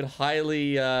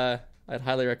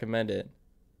recommend it.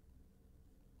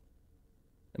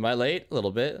 Am I late? A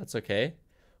little bit. That's okay.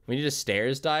 We need a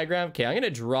stairs diagram. Okay, I'm gonna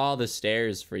draw the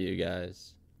stairs for you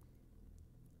guys.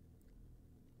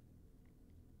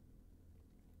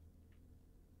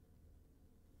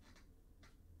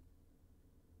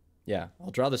 Yeah,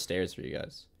 I'll draw the stairs for you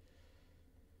guys.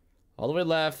 All the way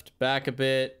left, back a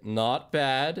bit, not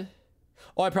bad.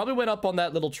 Oh, I probably went up on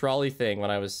that little trolley thing when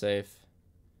I was safe.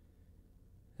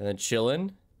 And then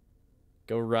chillin'.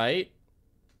 Go right.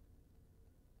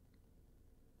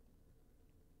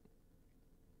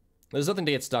 There's nothing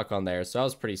to get stuck on there, so I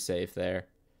was pretty safe there.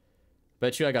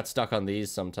 Bet you I got stuck on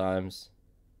these sometimes.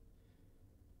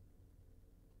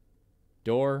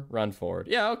 Door, run forward.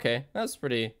 Yeah, okay, that's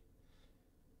pretty...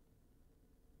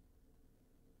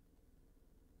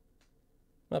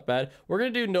 Not bad. We're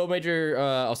gonna do no major,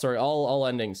 all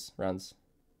endings runs.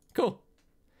 Cool.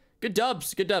 Good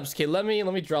dubs, good dubs. Okay, let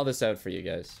me draw this out for you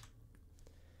guys.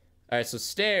 Alright, so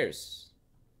stairs.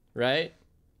 Right?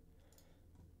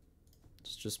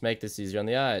 Just make this easier on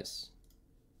the eyes.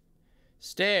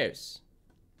 Stairs.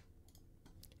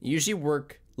 Usually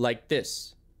work like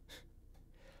this.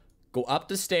 Go up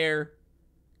the stair,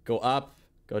 go up,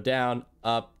 go down,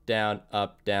 up, down,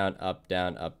 up, down, up,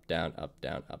 down, up, down, up,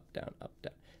 down, up, down, up,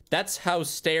 down. That's how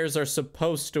stairs are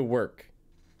supposed to work.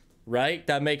 Right?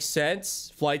 That makes sense.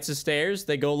 Flights of stairs,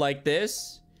 they go like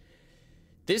this.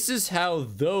 This is how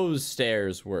those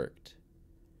stairs worked.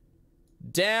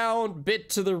 Down, bit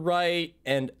to the right,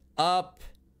 and up,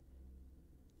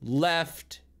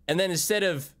 left. And then instead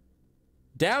of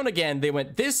down again, they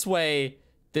went this way,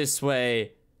 this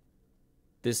way,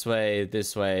 this way,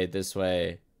 this way, this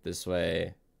way, this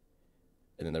way.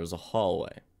 And then there was a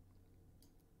hallway.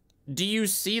 Do you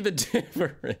see the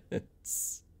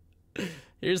difference?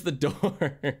 Here's the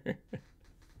door.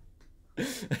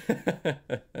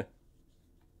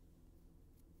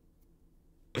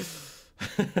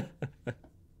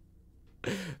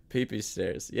 Pee-pee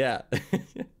stairs. Yeah.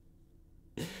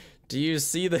 Do you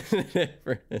see the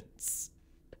difference?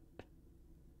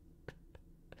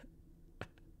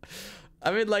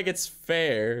 I mean, like, it's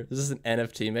fair. This is an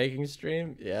NFT making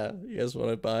stream. Yeah, you guys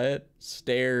want to buy it?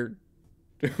 Stair.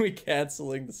 We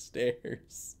canceling the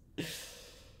stairs.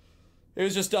 It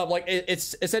was just dumb. Like,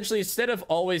 it's essentially, instead of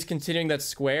always continuing that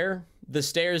square, the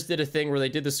stairs did a thing where they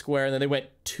did the square and then they went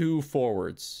 2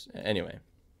 forwards. Anyway.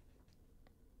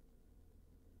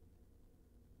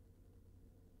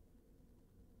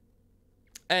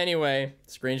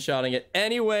 Screenshotting it.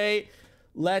 Anyway,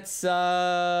 let's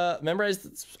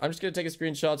memorize. I'm just gonna take a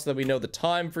screenshot so that we know the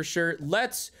time for sure.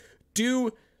 Let's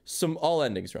do some all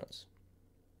endings runs.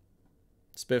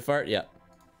 Spiff art, yeah.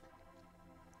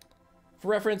 For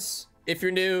reference, if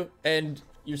you're new and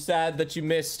you're sad that you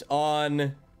missed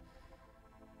on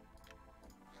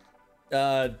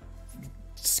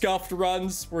scuffed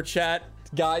runs where chat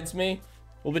guides me,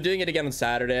 we'll be doing it again on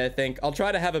Saturday, I think. I'll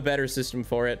try to have a better system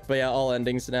for it, but yeah, all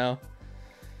endings now.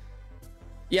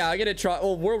 Yeah, I gotta try.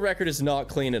 Oh, world record is not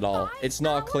clean at all. It's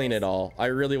not clean at all. I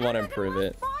really want to improve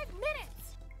it. 5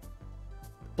 minutes.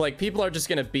 Like, people are just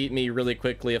gonna beat me really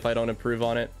quickly if I don't improve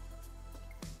on it.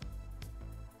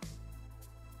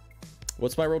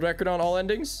 What's my world record on all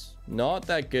endings? Not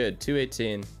that good.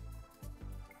 218.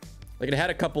 Like, it had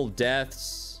a couple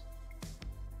deaths.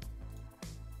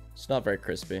 It's not very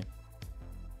crispy.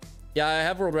 Yeah, I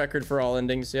have world record for all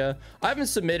endings, yeah. I haven't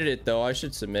submitted it, though. I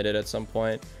should submit it at some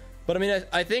point. But, I mean,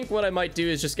 I think what I might do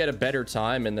is just get a better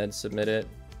time and then submit it.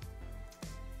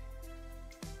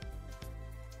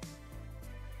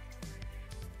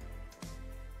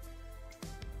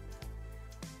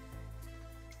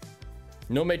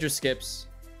 No major skips.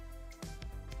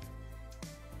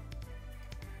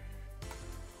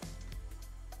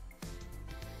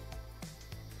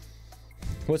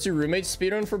 What's your roommate's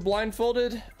speedrun for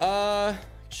blindfolded?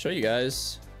 Show you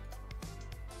guys.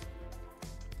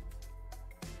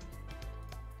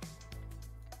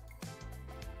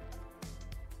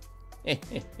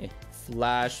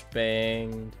 Flash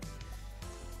banged.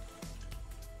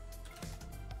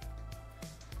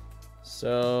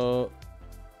 So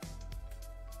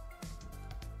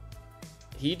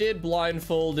he did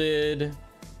blindfolded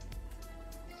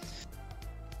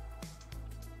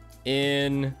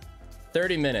in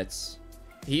 30 minutes.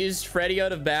 He used Freddy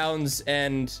out of bounds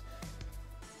and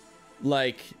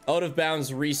like out of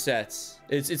bounds resets.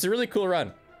 It's a really cool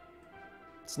run.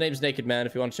 His name's Naked Man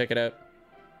if you want to check it out.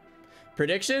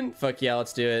 Prediction? Fuck yeah,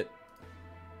 let's do it.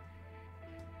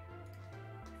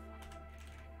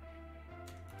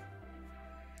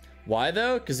 Why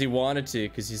though? Because he wanted to,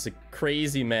 because he's a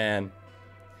crazy man.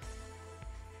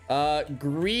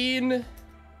 Green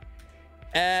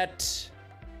at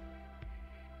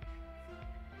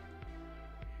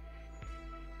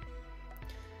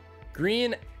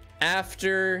green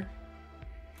after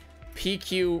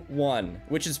PQ1,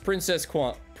 which is Princess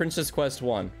Quest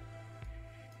 1.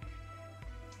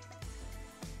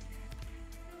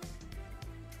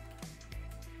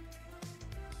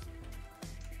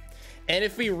 And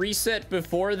if we reset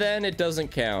before then, it doesn't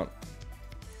count.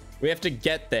 We have to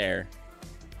get there.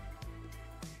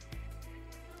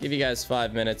 Give you guys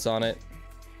 5 minutes on it.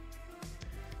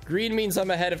 Green means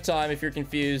I'm ahead of time if you're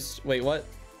confused. Wait, what?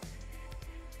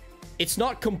 It's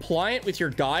not compliant with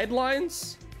your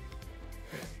guidelines?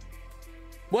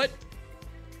 What?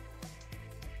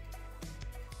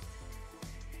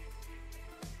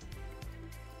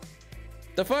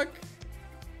 The fuck?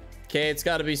 Okay, it's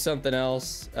got to be something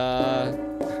else.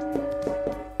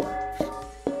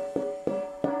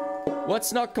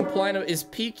 What's not compliant? Is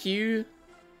PQ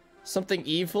something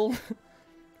evil?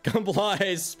 Comply,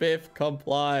 Spiff,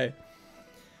 comply.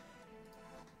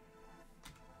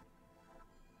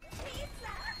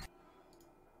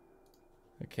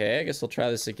 Okay, I guess I'll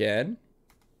try this again.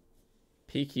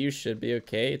 PQ should be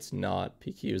okay. It's not.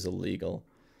 PQ is illegal.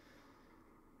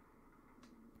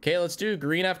 Okay, let's do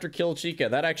green after kill Chica.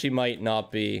 That actually might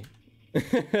not be.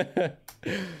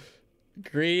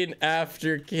 Green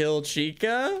after kill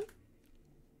Chica?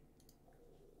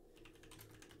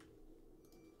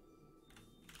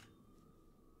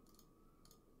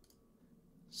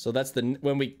 So that's the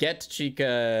when we get to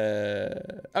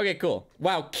Chica. Okay, cool.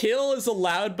 Wow, kill is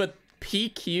allowed, but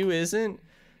PQ isn't.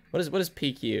 What is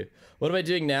PQ? What am I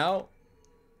doing now?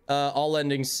 All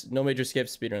endings, no major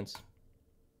skips, speedruns.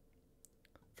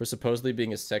 For supposedly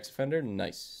being a sex offender?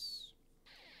 Nice.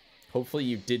 Hopefully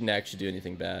you didn't actually do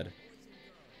anything bad.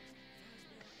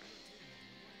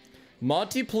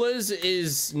 Monty Plus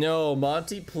is... No,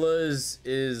 Monty Plus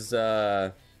is...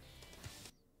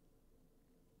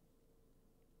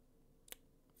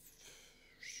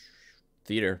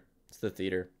 Theater. It's the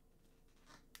theater.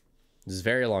 This is a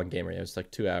very long game right now. It's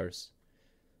like 2 hours.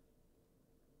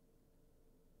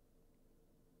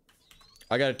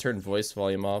 I gotta turn voice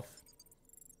volume off.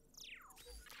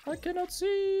 I cannot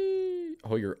see.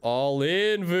 Oh, you're all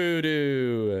in,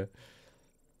 Voodoo.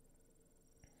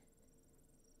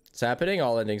 It's happening.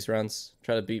 All endings runs.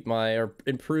 Try to beat my or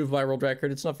improve my world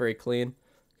record. It's not very clean.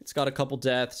 It's got a couple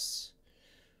deaths.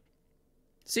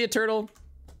 See ya, turtle.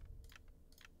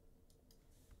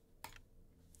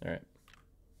 All right.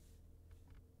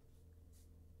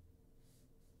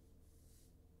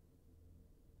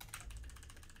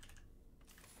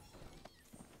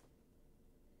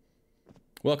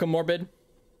 Welcome, Morbid.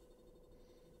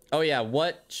 Oh yeah,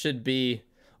 what should be...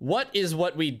 What is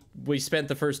what we spent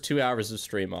the first 2 hours of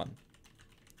stream on?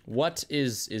 What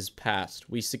is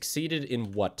past? We succeeded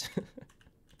in what?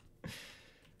 I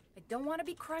don't want to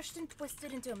be crushed and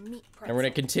twisted into a meat pretzel. And we're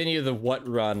gonna continue the what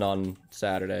run on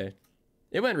Saturday.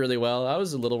 It went really well. I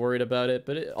was a little worried about it,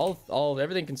 but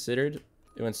everything considered,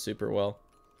 It went super well.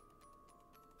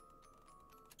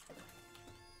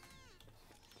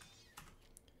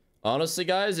 Honestly,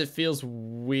 guys, it feels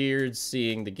weird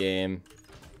seeing the game.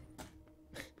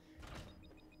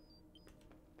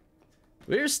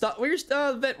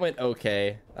 The vent went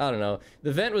okay. I don't know.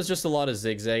 The vent was just a lot of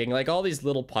zigzagging. Like all these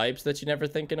little pipes that you're never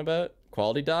thinking about.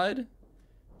 Quality died.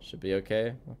 Should be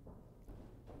okay.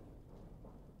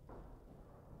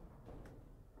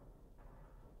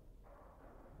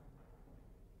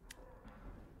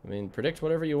 I mean, predict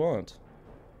whatever you want.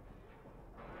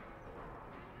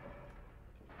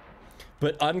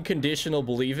 But unconditional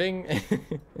believing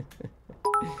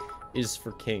is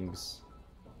for kings.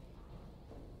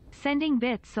 Sending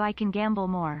bits so I can gamble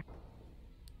more.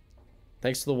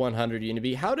 Thanks to the 100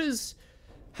 Unity. How does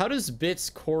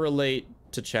bits correlate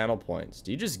to channel points?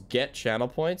 Do you just get channel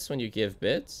points when you give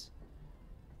bits?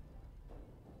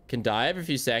 Can die every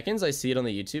few seconds. I see it on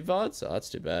the YouTube VODs. Oh, that's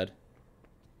too bad.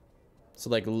 So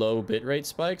like low bitrate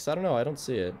spikes? I don't know. I don't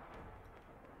see it.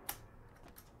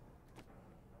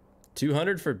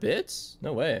 200 for bits?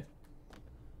 No way.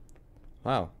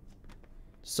 Wow.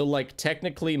 So like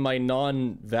technically my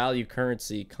non-value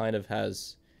currency kind of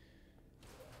has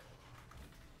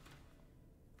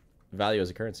value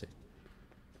as a currency.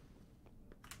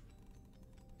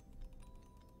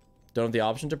 Don't have the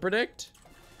option to predict?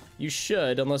 You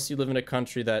should, unless you live in a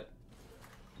country that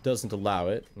doesn't allow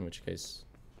it, in which case...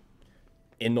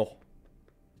 no.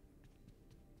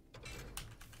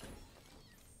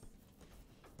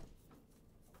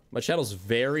 My channel's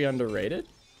very underrated.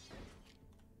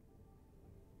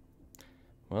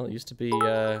 Well, it used to be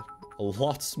a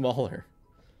lot smaller.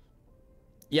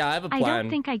 Yeah, I have a plan. I don't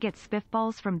think I get spiff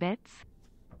balls from bits.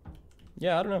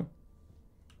 Yeah, I don't know.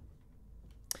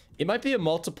 It might be a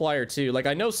multiplier too. Like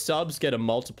I know subs get a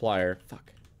multiplier.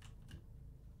 Fuck.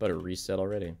 Better reset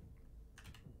already.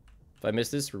 If I miss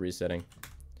this, we're resetting.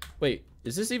 Wait,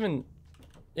 is this even...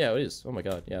 Yeah, it is. Oh my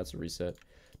god. Yeah, it's a reset.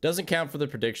 Doesn't count for the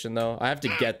prediction, though. I have to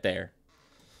get there.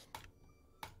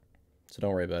 So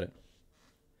don't worry about it.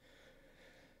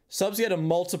 Subs get a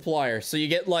multiplier, so you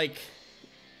get, like,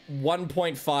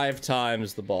 1.5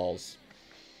 times the balls.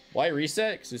 Why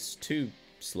reset? Because it's too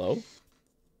slow.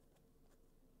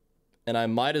 And I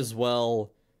might as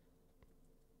well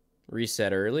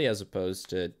reset early as opposed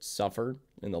to suffer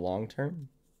in the long term.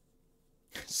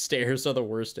 Stairs are the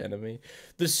worst enemy.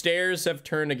 The stairs have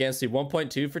turned against me.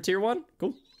 1.2 for tier 1.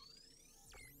 Cool.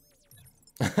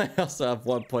 I also have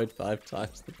 1.5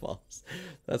 times the balls.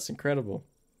 That's incredible.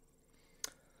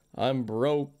 I'm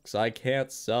broke, so I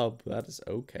can't sub. That is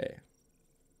okay.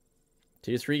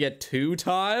 Tier 3 get 2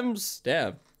 times?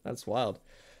 Damn, that's wild.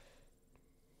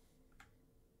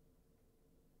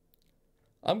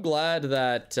 I'm glad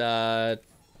that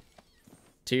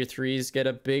tier 3s get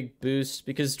a big boost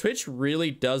because Twitch really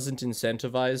doesn't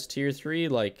incentivize tier 3.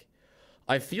 Like,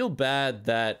 I feel bad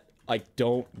that I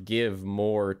don't give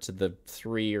more to the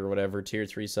 3 or whatever tier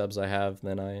 3 subs I have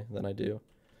than I do.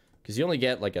 Because you only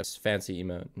get like a fancy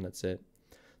emote and that's it.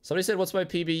 Somebody said, what's my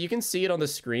PB? You can see it on the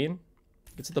screen.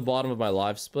 It's at the bottom of my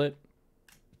live split.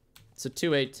 It's a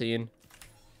 218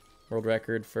 world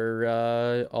record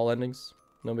for all endings.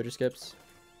 No major skips.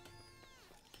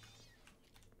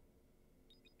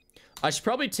 I should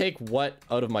probably take what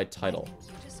out of my title?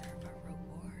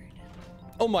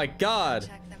 Oh my god!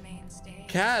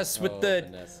 Cass with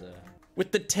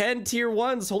the 10 tier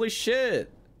 1s, holy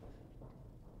shit!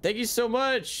 Thank you so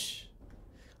much!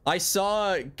 I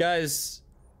saw, guys,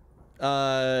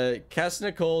 Cass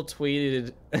Nicole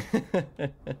tweeted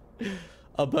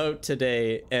about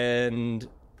today and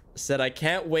said, I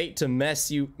can't wait to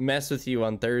mess with you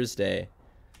on Thursday.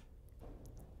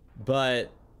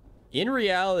 But in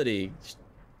reality,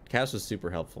 Cass was super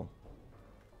helpful.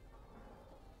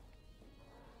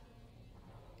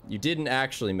 You didn't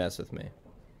actually mess with me.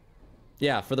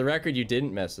 Yeah, for the record, you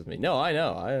didn't mess with me. No, I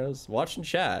know. I was watching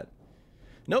chat.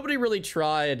 Nobody really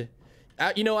tried.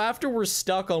 You know, after we're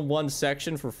stuck on one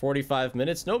section for 45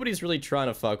 minutes, nobody's really trying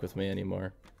to fuck with me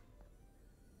anymore.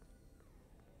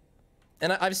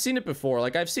 And I've seen it before.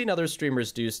 Like, I've seen other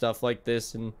streamers do stuff like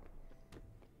this, and...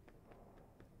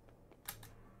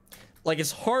 like,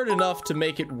 it's hard enough to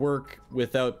make it work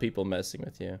without people messing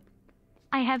with you.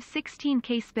 I have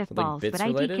 16k spiff balls, but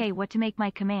I DK what to make my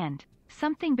command.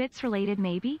 Something bits related,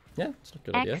 maybe? Yeah, it's a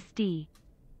good idea. XD.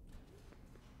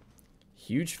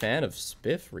 Huge fan of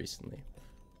spiff recently.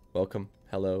 Welcome.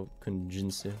 Hello,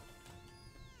 Kunjinsu.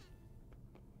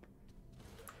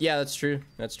 Yeah, that's true.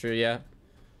 That's true, yeah.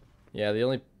 Yeah, the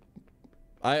only...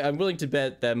 I'm willing to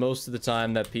bet that most of the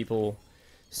time that people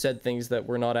said things that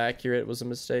were not accurate was a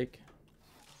mistake.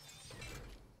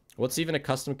 What's even a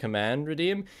custom command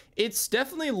redeem? It's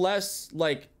definitely less,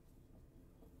 like,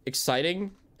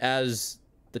 exciting as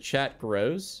the chat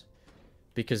grows,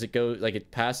 because it goes, like,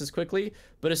 it passes quickly,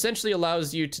 but essentially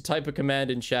allows you to type a command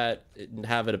in chat and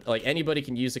have it, like, anybody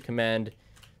can use a command.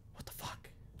 What the fuck?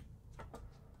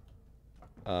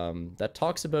 That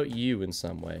talks about you in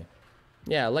some way.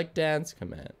 Yeah, like Dan's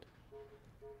command.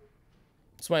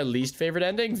 It's my least favorite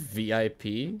ending.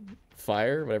 VIP,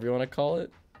 fire, whatever you want to call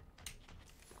it.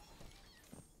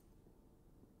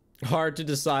 Hard to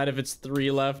decide if it's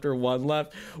 3 left or 1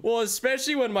 left. Well,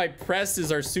 especially when my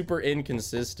presses are super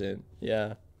inconsistent.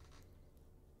 Yeah.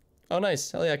 Oh, nice.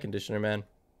 Hell yeah, conditioner, man.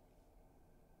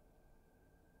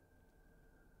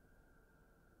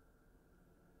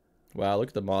 Wow, look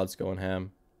at the mods going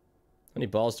ham. How many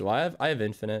balls do I have? I have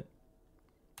infinite.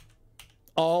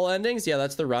 All endings? Yeah,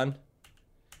 that's the run.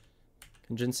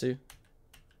 Konjinsu.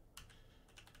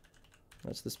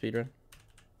 That's the speedrun.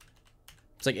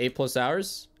 It's like 8+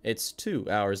 hours. It's 2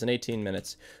 hours and 18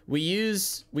 minutes. We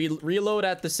reload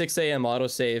at the 6 a.m.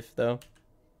 autosave though.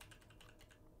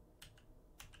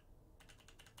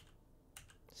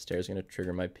 Stairs gonna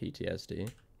trigger my PTSD.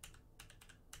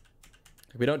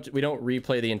 We don't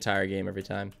replay the entire game every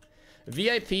time.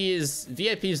 VIP is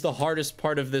the hardest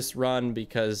part of this run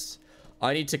because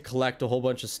I need to collect a whole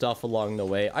bunch of stuff along the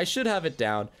way. I should have it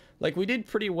down. Like, we did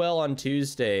pretty well on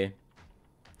Tuesday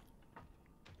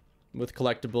with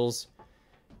collectibles,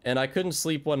 and I couldn't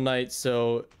sleep one night,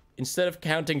 so instead of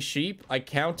counting sheep, I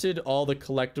counted all the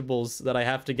collectibles that I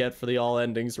have to get for the all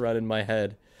endings run in my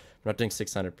head. I'm not doing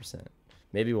 600%.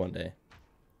 Maybe one day.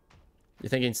 You're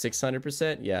thinking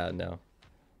 600%? Yeah, no.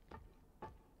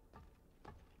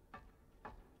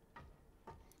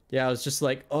 Yeah, I was just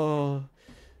like, oh,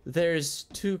 there's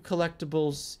 2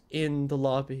 collectibles in the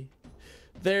lobby.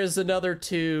 There's another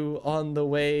 2 on the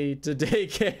way to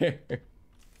daycare.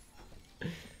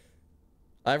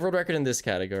 I have world record in this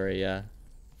category, yeah.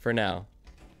 For now.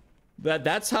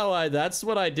 That's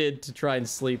what I did to try and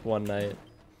sleep one night.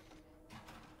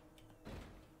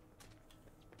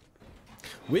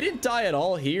 We didn't die at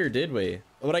all here, did we?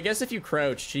 But I guess if you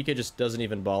crouch, Chica just doesn't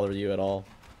even bother you at all.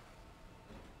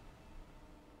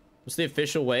 What's the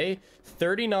official way?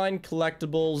 39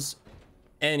 collectibles,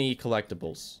 any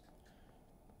collectibles.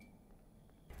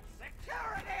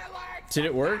 Did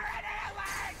it work?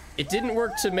 It didn't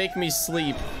work to make me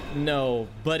sleep, no,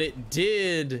 but it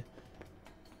did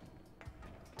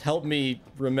help me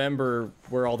remember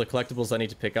where all the collectibles I need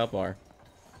to pick up are.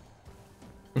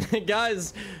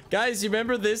 guys, you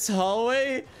remember this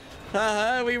hallway?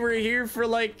 Haha, we were here for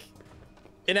like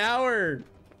an hour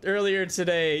earlier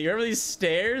today. You remember these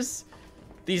stairs?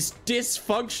 These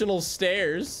dysfunctional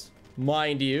stairs,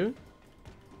 mind you.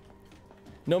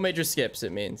 No major skips,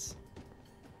 it means.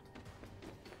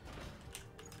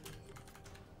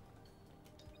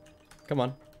 Come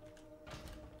on.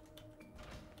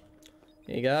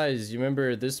 Hey guys, you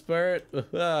remember this part?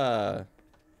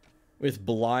 With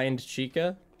blind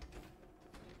Chica?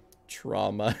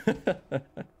 Trauma.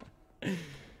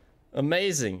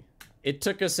 Amazing. It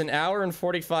took us 1 hour and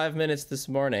 45 minutes this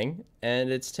morning,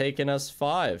 and it's taken us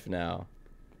 5 now.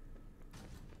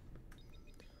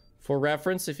 For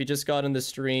reference, if you just got in the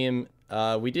stream,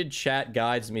 we did chat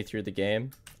guides me through the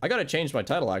game. I gotta change my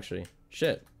title, actually.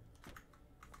 Shit.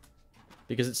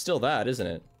 Because it's still that, isn't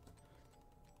it?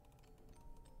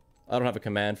 I don't have a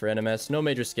command for NMS. No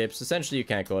major skips. Essentially, you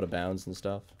can't go out of bounds and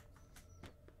stuff.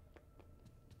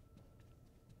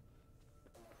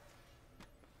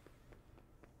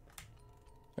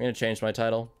 I'm gonna change my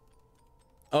title.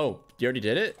 Oh, you already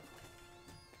did it?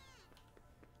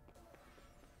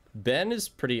 Ben is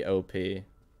pretty OP.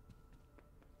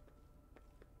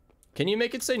 Can you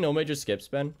make it say no major skips,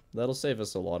 Ben? That'll save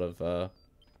us a lot of,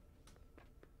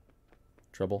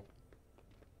 trouble.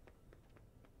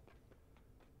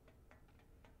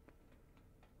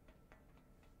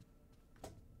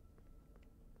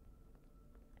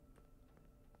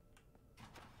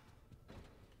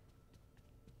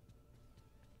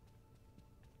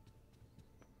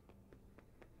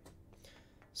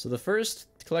 So the first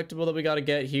collectible that we got to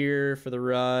get here for the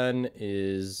run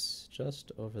is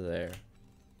just over there.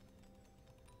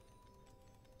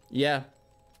 Yeah.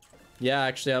 Yeah,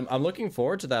 actually, I'm looking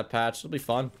forward to that patch. It'll be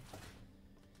fun.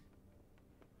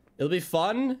 It'll be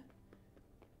fun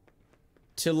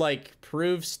to, like,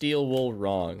 prove Steel Wool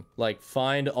wrong. Like,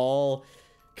 find all...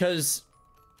 Because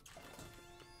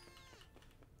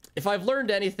if I've learned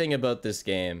anything about this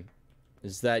game,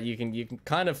 is that you can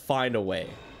kind of find a way.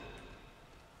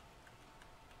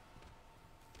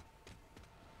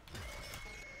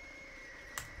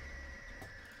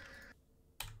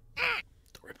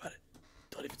 Don't worry about it.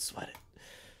 Don't even sweat.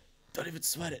 even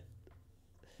sweat it.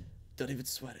 Don't even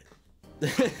sweat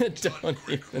it. Don't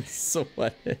even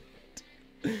sweat it.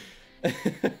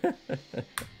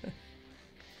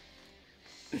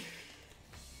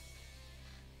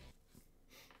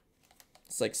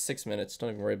 It's like 6 minutes. Don't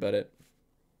even worry about it.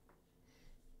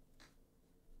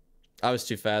 I was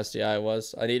too fast. Yeah, I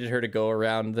was. I needed her to go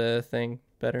around the thing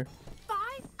better. 5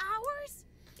 hours?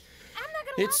 I'm not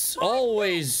gonna It's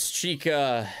always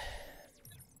Chica.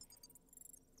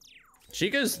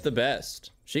 Chica's the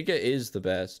best. Chica is the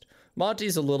best.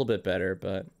 Monty's a little bit better,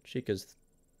 but Chica's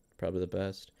probably the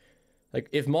best. Like,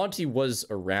 if Monty was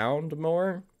around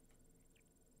more,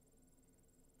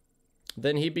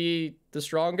 then he'd be the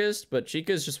strongest, but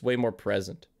Chica's just way more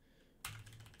present.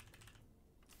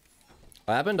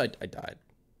 What happened? I died.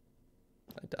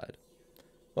 I died.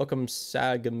 Welcome,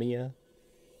 Sagamia.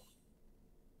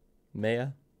 Maya.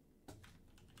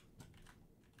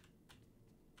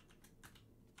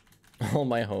 All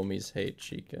my homies hate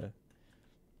Chica.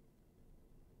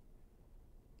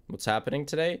 What's happening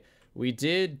today? We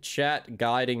did chat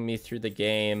guiding me through the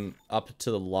game up to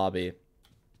the lobby.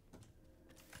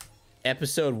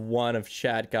 Episode 1 of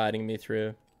chat guiding me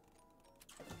through.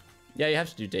 Yeah, you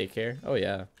have to do daycare. Oh,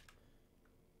 yeah.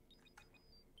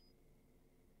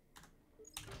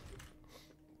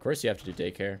 Of course you have to do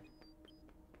daycare.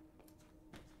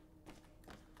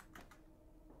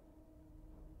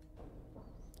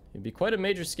 It'd be quite a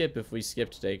major skip if we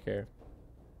skipped daycare.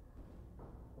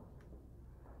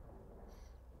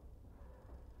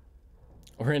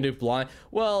 We're gonna do blind.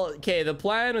 Well, okay, the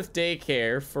plan with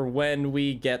daycare for when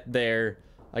we get there,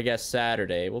 I guess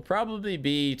Saturday, will probably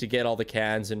be to get all the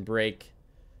cans and break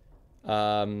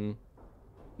Moon,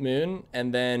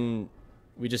 and then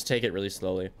we just take it really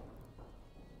slowly.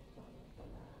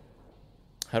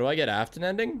 How do I get Afton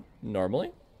ending?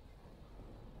 Normally?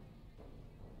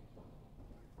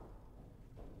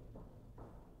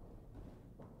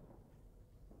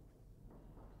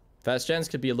 Fast gens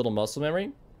could be a little muscle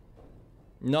memory.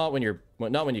 Not when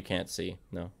you can't see.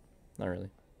 No, not really.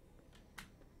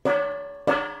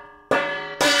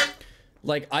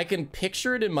 Like, I can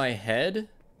picture it in my head,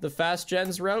 the fast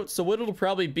gens route. So what it'll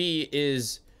probably be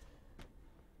is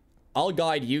I'll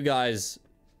guide you guys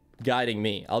guiding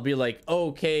me. I'll be like,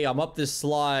 okay, I'm up this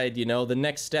slide, you know, the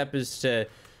next step is to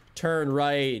turn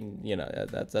right, and, you know,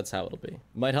 that's how it'll be.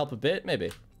 Might help a bit,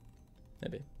 maybe.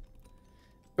 Maybe.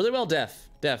 Really well,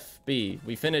 Def B.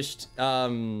 We finished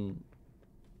up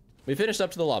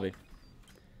to the lobby.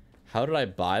 How did I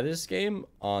buy this game?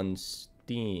 On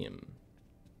Steam.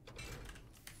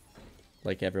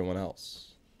 Like everyone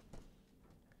else.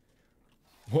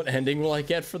 What ending will I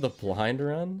get for the blind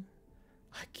run?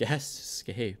 I guess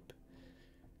Escape.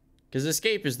 Because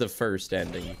Escape is the first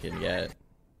ending you can get.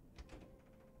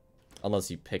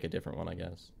 Unless you pick a different one, I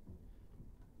guess.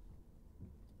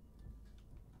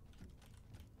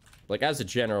 Like, as a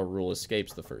general rule,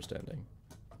 Escape's the first ending.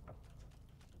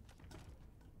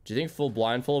 Do you think full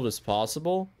blindfold is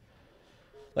possible?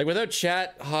 Like, without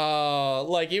chat,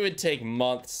 like, it would take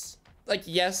months. Like,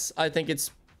 yes, I think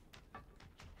it's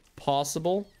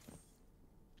possible.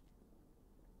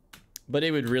 But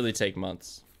it would really take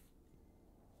months.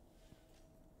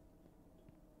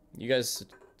 You guys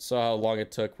saw how long it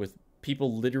took with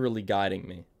people literally guiding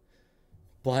me.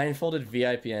 Blindfolded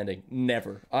VIP ending.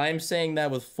 Never. I'm saying that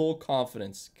with full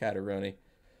confidence, Cataroni.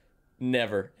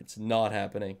 Never. It's not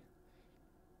happening.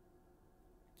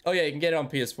 Oh yeah, you can get it on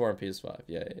PS4 and PS5.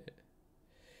 Yeah.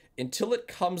 Until it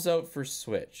comes out for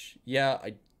Switch. Yeah,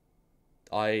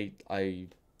 I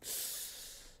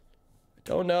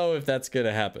don't know if that's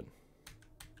gonna happen.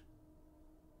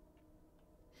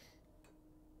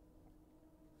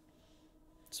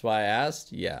 That's why I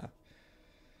asked. Yeah.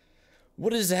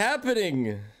 What is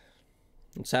happening?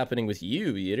 What's happening with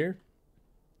you, Eater?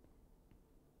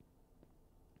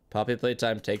 Poppy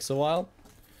playtime takes a while.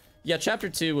 Yeah, chapter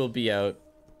 2 will be out.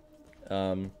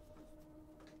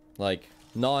 Like,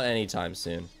 not anytime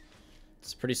soon.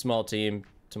 It's a pretty small team,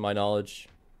 to my knowledge.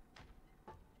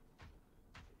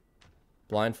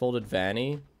 Blindfolded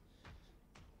Vanny.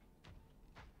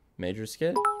 Major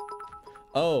skit?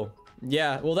 Oh,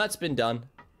 yeah, well that's been done.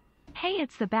 Hey,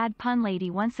 it's the bad pun lady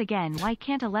once again. Why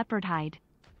can't a leopard hide?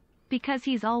 Because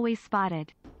he's always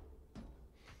spotted.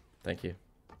 Thank you.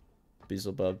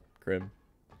 Beelzebub, Grim.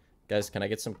 Guys, can I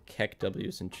get some Keck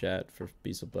W's in chat for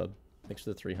Beelzebub? Thanks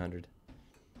for the 300.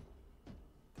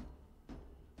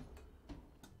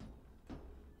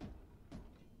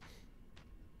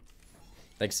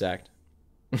 Thanks, Zach.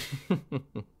 It's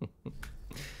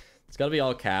gotta be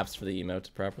all caps for the emote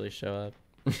to properly show up.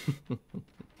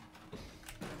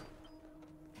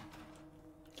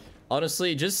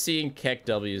 Honestly, just seeing Keck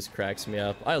W's cracks me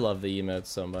up. I love the emotes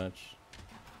so much.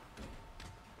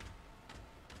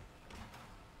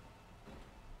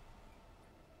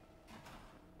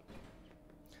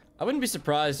 I wouldn't be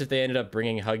surprised if they ended up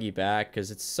bringing Huggy back,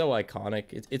 because it's so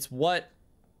iconic. It's what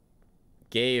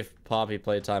gave Poppy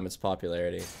Playtime its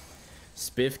popularity.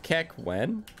 Spiff Keck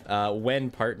when? When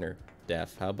partner.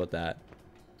 Def. How about that?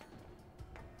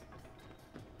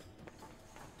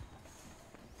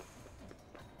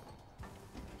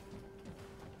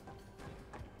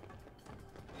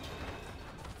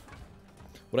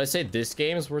 Would I say this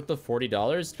game is worth the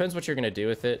 $40? Depends what you're going to do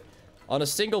with it. On a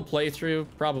single playthrough,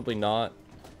 probably not.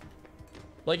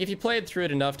 Like, if you played through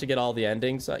it enough to get all the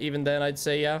endings, even then, I'd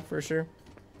say yeah, for sure.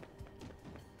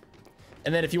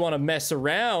 And then if you want to mess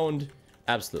around,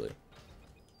 absolutely.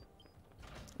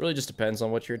 Really just depends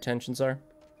on what your intentions are.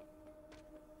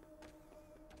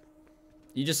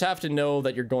 You just have to know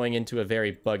that you're going into a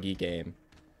very buggy game.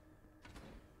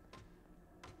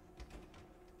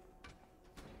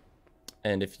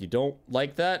 And if you don't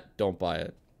like that, don't buy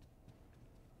it.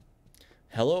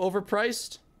 Hella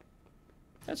overpriced?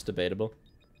 That's debatable.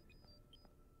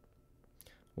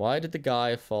 Why did the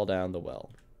guy fall down the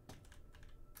well?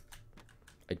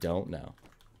 I don't know.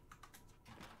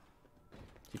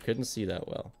 You couldn't see that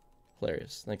well.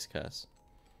 Hilarious. Thanks, Cass.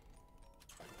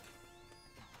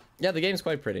 Yeah, the game's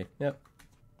quite pretty. Yep.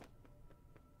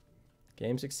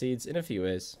 Game succeeds in a few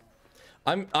ways.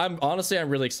 I'm honestly, I'm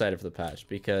really excited for the patch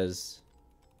because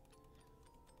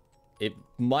it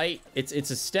might, it's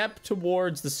a step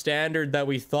towards the standard that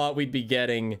we thought we'd be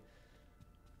getting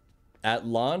at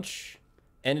launch,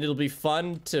 and it'll be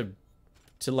fun to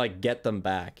like get them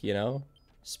back, you know?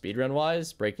 Speedrun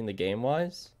wise, breaking the game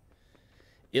wise.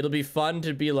 It'll be fun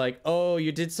to be like, oh,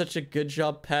 you did such a good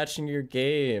job patching your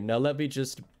game. Now let me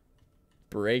just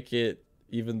break it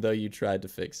even though you tried to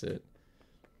fix it.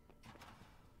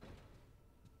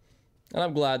 And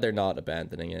I'm glad they're not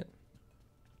abandoning it.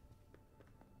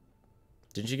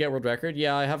 Didn't you get world record?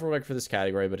 Yeah, I have a world record for this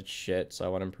category, but it's shit, so I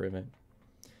want to improve it.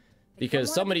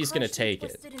 Because somebody's going to take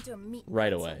it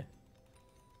right away.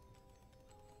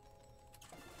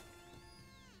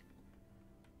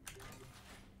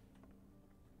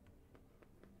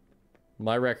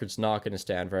 My record's not going to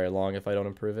stand very long if I don't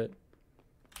improve it.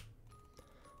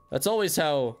 That's always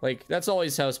how, like, that's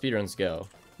always how speedruns go.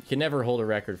 You can never hold a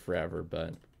record forever,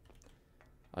 but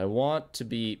I want to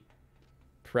be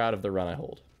proud of the run I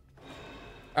hold.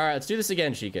 Alright, let's do this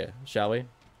again, Chica, shall we?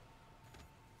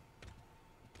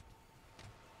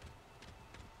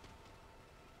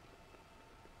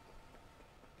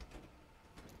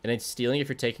 And it's stealing if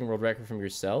you're taking world record from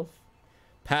yourself?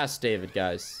 Pass David,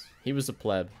 guys. He was a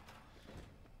pleb.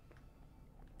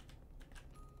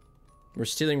 We're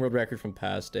stealing world record from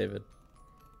past David.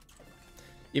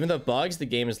 Even though bugs, the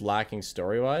game is lacking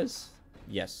story-wise?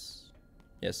 Yes.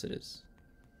 Yes, it is.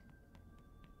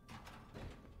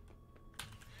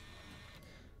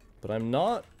 But I'm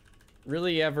not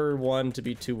really ever one to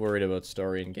be too worried about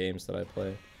story in games that I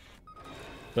play.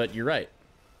 But you're right.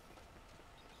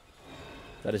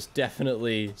 That is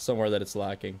definitely somewhere that it's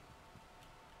lacking.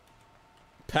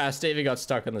 Past David got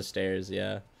stuck on the stairs,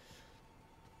 yeah.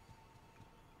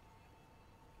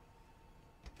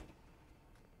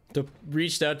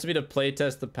 Reached out to me to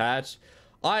playtest the patch.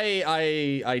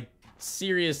 I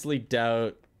seriously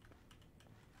doubt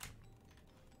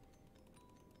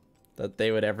that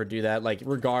they would ever do that, like,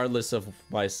 regardless of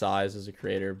my size as a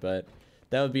creator, but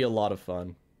that would be a lot of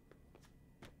fun.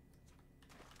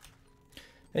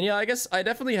 And yeah, I guess I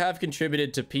definitely have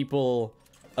contributed to people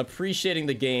appreciating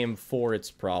the game for its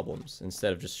problems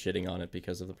instead of just shitting on it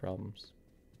because of the problems.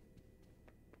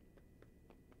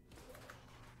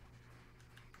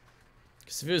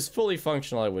 Because if it was fully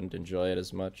functional, I wouldn't enjoy it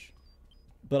as much.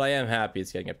 But I am happy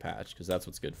it's getting a patch, because that's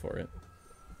what's good for it.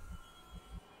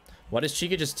 Why does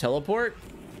Chica just teleport?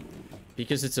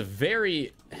 Because it's a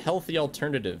very healthy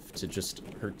alternative to just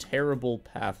her terrible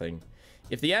pathing.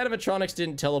 If the animatronics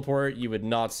didn't teleport, you would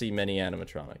not see many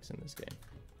animatronics in this game.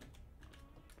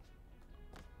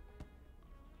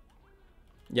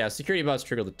 Yeah, security bots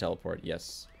trigger the teleport,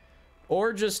 yes.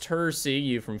 Or just her seeing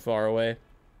you from far away.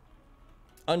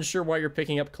 Unsure why you're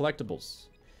picking up collectibles.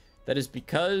 That is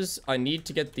because I need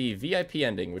to get the VIP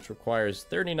ending, which requires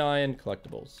 39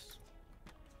 collectibles.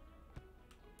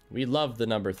 We love the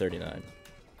number 39.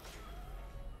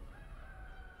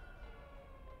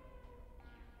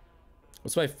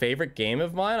 What's my favorite game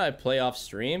of mine I play off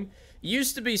stream? It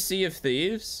used to be Sea of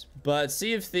Thieves, but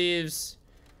Sea of Thieves,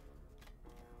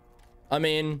 I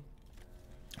mean,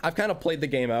 I've kind of played the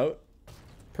game out,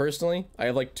 personally. I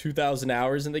have like 2,000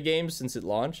 hours in the game since it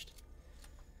launched.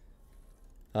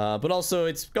 But also,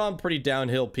 it's gone pretty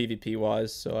downhill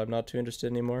PvP-wise, so I'm not too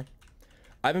interested anymore.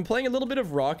 I've been playing a little bit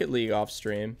of Rocket League off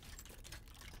stream.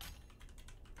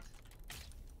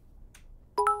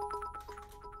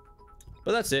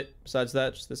 But that's it. Besides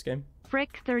that, just this game.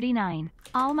 Frick 39.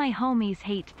 All my homies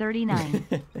hate 39.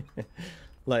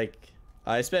 Like,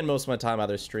 I spend most of my time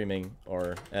either streaming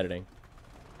or editing.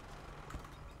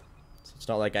 So it's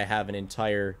not like I have an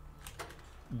entire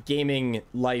gaming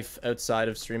life outside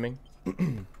of streaming.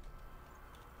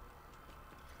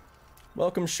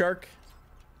 Welcome, Shark.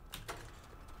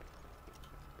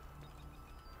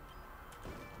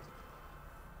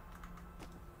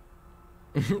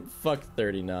 Fuck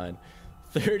 39.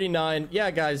 39. Yeah,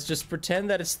 guys, just pretend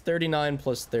that it's 39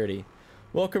 plus 30.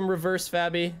 Welcome, Reverse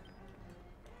Fabby.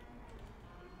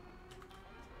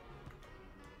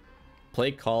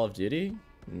 Play Call of Duty?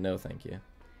 No, thank you.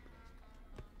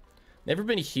 Never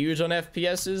been huge on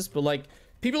FPSs, but like,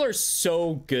 people are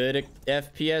so good at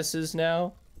FPSs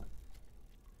now.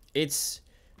 It's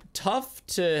tough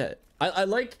to... I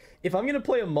like, if I'm gonna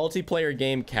play a multiplayer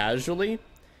game casually,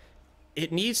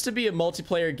 it needs to be a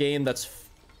multiplayer game that's...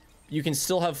 you can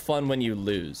still have fun when you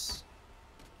lose.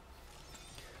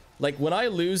 Like, when I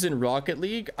lose in Rocket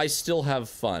League, I still have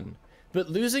fun. But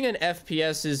losing an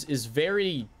FPS is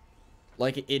very...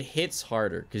 like, it hits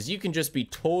harder, because you can just be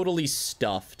totally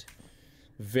stuffed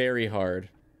very hard.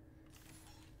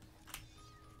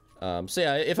 So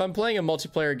yeah, if I'm playing a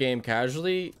multiplayer game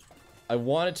casually, I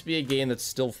want it to be a game that's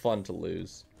still fun to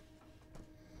lose.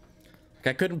 Like,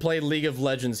 I couldn't play League of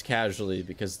Legends casually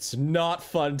because it's not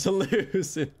fun to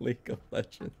lose in League of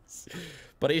Legends.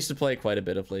 But I used to play quite a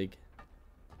bit of League.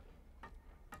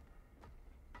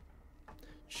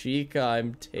 Chica,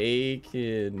 I'm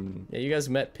taken. Yeah, you guys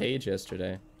met Paige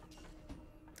yesterday.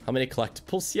 How many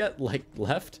collectibles yet? Like,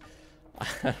 left?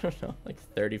 I don't know, like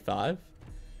 35?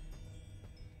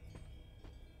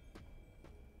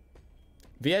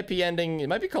 VIP ending, it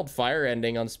might be called Fire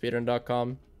Ending on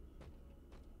speedrun.com.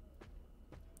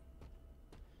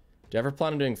 Do you ever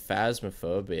plan on doing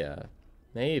Phasmophobia?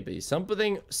 Maybe.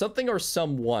 Something or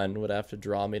someone would have to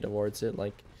draw me towards it.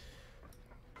 Like,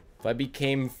 if I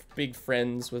became big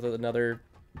friends with another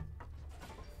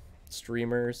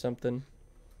streamer or something.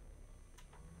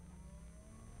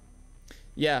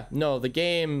 Yeah, no, the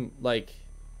game, like,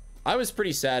 I was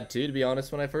pretty sad too, to be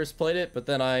honest, when I first played it, but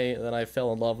then I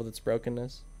fell in love with its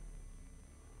brokenness.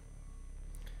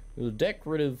 The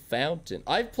decorative fountain.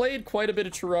 I've played quite a bit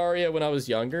of Terraria when I was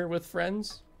younger with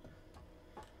friends.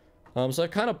 So I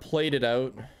kind of played it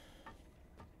out.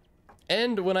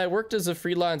 And when I worked as a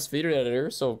freelance video editor,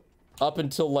 so up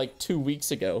until like 2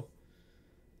 weeks ago,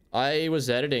 I was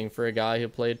editing for a guy who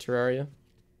played Terraria.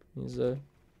 He's a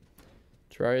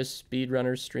Terraria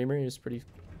speedrunner streamer. He was pretty...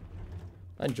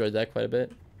 I enjoyed that quite a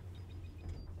bit.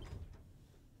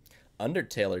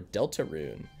 Undertale or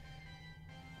Deltarune?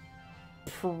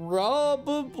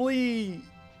 Probably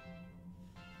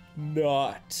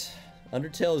not.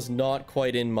 Undertale is not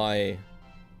quite in my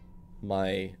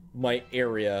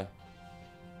area.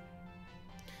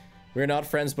 We're not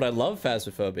friends, but I love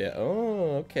Phasmophobia.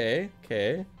 Oh, okay,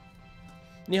 okay.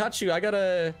 Nihachu,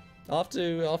 I'll have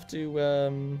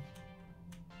to,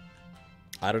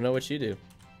 I don't know what you do.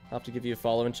 I'll have to give you a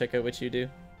follow and check out what you do.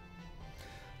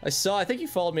 I think you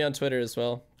followed me on Twitter as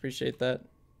well. Appreciate that.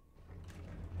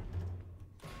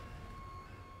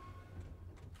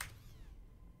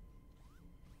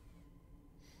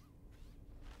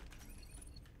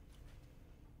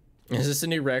 Is this a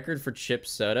new record for chip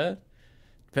soda?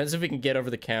 Depends if we can get over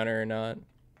the counter or not.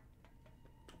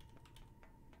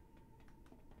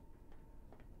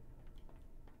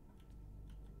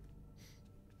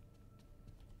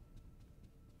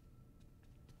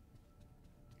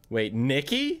 Wait,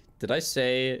 Nikki? Did I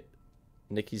say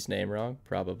Nikki's name wrong?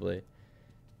 Probably.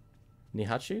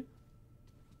 Nihachu?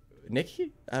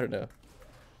 Nikki? I don't know.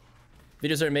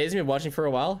 Videos are amazing. Been watching for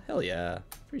a while? Hell yeah.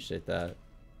 Appreciate that.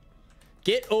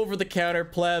 Get over the counter,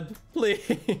 pleb.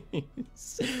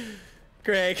 Please.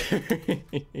 Greg.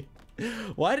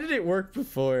 Why did it work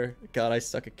before? God, I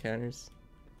suck at counters.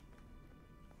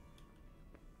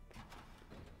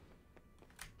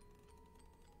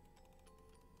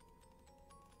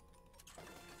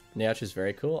 Nihachu's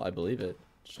very cool. I believe it.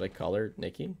 Should I call her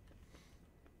Nikki?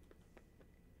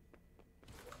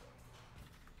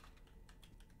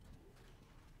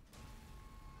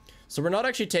 So we're not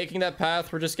actually taking that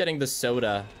path. We're just getting the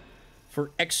soda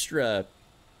for extra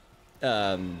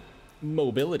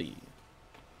mobility.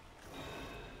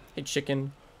 Hey,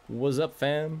 chicken. What's up,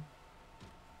 fam?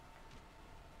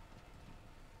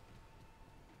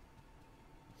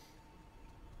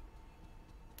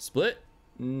 Split?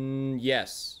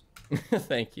 Yes.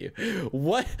 Thank you.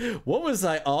 What was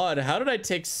I on? How did I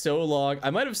take so long? I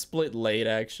might have split late,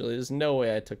 actually. There's no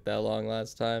way I took that long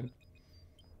last time.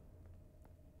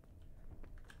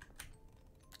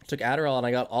 Took Adderall and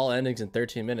I got all endings in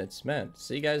 13 minutes. Man,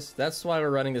 see guys, that's why we're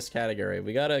running this category.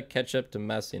 We gotta catch up to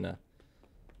Messina.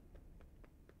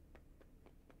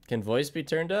 Can voice be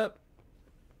turned up?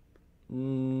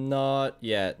 Not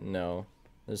yet, no.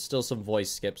 There's still some voice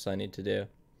skips I need to do.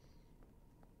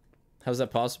 How's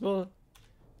that possible?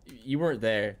 You weren't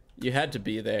there. You had to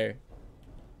be there.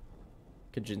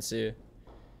 Kajinsu.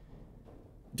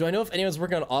 Do I know if anyone's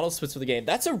working on auto splits for the game?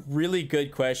 That's a really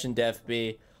good question, Def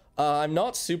B. I'm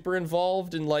not super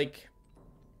involved in, like,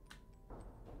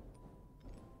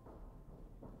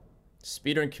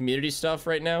 speedrun community stuff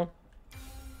right now.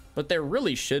 But there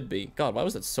really should be. God, why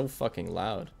was that so fucking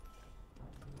loud?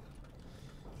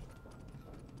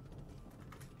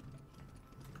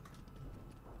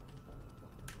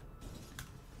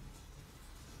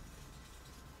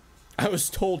 I was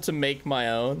told to make my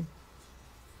own.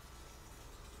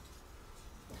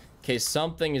 Okay,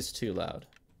 something is too loud.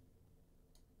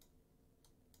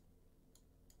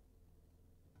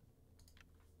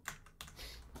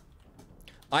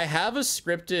 I have a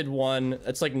scripted one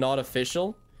that's like not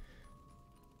official.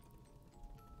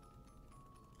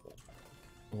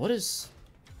 What is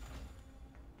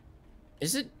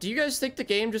it? Do you guys think the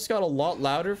game just got a lot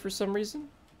louder for some reason?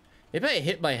 Maybe I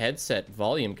hit my headset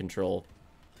volume control.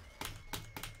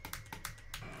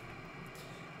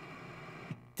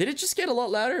 Did it just get a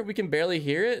lot louder? We can barely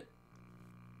hear it.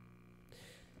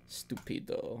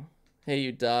 Stupido. Hey,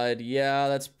 you died. Yeah,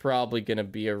 that's probably gonna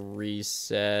be a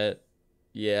reset.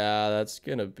 Yeah, that's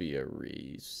gonna be a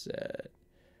reset.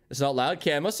 It's not loud?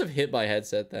 Okay, I must have hit my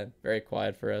headset then. Very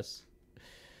quiet for us.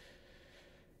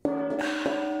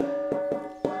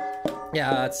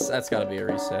 Yeah, that's gotta be a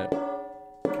reset.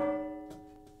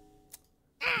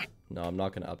 No, I'm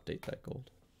not gonna update that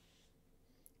gold.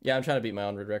 Yeah, I'm trying to beat my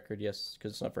own record, yes,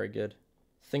 because it's not very good.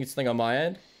 Think it's a thing on my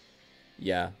end?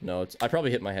 Yeah, no, I probably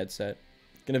hit my headset.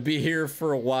 Gonna be here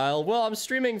for a while. Well, I'm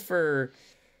streaming for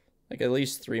like at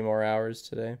least 3 more hours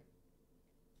today.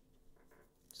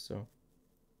 So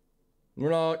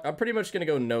I'm pretty much gonna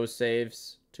go no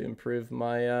saves to improve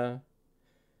my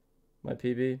my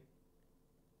PB.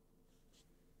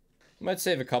 Might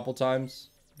save a couple times,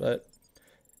 but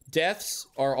deaths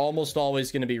are almost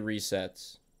always gonna be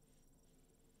resets.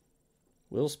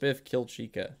 Will Spiff kill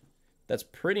Chica? That's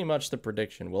pretty much the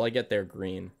prediction. Will I get there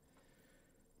green?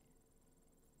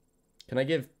 Can I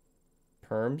give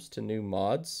perms to new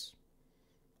mods?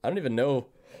 I don't even know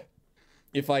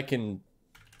if I can...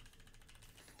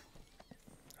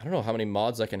 I don't know how many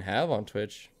mods I can have on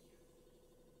Twitch.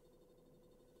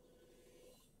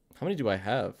 How many do I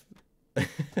have? I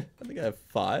think I have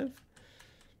 5.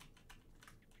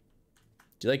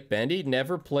 Do you like Bendy?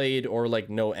 Never played or like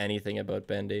know anything about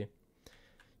Bendy.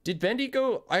 Did Bendy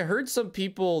go... I heard some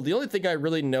people... The only thing I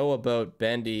really know about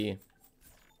Bendy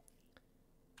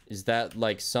is that,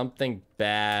 like, something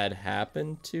bad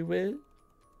happened to it.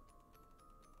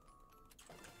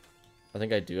 I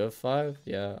think I do have 5.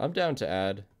 Yeah, I'm down to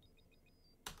add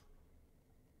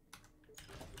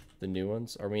the new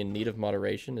ones. Are we in need of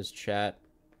moderation? Is chat...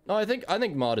 No, I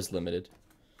think mod is limited.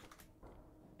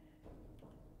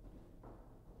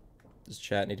 Does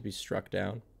chat need to be struck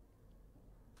down?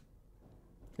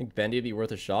 Think Bendy would be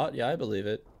worth a shot? Yeah, I believe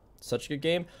it. Such a good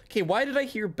game. Okay, why did I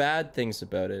hear bad things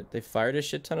about it? They fired a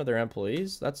shit ton of their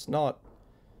employees? That's not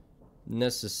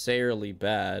necessarily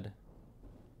bad.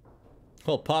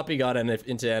 Well, Poppy got into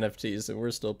NFTs and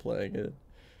we're still playing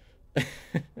it.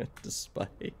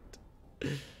 Despite.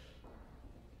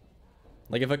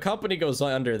 Like, if a company goes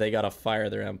under, they gotta fire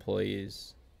their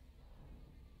employees.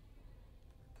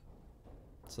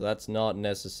 So that's not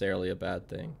necessarily a bad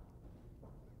thing.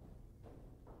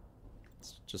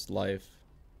 It's just life.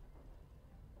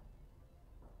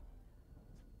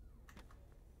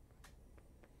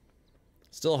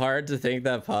 Still hard to think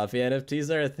that Poppy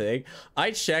NFTs are a thing. I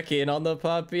check in on the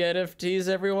Poppy NFTs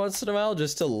every once in a while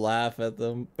just to laugh at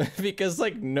them. Because,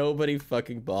 like, nobody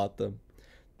fucking bought them.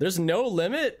 There's no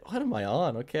limit? What am I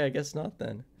on? Okay, I guess not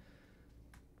then.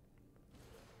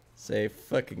 Say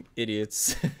fucking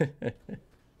idiots.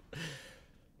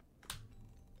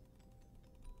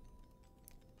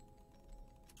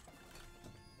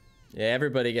 Yeah,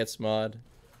 everybody gets mod.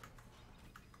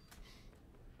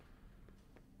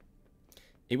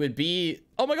 It would be...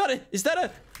 Oh my god, is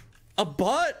that a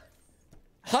bot?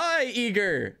 Hi,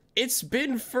 Eager. It's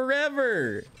been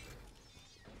forever.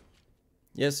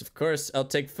 Yes, of course. I'll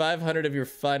take 500 of your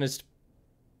finest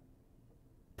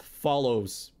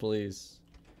follows, please.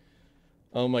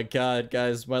 Oh my god,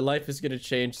 guys, my life is gonna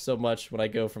change so much when I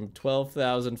go from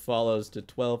 12,000 follows to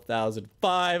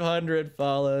 12,500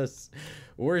 follows.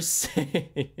 We're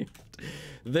saved.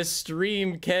 The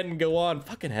stream can go on.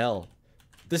 Fucking hell.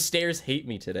 The stairs hate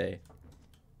me today.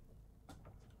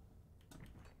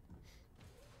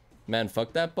 Man,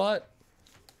 fuck that bot.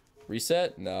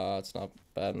 Reset? No, it's not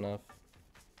bad enough.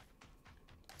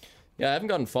 Yeah, I haven't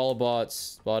gotten follow bots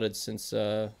spotted since,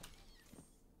 or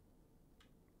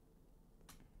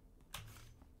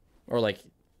like,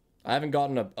 I haven't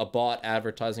gotten a bot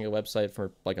advertising a website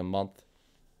for like a month.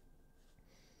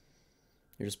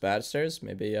 You're just bad at stairs?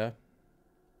 Maybe, yeah.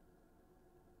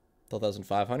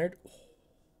 12,500?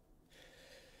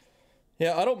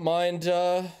 Yeah, I don't mind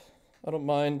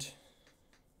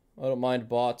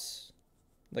bots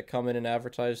that come in and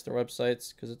advertise their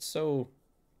websites, because it's so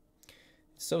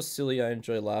silly. I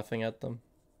enjoy laughing at them.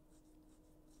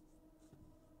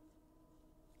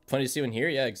 Funny to see one here?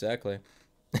 Yeah, exactly.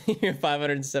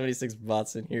 576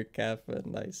 bots in here, Kappa.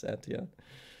 Nice, Antion.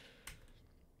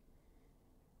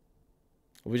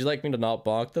 Would you like me to not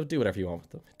bonk them? Do whatever you want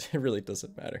with them. It really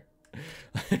doesn't matter.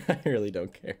 I really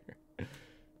don't care.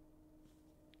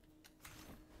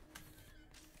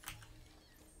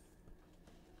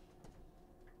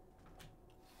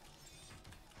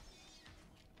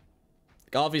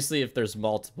 Obviously, if there's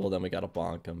multiple, then we gotta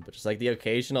bonk them. But just like the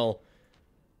occasional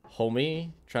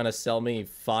homie trying to sell me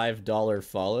 $5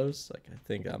 follows, like I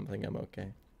think I'm okay.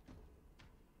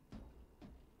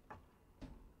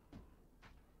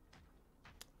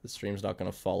 The stream's not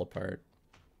gonna fall apart.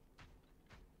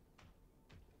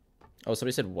 Oh,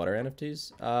 somebody said what are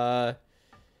NFTs?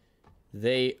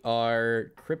 They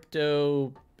are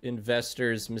crypto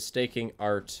investors mistaking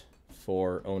art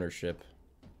for ownership.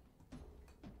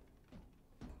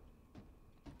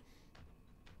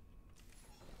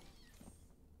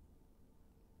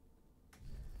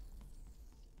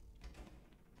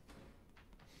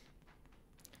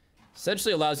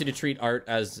 Essentially allows you to treat art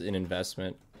as an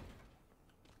investment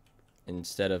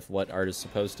instead of what art is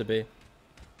supposed to be.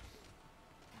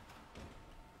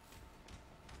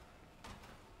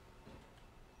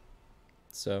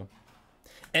 So,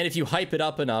 and if you hype it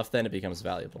up enough, then it becomes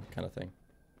valuable, kind of thing.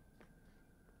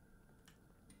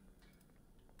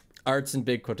 Arts in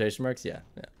big quotation marks, yeah,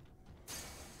 yeah.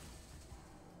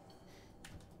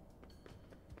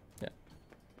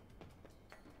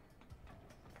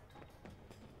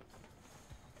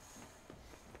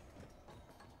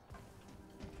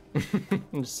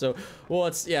 So, well,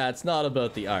 it's not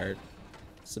about the art.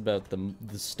 It's about the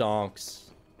stonks.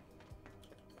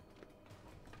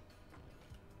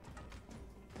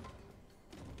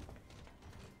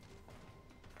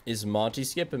 Is Monty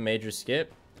skip a major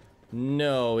skip?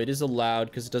 No, it is allowed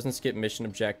because it doesn't skip mission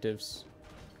objectives.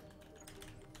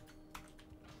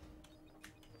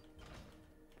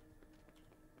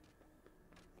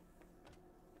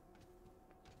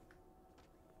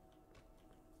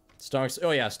 Stonks.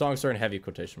 Oh yeah, stonks are in heavy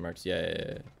quotation marks.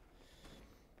 Yeah.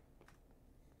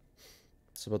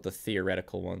 It's about the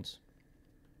theoretical ones.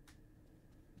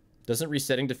 Doesn't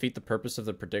resetting defeat the purpose of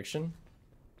the prediction?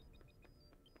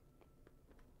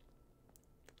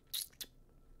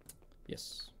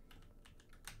 Yes.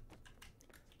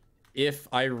 If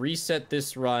I reset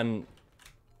this run,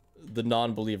 the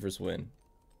non-believers win.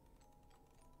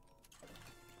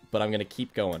 But I'm gonna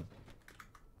keep going.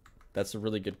 That's a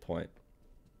really good point.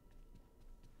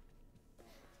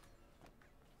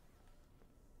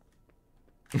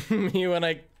 Me when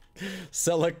I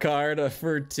sell a card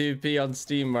for 2p on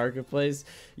Steam Marketplace.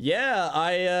 Yeah,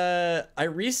 I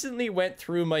recently went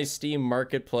through my Steam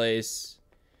Marketplace.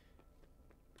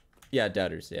 Yeah,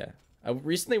 doubters, yeah. I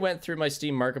recently went through my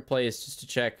Steam Marketplace just to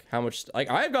check how much, like,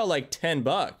 I've got like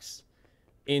 $10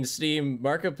 in Steam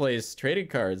Marketplace trading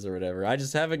cards or whatever. I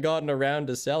just haven't gotten around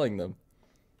to selling them.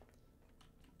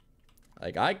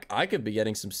 Like, I could be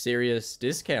getting some serious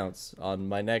discounts on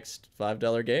my next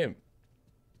 $5 game.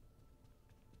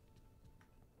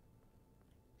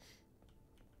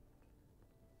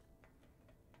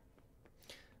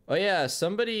 Oh yeah,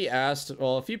 somebody asked,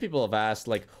 well, a few people have asked,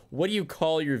 like, what do you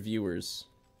call your viewers?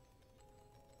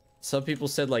 Some people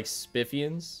said, like,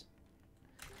 spiffians.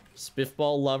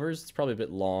 Spiffball lovers. It's probably a bit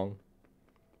long.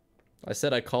 I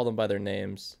said I call them by their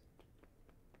names.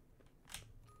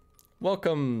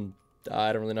 Welcome.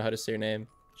 I don't really know how to say your name.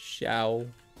 Xiao.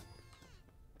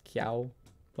 Kiao.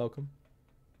 Welcome.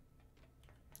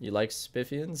 You like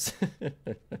spiffians?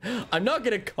 I'm not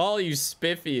gonna call you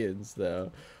spiffians,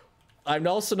 though. I'm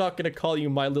also not gonna call you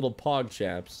my little pog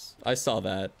chaps. I saw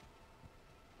that.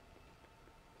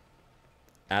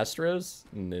 Astros?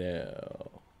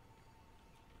 No.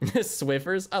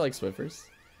 Swiffers? I like Swiffers.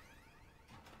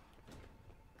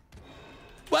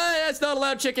 Well, that's not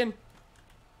allowed, chicken.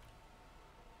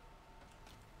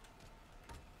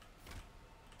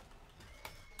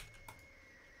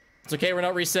 It's okay, we're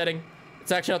not resetting.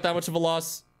 It's actually not that much of a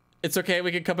loss. It's okay,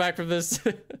 we can come back from this.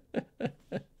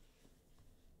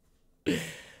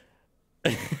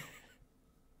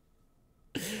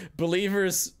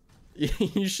 Believers,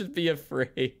 you should be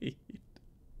afraid.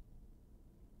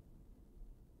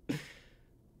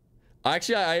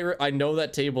 Actually, I know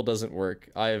that table doesn't work.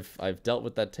 I've dealt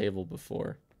with that table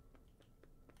before.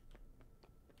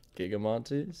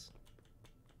 Gigamontes.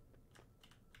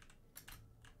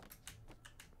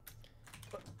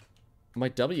 My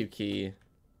W key.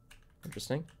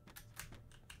 Interesting.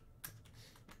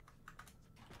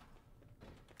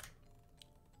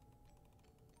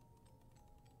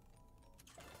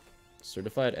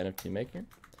 Certified NFT maker.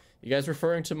 You guys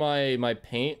referring to my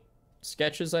paint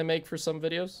sketches I make for some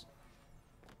videos?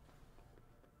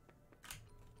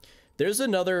 There's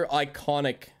another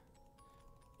iconic,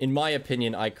 in my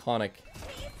opinion, iconic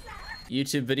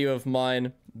YouTube video of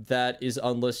mine that is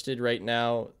unlisted right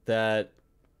now that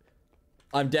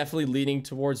I'm definitely leaning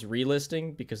towards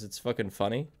relisting because it's fucking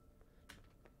funny.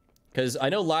 Because I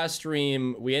know last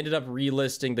stream we ended up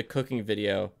relisting the cooking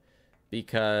video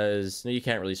because... No, you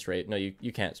can't really strafe. No,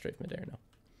 you can't strafe midair, no.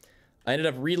 I ended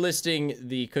up relisting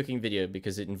the cooking video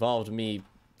because it involved me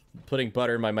putting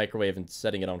butter in my microwave and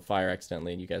setting it on fire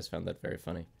accidentally, and you guys found that very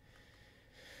funny.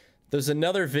 There's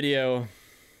another video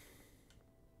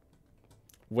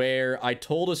where I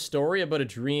told a story about a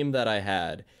dream that I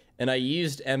had, and I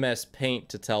used MS Paint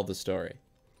to tell the story.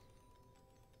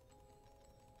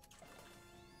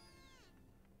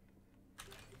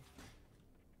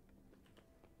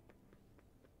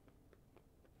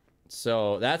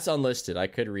 So that's unlisted. I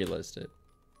could relist it.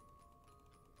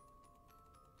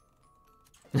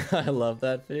 I love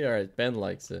that video. Alright, Ben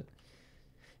likes it.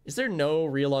 Is there no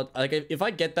real... Like, if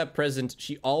I get that present,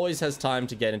 she always has time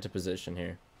to get into position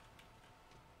here.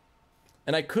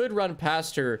 And I could run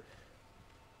past her,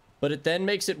 but it then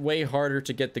makes it way harder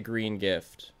to get the green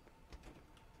gift.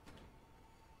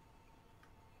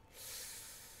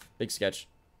 Big sketch.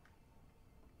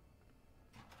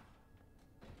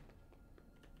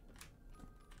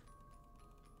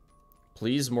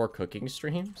 Please, more cooking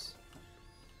streams?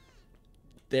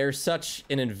 They're such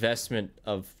an investment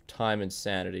of time and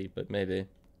sanity, but maybe.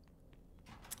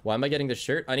 Why am I getting the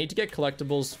shirt? I need to get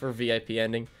collectibles for VIP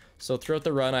ending. So throughout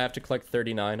the run, I have to collect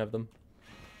 39 of them.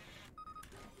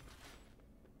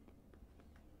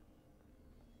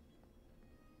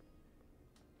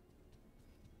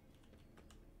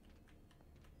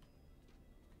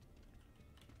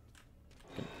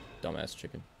 Dumbass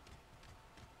chicken.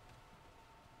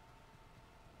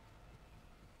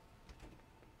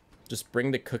 Just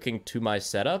bring the cooking to my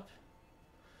setup?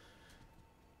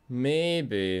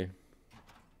 Maybe.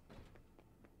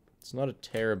 It's not a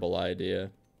terrible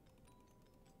idea.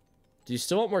 Do you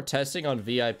still want more testing on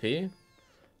VIP?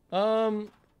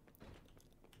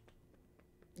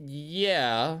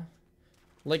 Yeah.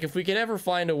 Like, if we could ever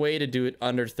find a way to do it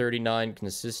under 39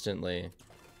 consistently,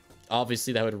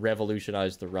 obviously that would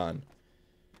revolutionize the run.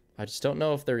 I just don't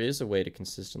know if there is a way to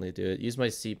consistently do it. Use my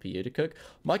CPU to cook.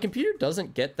 My computer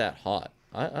doesn't get that hot.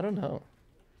 I don't know.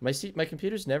 My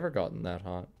computer's never gotten that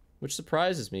hot, which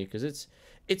surprises me because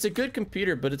it's a good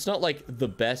computer, but it's not like the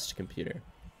best computer.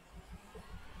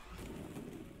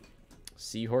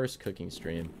 Seahorse cooking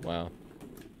stream. Wow.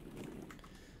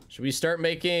 Should we start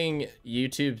making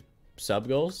YouTube sub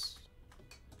goals?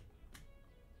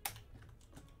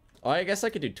 Oh, I guess I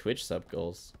could do Twitch sub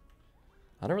goals.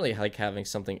 I don't really like having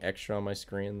something extra on my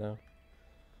screen, though.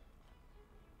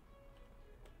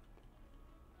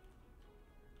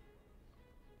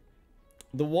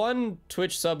 The one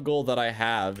Twitch sub goal that I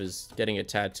have is getting a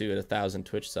tattoo at 1,000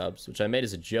 Twitch subs, which I made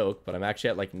as a joke, but I'm actually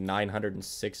at like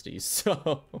 960,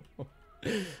 so...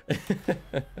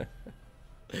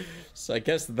 So I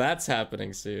guess that's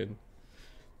happening soon.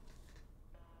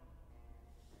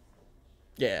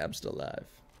 Yeah, I'm still alive.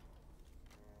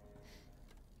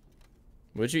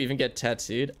 Would you even get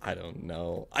tattooed? I don't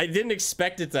know. I didn't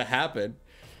expect it to happen.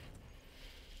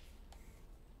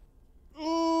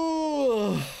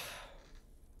 Ooh.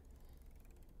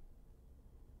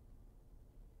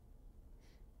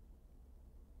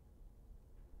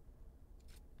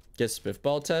 Get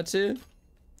spiffball tattooed?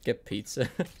 Get pizza?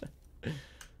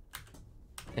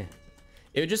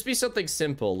 It would just be something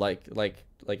simple, like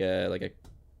a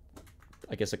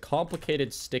I guess a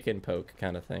complicated stick and poke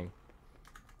kind of thing.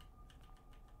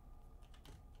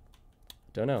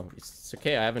 Don't know. It's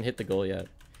okay. I haven't hit the goal yet.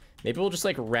 Maybe we'll just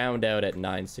like round out at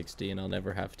 960 and I'll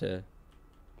never have to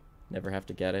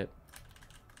get it.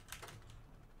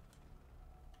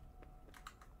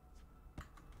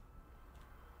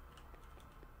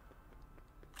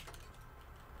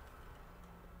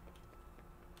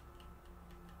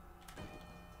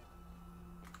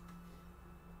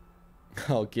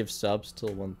 I'll give subs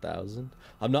till 1,000.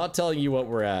 I'm not telling you what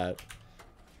we're at.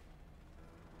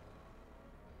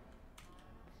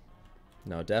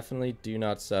 No, definitely do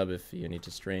not sub if you need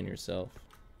to strain yourself.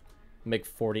 Make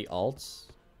 40 alts.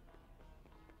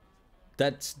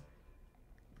 That's...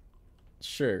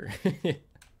 Sure.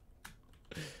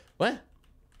 What?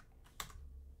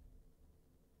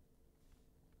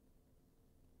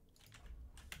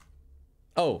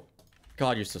 Oh.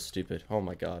 God, you're so stupid. Oh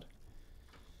my god.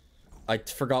 I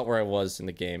forgot where I was in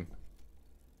the game.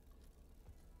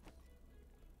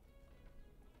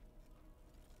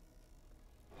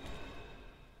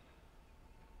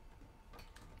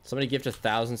 Somebody gift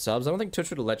 1,000 subs? I don't think Twitch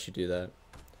would let you do that.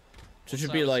 Twitch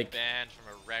would be like... banned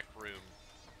from a rec room.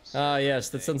 Ah, yes,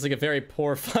 that sounds like a very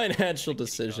poor financial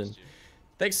decision.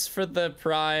 Thanks for the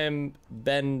prime,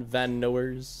 Ben Van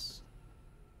Noers.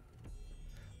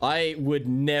 I would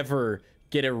never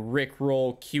get a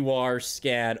Rickroll QR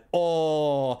scan.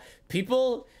 Oh,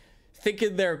 people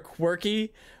thinking they're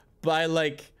quirky by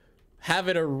like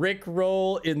having a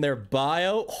Rickroll in their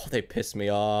bio. Oh, they piss me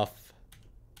off.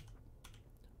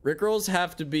 Rickrolls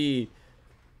have to be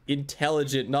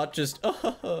intelligent, not just,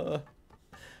 oh,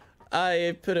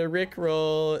 I put a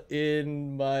Rickroll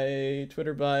in my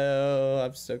Twitter bio.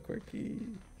 I'm so quirky.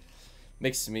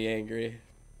 Makes me angry.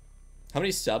 How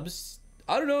many subs?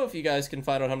 I don't know if you guys can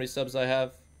find out how many subs I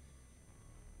have.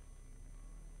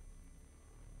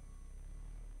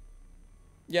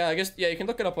 Yeah, I guess, yeah, you can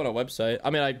look it up on a website. I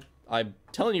mean, I'm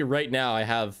telling you right now, I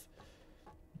have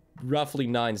roughly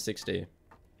 960.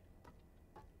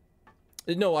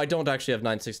 No, I don't actually have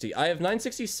 960. I have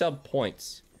 960 sub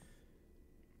points.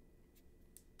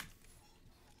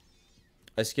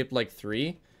 I skipped like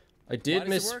 3. I did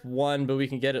miss 1, but we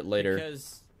can get it later.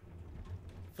 Because...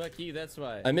 Fuck you, that's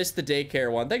why. I missed the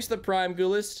daycare one. Thanks for the prime,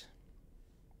 Ghouliest.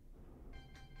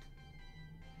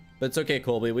 But it's okay,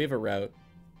 Colby. We have a route.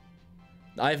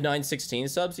 I have 916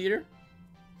 subs, Eater.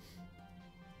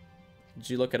 Did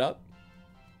you look it up?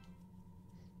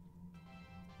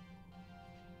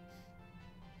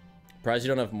 Surprised you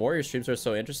don't have more. Your streams are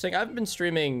so interesting. I've been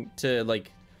streaming to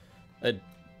like a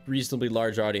reasonably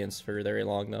large audience for very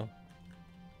long though.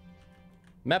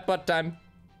 Map butt time.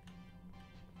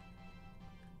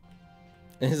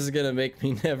 This is gonna make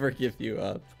me never give you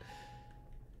up.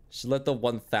 Should let the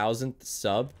 1,000th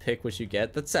sub pick what you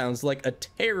get. That sounds like a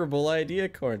terrible idea,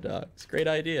 Corn Dogs. Great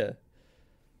idea.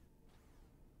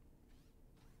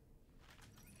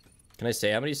 Can I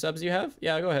say how many subs you have?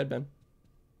 Yeah, go ahead, Ben.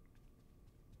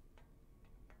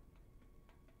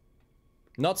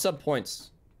 Not sub points.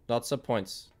 Not sub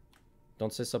points.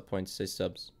 Don't say sub points, say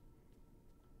subs.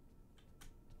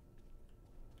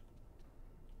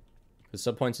 Because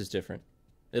sub points is different.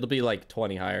 It'll be like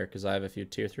 20 higher because I have a few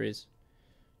tier 3s.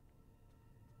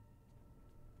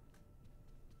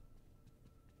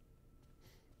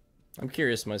 I'm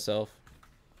curious myself.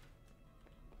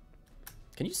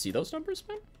 Can you see those numbers,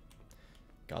 man?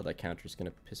 God, that counter's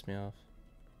gonna piss me off.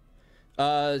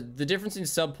 The difference in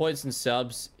sub points and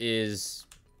subs is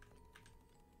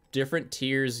different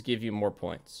tiers give you more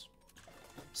points.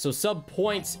 So sub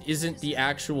points isn't the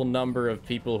actual number of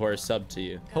people who are subbed to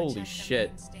you. Holy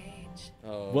shit.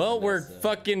 Oh, well, we're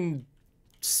fucking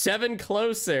 7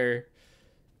 closer.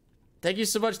 Thank you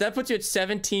so much. That puts you at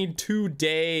 17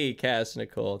 today, Cass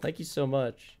Nicole. Thank you so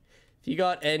much. If you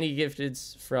got any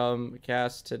gifteds from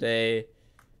Cass today,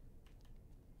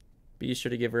 be sure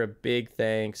to give her a big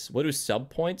thanks. What do sub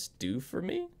points do for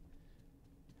me?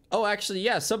 Oh, actually,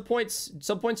 yeah, sub points do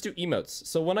emotes.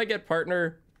 So when I get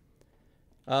partner,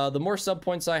 the more sub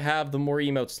points I have, the more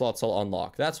emote slots I'll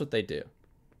unlock. That's what they do.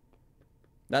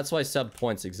 That's why sub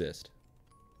points exist.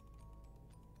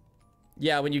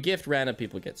 Yeah, when you gift, random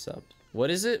people get subbed. What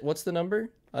is it? What's the number?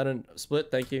 I don't... Split,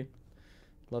 thank you.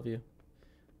 Love you.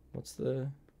 What's the...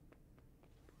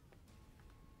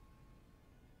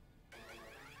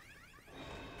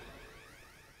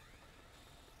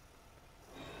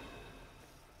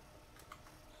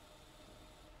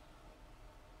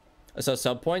 So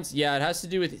sub points? Yeah, it has to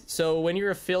do with... So when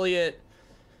you're affiliate...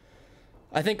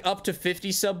 I think up to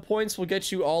 50 sub points will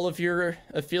get you all of your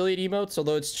affiliate emotes,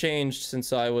 although it's changed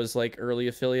since I was like early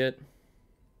affiliate.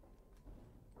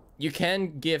 You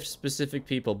can gift specific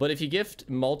people, but if you gift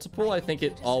multiple, I think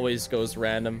it always goes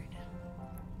random.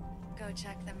 Go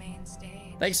check the main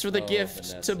stage. Thanks for the gift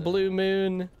Vanessa. to Blue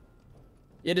Moon.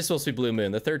 It is supposed to be Blue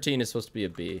Moon. The 13 is supposed to be a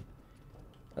B.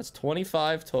 That's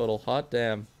 25 total. Hot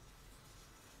damn.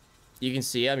 You can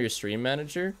see I'm your stream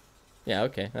manager? Yeah,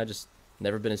 okay. I just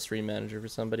never been a stream manager for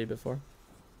somebody before.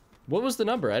 What was the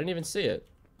number? I didn't even see it.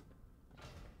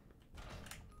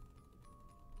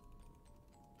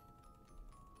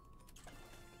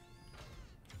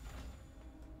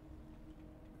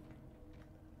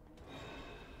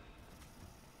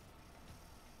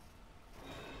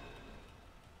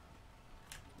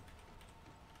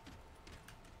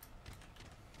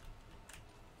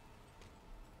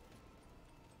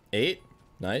 Eight?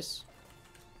 Nice.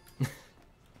 I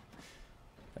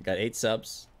got 8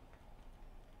 subs.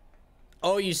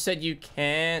 Oh, you said you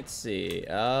can't see.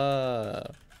 Oh.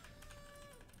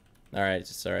 Alright,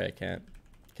 sorry, I can't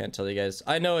tell you guys.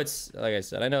 I know it's, like I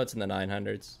said, I know it's in the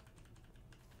 900s.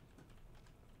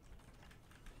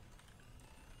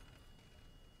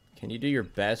 Can you do your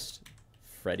best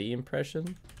Freddy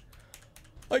impression?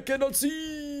 I cannot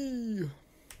see!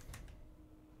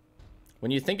 When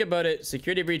you think about it,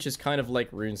 Security Breach is kind of like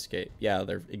RuneScape. Yeah,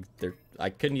 they're I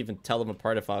couldn't even tell them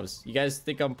apart if I was... You guys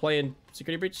think I'm playing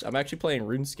Security Breach? I'm actually playing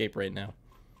RuneScape right now.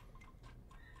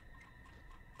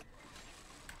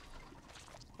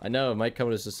 I know, it might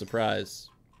come as a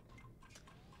surprise.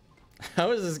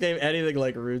 How is this game anything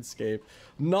like RuneScape?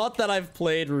 Not that I've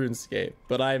played RuneScape,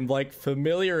 but I'm like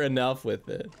familiar enough with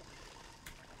it.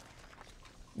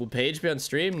 Will Paige be on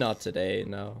stream? Not today,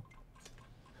 no.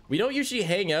 We don't usually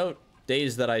hang out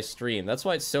days that I stream. That's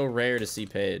why it's so rare to see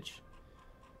Paige.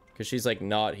 Because she's like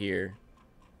not here.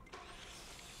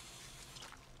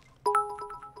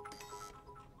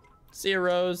 See you,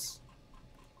 Rose.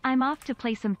 I'm off to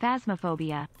play some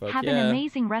Phasmophobia. Fuck Have yeah. an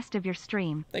amazing rest of your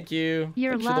stream. Thank you.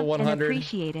 You're Thanks for the loved and 100.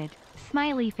 appreciated.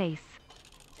 Smiley face.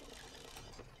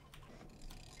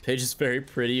 Paige is very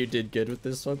pretty. You did good with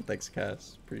this one. Thanks,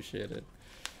 Cass. Appreciate it.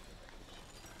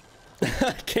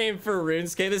 Came for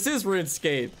RuneScape. This is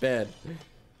RuneScape, Ben.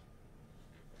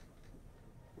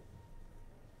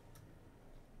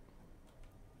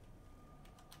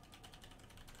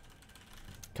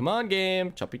 Come on,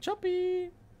 game. Choppy choppy.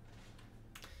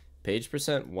 Page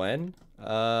percent when? When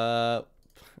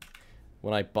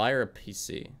I buy her a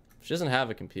PC. She doesn't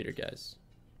have a computer, guys.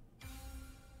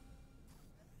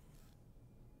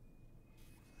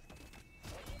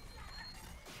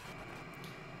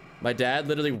 My dad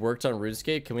literally worked on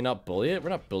RuneScape. Can we not bully it? We're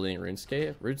not bullying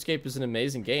RuneScape. RuneScape is an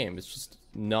amazing game. It's just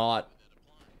not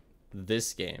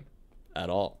this game at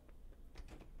all.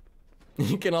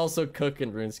 You can also cook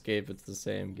in RuneScape. It's the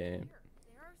same game.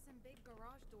 There are some big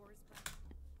garage doors,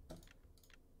 but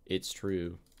It's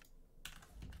true.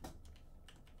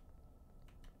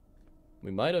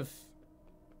 We might have...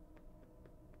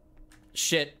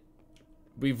 Shit.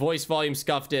 We voice volume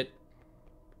scuffed it.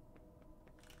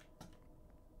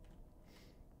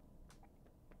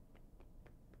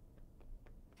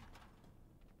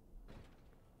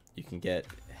 You can get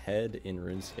head in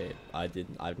RuneScape.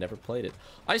 I've never played it.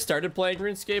 I started playing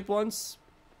RuneScape once,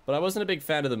 but I wasn't a big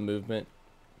fan of the movement.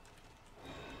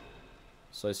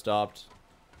 So I stopped.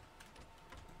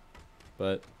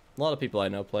 But a lot of people I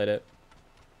know played it.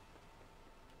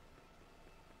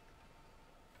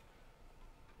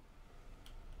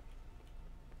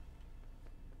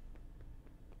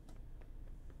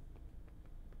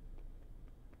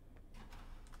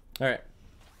 All right.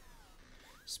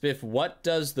 Spiff, what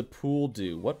does the pool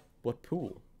do? What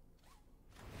pool?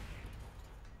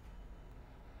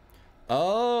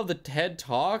 Oh, the head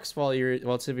talks while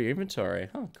it's in your inventory.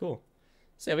 Oh, cool.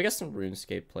 So yeah, we got some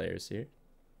RuneScape players here.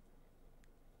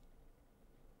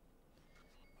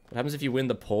 What happens if you win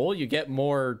the poll? You get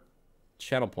more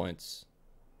channel points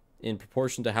in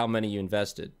proportion to how many you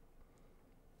invested.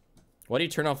 Why do you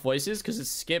turn off voices? Because it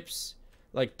skips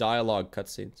like dialogue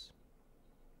cutscenes.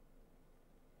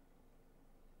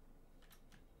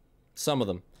 Some of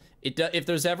them. If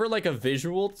there's ever like a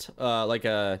visual, like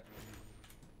a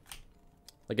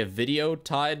video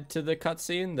tied to the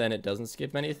cutscene, then it doesn't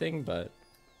skip anything. But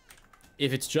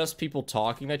if it's just people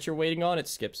talking that you're waiting on, it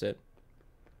skips it.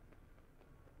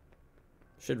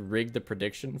 Should rig the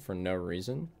prediction for no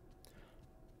reason.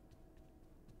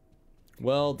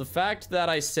 Well, the fact that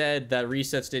I said that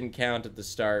resets didn't count at the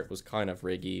start was kind of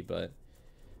riggy, but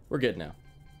we're good now.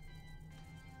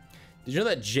 Did you know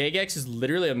that Jagex is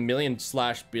literally a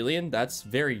million/billion? That's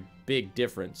very big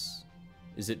difference.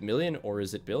 Is it million or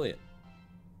is it billion?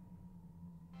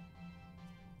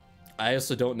 I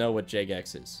also don't know what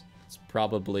Jagex is. It's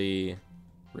probably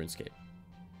RuneScape.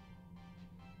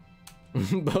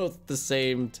 Both at the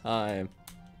same time.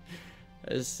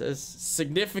 It's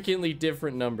significantly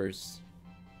different numbers.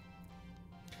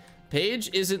 Paige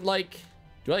isn't like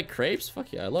Do I like crepes?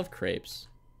 Fuck yeah, I love crepes.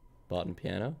 Bought in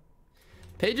piano.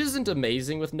 Paige isn't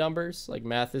amazing with numbers. Like,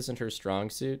 math isn't her strong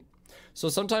suit. So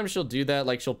sometimes she'll do that.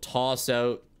 Like, she'll toss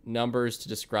out numbers to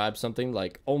describe something.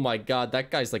 Like, oh my god, that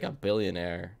guy's like a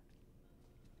billionaire.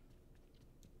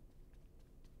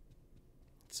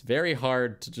 It's very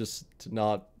hard to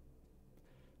not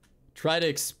try to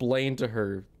explain to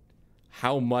her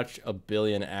how much a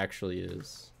billion actually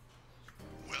is.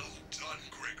 Well done,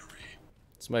 Gregory.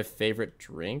 It's my favorite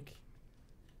drink.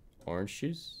 Orange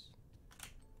juice.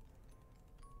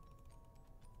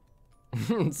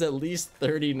 It's at least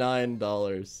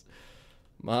 $39.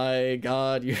 My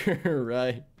god, you're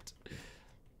right.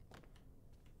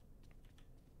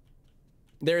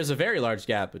 There is a very large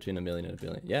gap between a million and a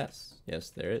billion. Yes, yes,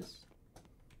 there is.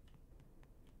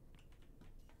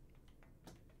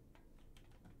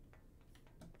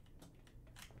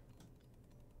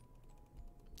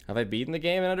 Have I beaten the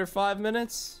game in under 5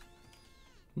 minutes?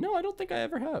 No, I don't think I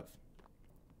ever have.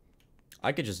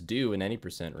 I could just do an any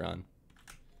 % run.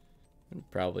 And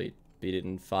probably beat it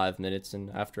in 5 minutes and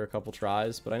after a couple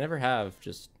tries, but I never have.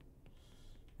 Just,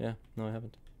 yeah, no, I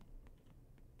haven't.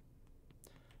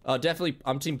 Definitely,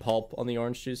 I'm team pulp on the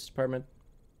orange juice department.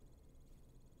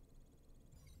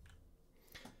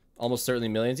 Almost certainly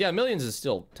millions. Yeah, millions is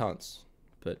still tons,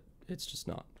 but it's just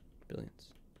not billions.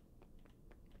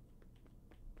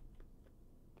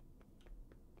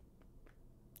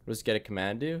 What does get a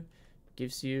command do?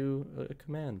 Gives you a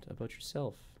command about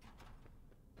yourself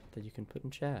that you can put in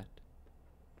chat.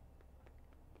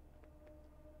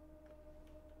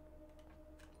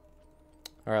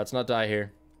 Alright, let's not die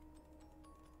here.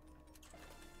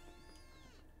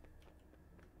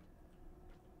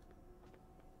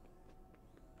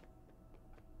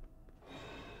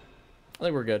 I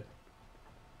think we're good.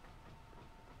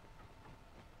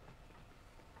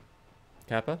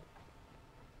 Kappa?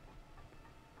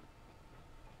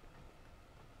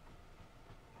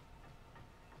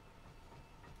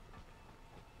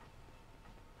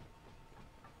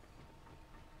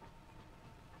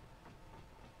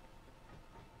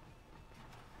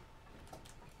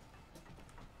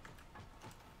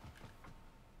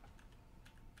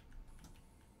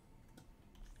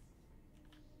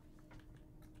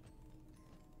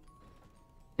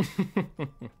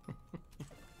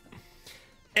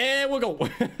 And we'll go.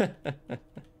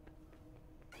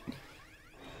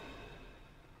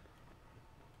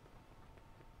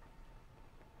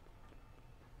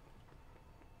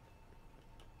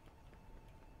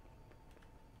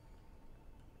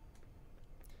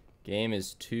 Game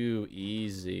is too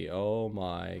easy. Oh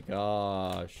my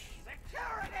gosh.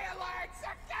 Security alert!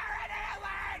 Security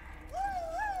alert!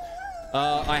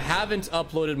 I haven't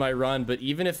uploaded my run, but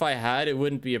even if I had, it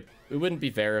wouldn't be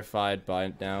verified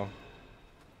by now.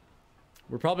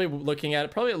 We're probably looking at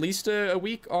probably at least a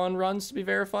week on runs to be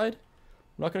verified.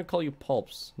 I'm not gonna call you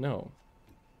pulps, no.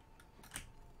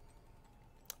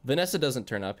 Vanessa doesn't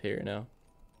turn up here, no.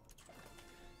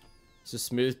 It's a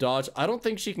smooth dodge. I don't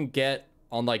think she can get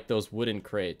on like those wooden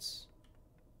crates.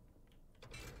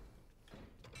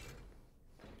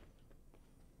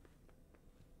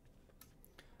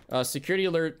 Security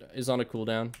alert is on a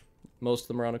cooldown. Most of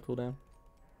them are on a cooldown.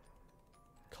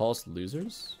 Call us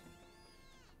losers?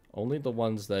 Only the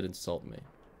ones that insult me.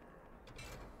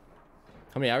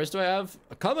 How many hours do I have?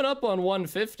 Coming up on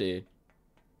 150.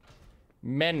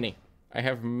 Many. I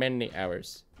have many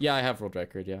hours. Yeah, I have world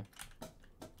record, yeah.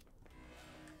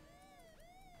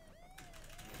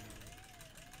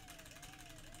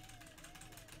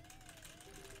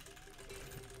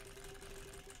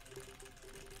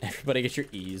 Everybody get your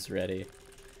E's ready.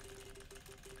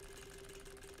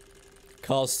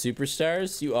 Call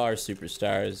superstars? You are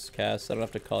superstars, Cass. I don't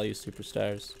have to call you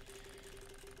superstars.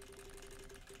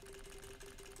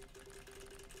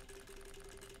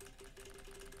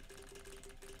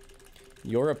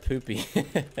 You're a poopy.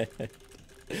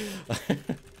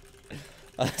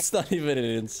 That's not even an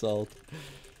insult.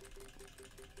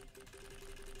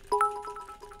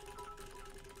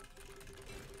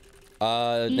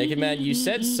 Naked Man, you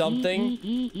said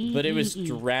something, but it was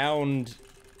drowned.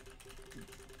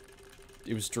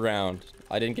 It was drowned.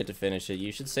 I didn't get to finish it.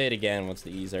 You should say it again once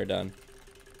the E's are done.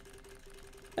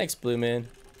 Thanks, Blue Man.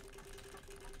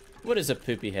 What is a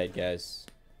poopy head, guys?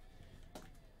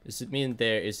 Does it mean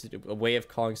is it a way of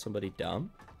calling somebody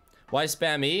dumb? Why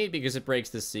spam E? Because it breaks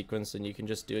this sequence and you can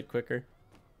just do it quicker.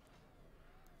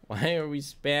 Why are we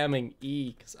spamming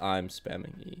E? Because I'm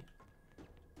spamming E.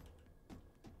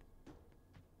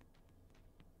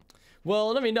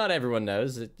 Well, I mean, not everyone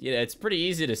knows. It's pretty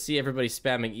easy to see everybody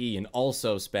spamming E and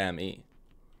also spam E.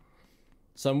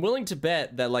 So I'm willing to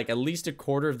bet that like at least a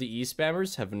quarter of the E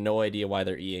spammers have no idea why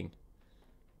they're Eing.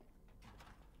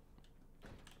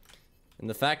 And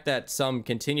the fact that some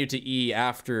continue to E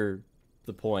after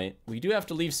the point, we do have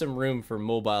to leave some room for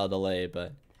mobile delay,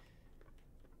 but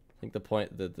I think the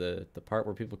point, the part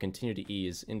where people continue to E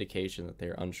is indication that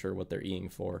they're unsure what they're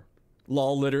Eing for.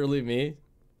 Lol, literally me.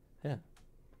 Yeah.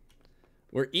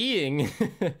 We're Eing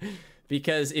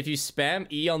because if you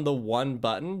spam E on the one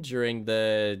button during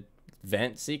the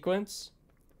vent sequence,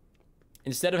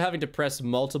 instead of having to press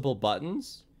multiple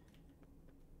buttons,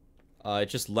 it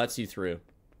just lets you through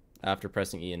after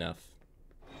pressing E enough.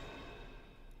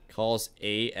 Calls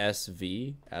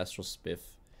ASV, Astral Spiff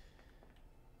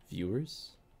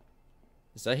Viewers.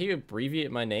 Is that how you abbreviate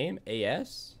my name?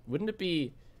 AS? Wouldn't it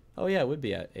be... Oh yeah, it would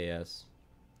be at AS.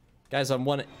 Guys, I'm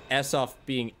one S off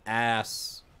being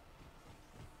ass.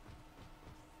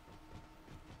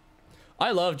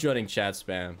 I love joining chat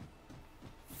spam.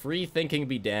 Free thinking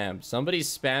be damned. Somebody's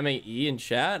spamming E in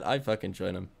chat, I fucking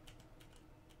join them.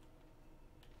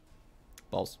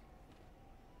 Balls.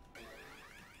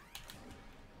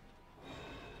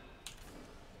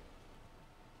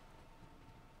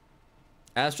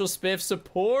 Astral Spiff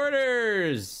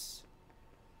supporters!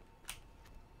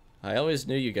 I always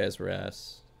knew you guys were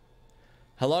ass.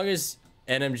 How long is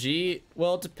NMG?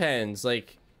 Well, it depends.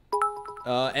 Like,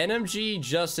 NMG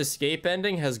Just Escape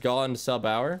ending has gone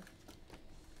sub-hour,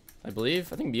 I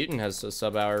believe. I think Mutant has a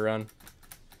sub-hour run.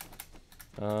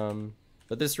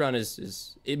 But this run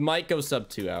is it might go sub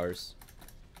 2 hours.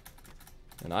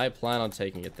 And I plan on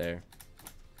taking it there.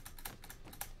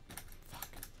 Fuck.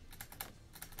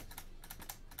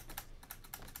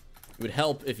 It would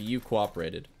help if you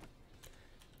cooperated.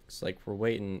 Looks like we're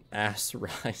waiting ass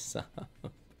rise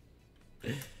up.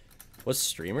 What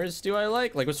streamers do I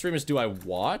like? Like, what streamers do I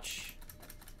watch?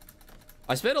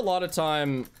 I spend a lot of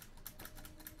time...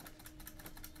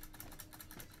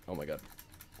 Oh my god.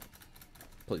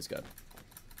 Please, God.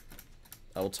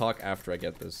 I will talk after I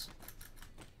get this.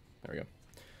 There we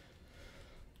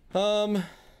go.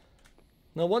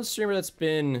 Now, one streamer that's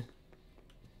been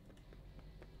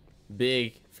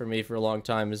big for me for a long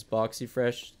time is Boxy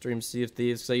Fresh, streams Sea of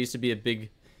Thieves. I used to be a big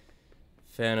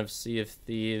fan of Sea of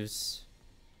Thieves.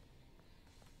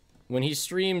 When he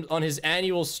streamed on his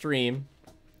annual stream,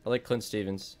 I like Clint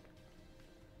Stevens.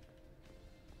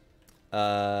 Who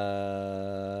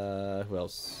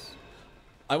else?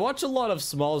 I watch a lot of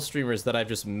small streamers that I've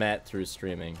just met through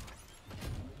streaming.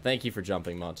 Thank you for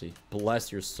jumping, Monty. Bless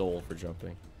your soul for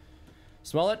jumping.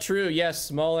 Smollett, true. Yes,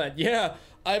 Smollett. Yeah,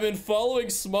 I've been following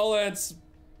Smollett's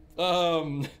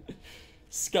Skyblock.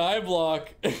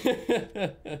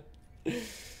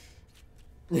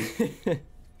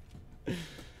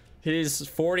 He's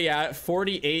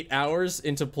 48 hours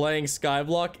into playing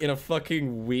Skyblock in a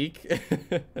fucking week.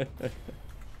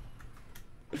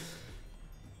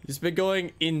 He's been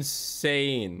going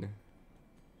insane.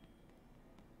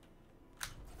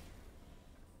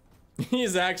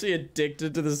 He's actually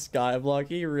addicted to the Skyblock.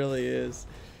 He really is.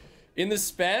 In the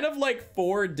span of like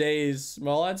 4 days,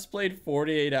 Smollett's played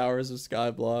 48 hours of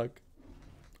Skyblock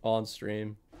on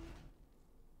stream.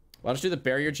 Why don't you do the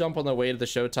barrier jump on the way to the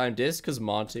Showtime disc? Because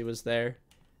Monty was there.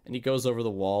 And he goes over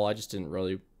the wall. I just didn't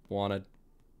really want to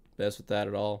mess with that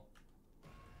at all.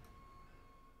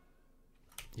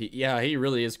 Yeah, he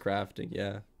really is crafting,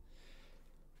 yeah.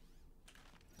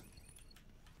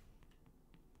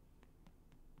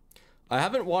 I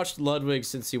haven't watched Ludwig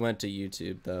since he went to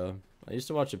YouTube, though. I used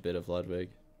to watch a bit of Ludwig.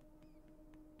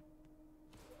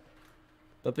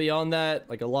 But beyond that,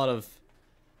 like a lot of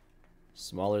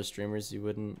smaller streamers you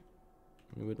wouldn't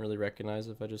really recognize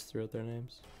if I just threw out their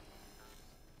names.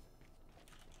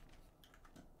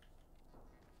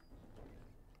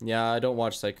 Yeah, I don't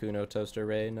watch Saikuno Toaster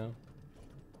Ray, no.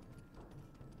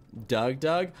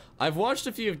 Doug? I've watched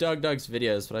a few of Doug's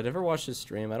videos, but I never watched his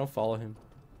stream. I don't follow him.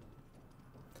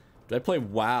 Did I play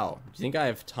WoW? Do you think I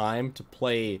have time to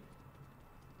play...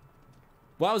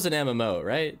 WoW's an MMO,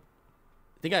 right?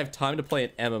 Think I have time to play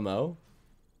an MMO?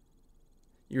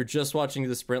 You're just watching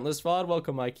the Sprintless VOD?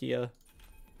 Welcome, Ikea.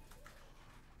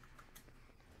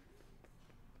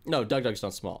 No, Doug's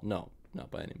not small. No,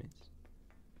 not by any means.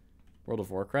 World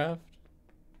of Warcraft?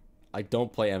 I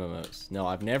don't play MMOs. No,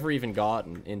 I've never even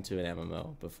gotten into an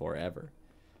MMO before, ever.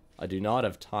 I do not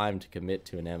have time to commit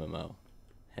to an MMO.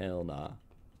 Hell nah.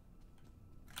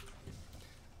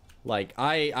 Like,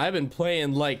 I've been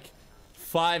playing, like,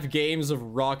 5 games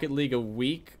of Rocket League a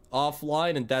week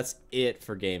offline, and that's it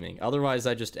for gaming. Otherwise,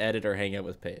 I just edit or hang out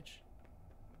with Paige.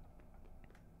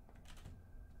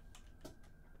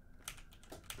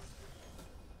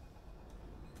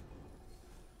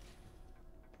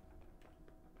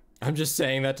 I'm just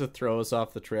saying that to throw us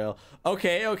off the trail.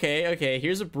 Okay.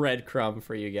 Here's a breadcrumb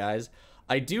for you guys.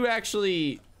 I do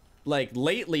actually, like,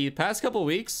 lately, past couple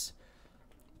weeks,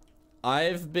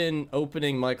 I've been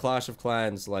opening my Clash of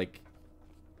Clans, like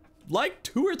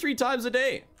 2 or 3 times a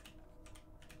day.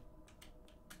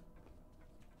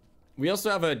 We also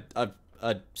have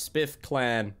a spiff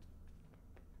clan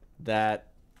that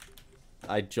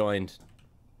I joined.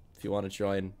 If you want to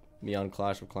join me on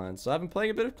Clash of Clans. So I've been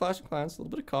playing a bit of Clash of Clans, a little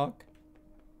bit of cock.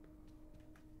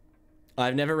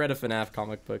 I've never read a FNaF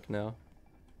comic book, no.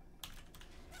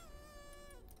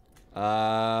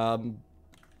 Trying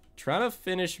to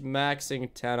finish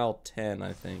maxing 10L10,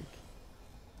 I think.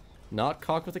 Not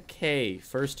cock with a K.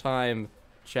 First time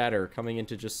chatter coming in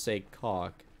to just say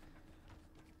cock.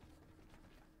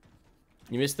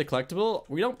 You missed the collectible?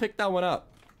 We don't pick that one up.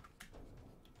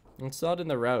 It's not in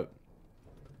the route.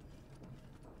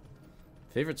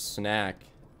 Favorite snack?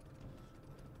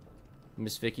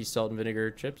 Miss Vicky's salt and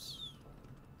vinegar chips.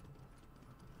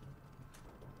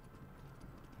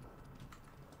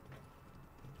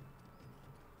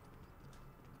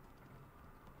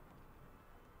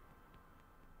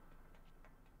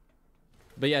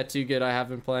 But yeah, too good. I have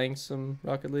been playing some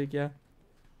Rocket League, yeah.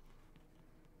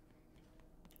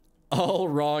 All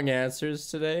wrong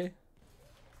answers today.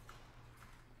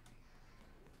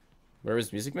 Where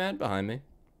was Music Man? Behind me.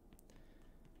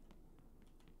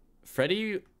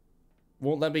 Freddy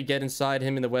won't let me get inside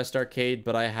him in the West Arcade,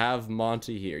 but I have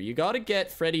Monty here. You gotta get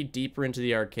Freddy deeper into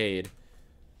the arcade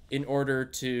in order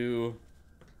to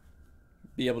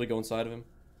be able to go inside of him.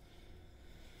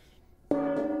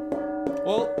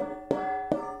 Well,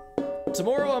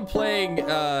 tomorrow I'm playing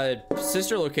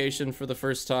Sister Location for the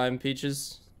first time,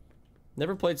 Peaches.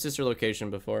 Never played Sister Location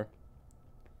before.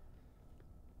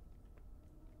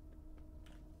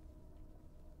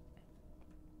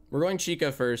 We're going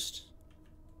Chica first.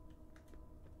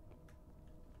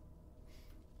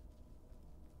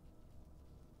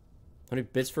 How many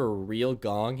bits for a real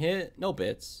gong hit? No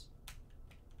bits.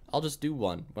 I'll just do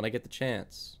one when I get the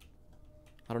chance.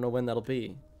 I don't know when that'll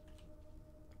be.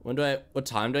 What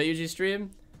time do I usually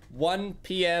stream? 1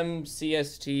 p.m.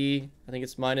 CST. I think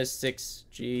it's -6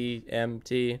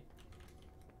 GMT.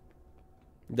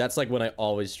 That's like when I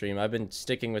always stream. I've been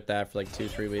sticking with that for like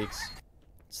 2-3 weeks.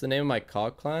 What's the name of my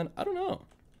COG clan? I don't know.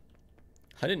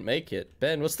 I didn't make it.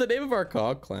 Ben, what's the name of our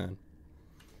COG clan?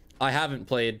 I haven't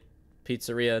played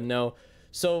Pizzeria, no.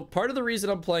 So part of the reason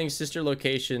I'm playing Sister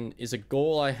Location is a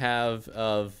goal I have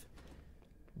of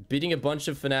beating a bunch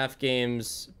of FNaF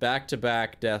games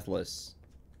back-to-back deathless.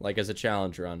 Like as a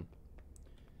challenge run.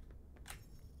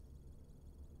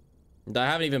 And I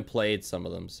haven't even played some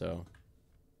of them, so...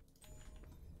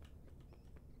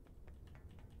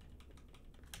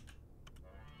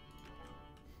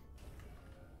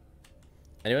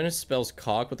 Anyone who spells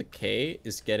cock with a K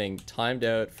is getting timed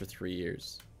out for 3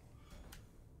 years.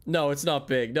 No, it's not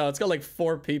big. No, it's got like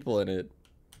 4 people in it.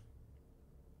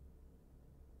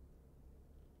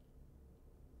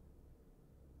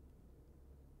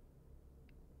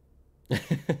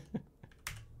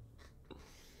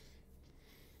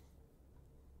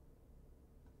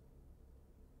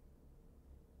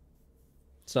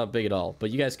 It's not big at all, but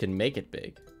you guys can make it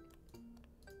big.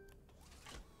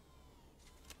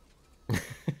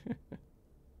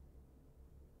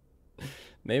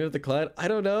 Name of the clan? I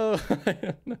don't know. I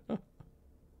don't know.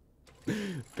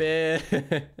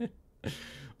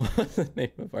 What's the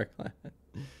name of our clan?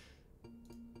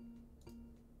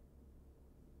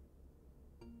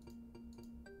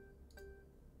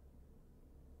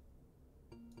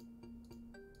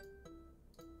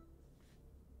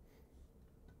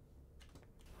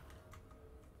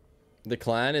 The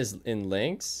clan is in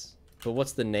links, but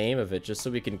what's the name of it? Just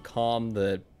so we can calm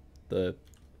the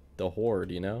horde,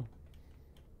 you know?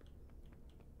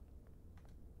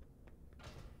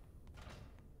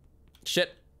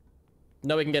 Shit.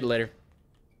 No, we can get it later.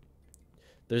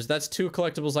 That's 2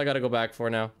 collectibles I gotta go back for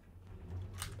now.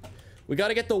 We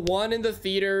gotta get the one in the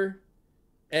theater,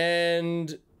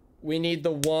 and we need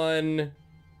the one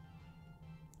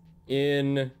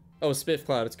in... Oh, Spiff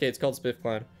Cloud. It's okay, it's called Spiff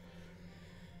Cloud.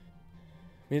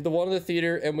 We need the one in the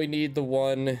theater, and we need the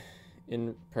one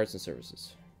in parts and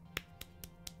services.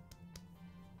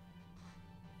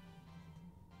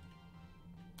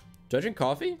 Judging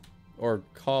coffee? Or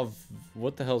Cov...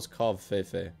 What the hell's Cov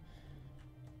Fefe?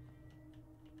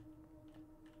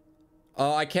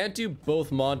 I can't do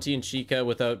both Monty and Chica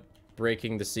without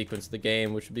breaking the sequence of the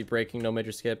game, which would be breaking no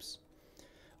major skips.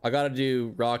 I gotta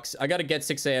do rocks. I gotta get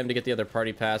 6 AM to get the other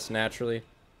party pass naturally.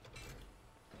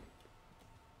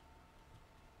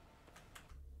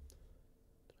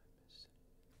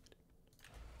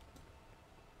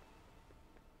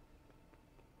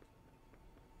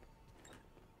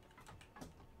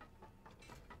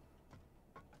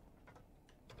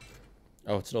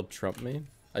 Oh, it's an old Trump meme?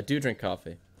 I do drink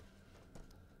coffee.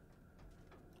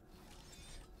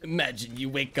 Imagine you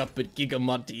wake up at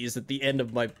Gigamonti's at the end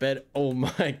of my bed. Oh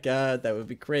my god, that would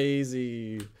be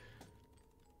crazy.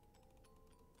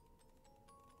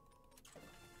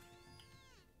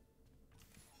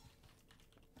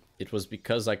 It was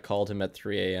because I called him at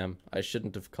 3 a.m. I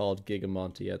shouldn't have called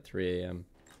Gigamonti at 3 a.m.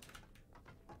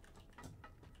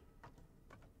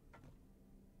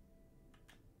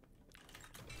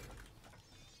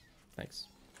 Thanks.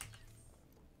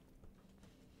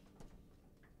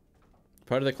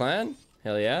 Part of the clan?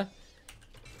 Hell yeah.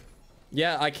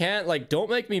 Yeah, I can't, like, don't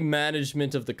make me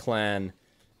management of the clan.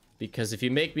 Because if you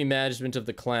make me management of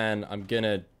the clan, I'm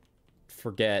gonna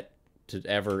forget to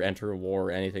ever enter a war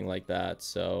or anything like that,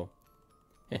 so...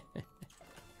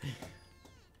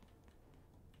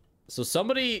 So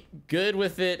somebody good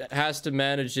with it has to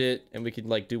manage it, and we can,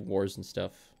 like, do wars and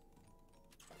stuff.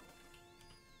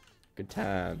 Good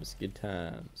times, good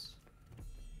times.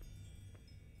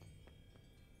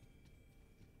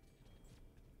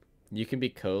 You can be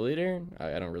co-leader?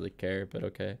 I don't really care, but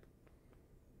okay.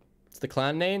 It's the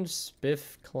clan name,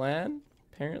 Spiff Clan,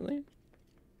 apparently.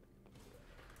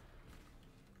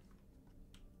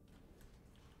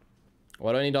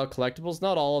 What do I need all collectibles?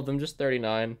 Not all of them, just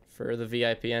 39 for the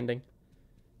VIP ending.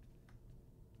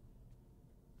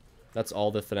 That's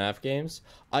all the FNaF games.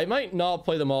 I might not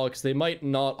play them all because they might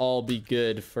not all be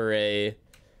good for a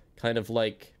kind of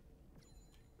like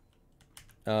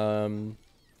I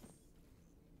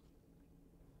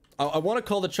want to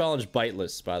call the challenge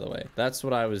Biteless, by the way. That's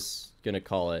what I was gonna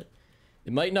call it.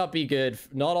 It might not be good.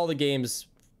 Not all the games.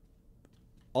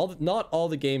 Not all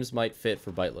the games might fit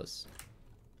for Biteless.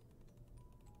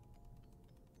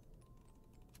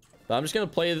 But I'm just gonna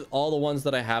play all the ones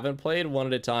that I haven't played one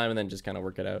at a time, and then just kind of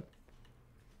work it out.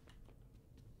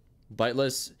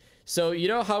 Biteless. So you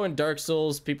know how in Dark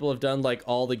Souls people have done like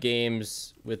all the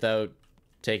games without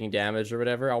taking damage or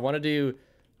whatever? I want to do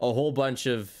a whole bunch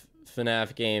of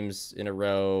FNaF games in a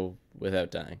row without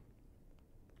dying.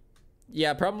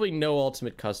 Yeah, probably no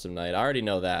Ultimate Custom Night. I already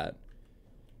know that.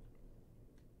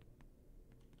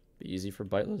 Be easy for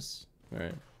Biteless. All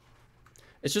right.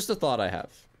 It's just a thought I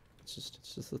have. It's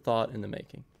just a thought in the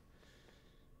making.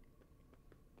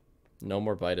 No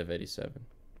more Bite of 87.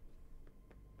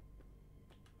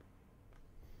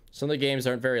 Some of the games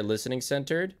aren't very listening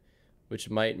centered, which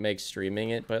might make streaming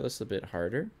it Biteless a bit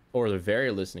harder. Or they're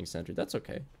very listening centered. That's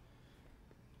okay.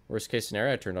 Worst case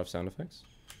scenario, I turned off sound effects.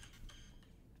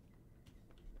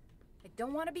 I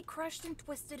don't want to be crushed and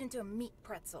twisted into a meat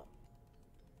pretzel.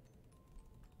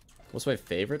 What's my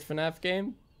favorite FNaF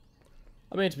game?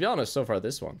 I mean, to be honest, so far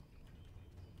this one.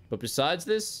 But besides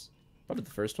this, probably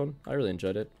the first one. I really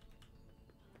enjoyed it.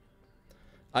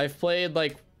 I've played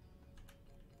like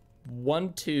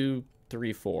 1, 2,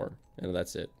 3, 4, and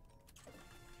that's it.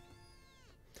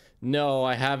 No,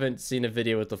 I haven't seen a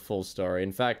video with the full story.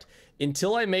 In fact,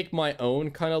 until I make my own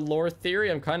kind of lore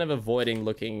theory, I'm kind of avoiding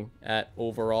looking at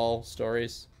overall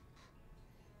stories.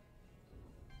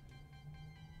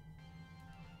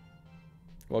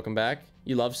 Welcome back.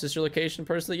 You love Sister Location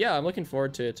personally? Yeah, I'm looking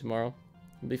forward to it tomorrow.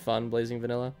 It'll be fun, Blazing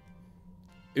Vanilla.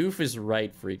 Oof is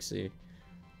right, Freaksy.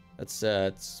 That's,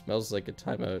 it smells like a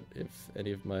timeout if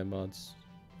any of my mods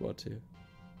want to.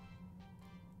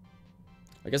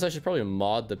 I guess I should probably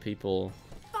mod the people.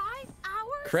 5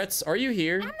 hours? Kretz, are you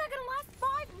here? I'm not gonna last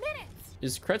 5 minutes.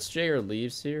 Is Kretz J or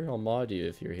Leaves here? I'll mod you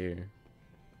if you're here.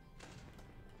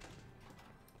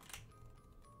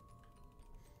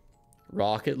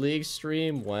 Rocket League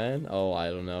stream? When? Oh,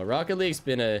 I don't know. Rocket League's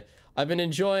been I've been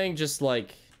enjoying just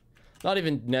like, not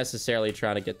even necessarily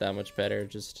trying to get that much better,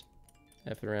 just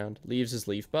effing around. Leaves is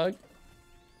Leaf Bug.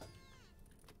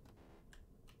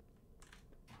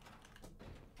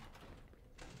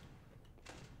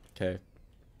 Okay.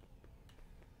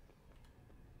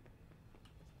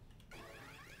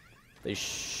 They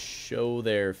show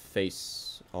their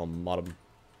face. I'll mod them.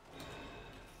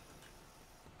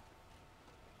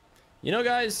 You know,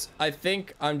 guys, I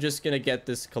think I'm just gonna get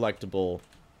this collectible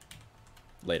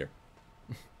later.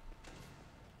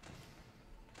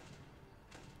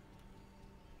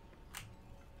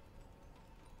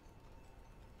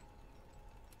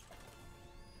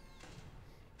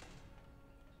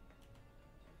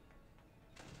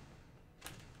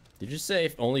 Did you say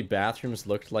if only bathrooms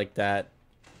looked like that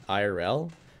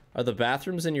IRL? Are the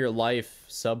bathrooms in your life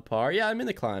subpar? Yeah, I'm in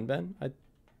the clan, Ben. I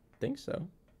think so.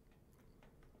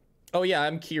 Oh yeah,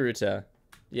 I'm Kiruta.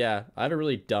 Yeah, I have a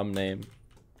really dumb name.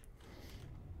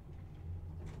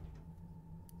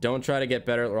 Don't try to get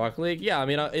better at Rocket League. Yeah, I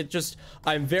mean,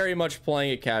 I'm very much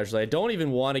playing it casually. I don't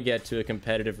even want to get to a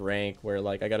competitive rank where,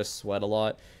 like, I gotta sweat a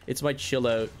lot. It's my chill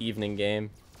out evening game.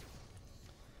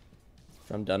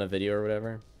 If I'm done a video or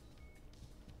whatever.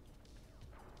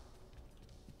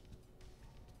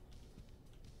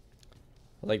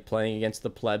 I like playing against the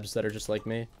plebs that are just like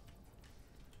me.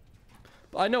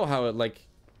 But I know how it, like,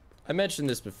 I mentioned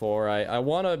this before. I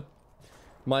want to...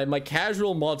 My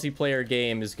casual multiplayer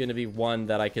game is going to be one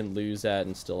that I can lose at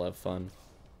and still have fun.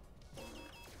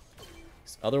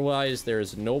 Otherwise, there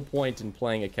is no point in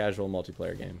playing a casual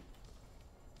multiplayer game.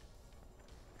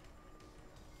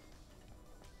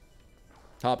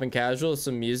 Hop in casual with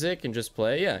some music and just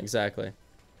play? Yeah, exactly.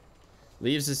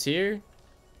 Leaves is here?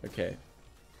 Okay.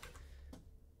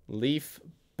 Leaf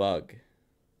bug.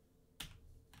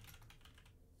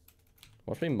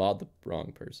 Watch me mod the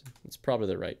wrong person. It's probably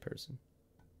the right person.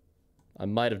 I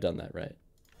might have done that right.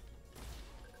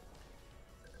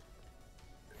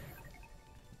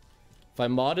 If I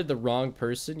modded the wrong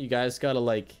person, you guys gotta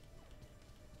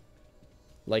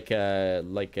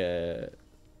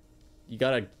you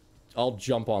gotta, I'll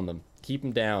jump on them. Keep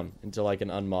them down until I can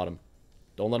unmod them.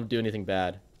 Don't let them do anything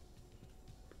bad.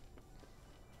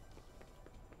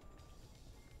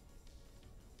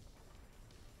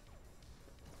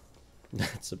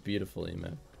 That's a beautiful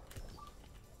emote.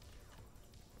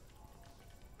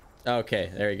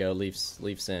 Okay, there you go.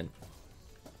 Leafs in.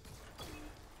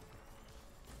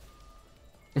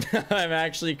 I'm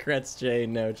actually Kretz J,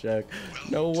 no joke.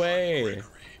 No way.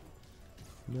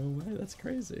 No way, that's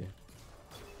crazy.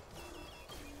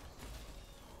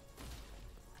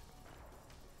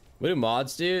 What do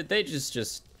mods do? They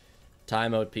just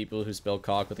time out people who spell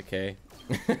cock with a K.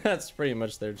 That's pretty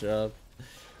much their job.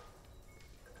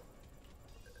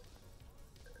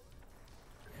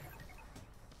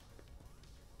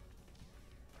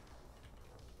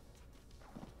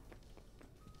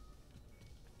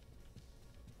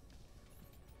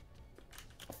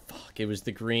 It was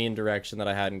the green direction that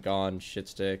I hadn't gone. Shit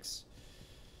sticks.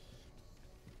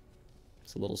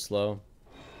 It's a little slow.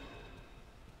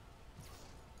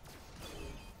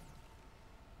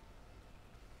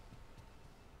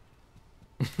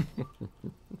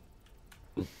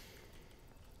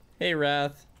 Hey,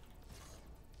 Wrath.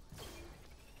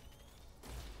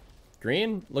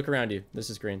 Green? Look around you.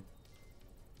 This is green.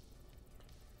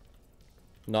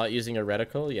 Not using a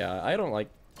reticle? Yeah, I don't like...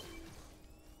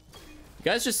 You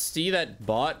guys just see that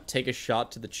bot take a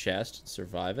shot to the chest and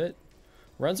survive it?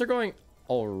 Runs are going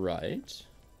alright.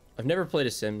 I've never played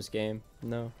a Sims game.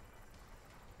 No.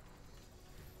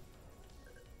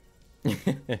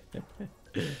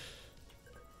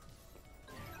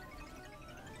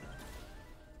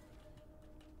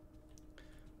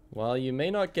 While you may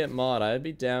not get mod, I'd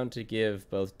be down to give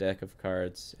both deck of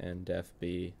cards and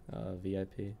FB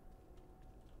VIP.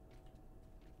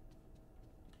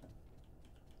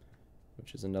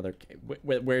 Which is another...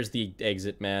 Where's the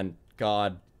exit, man?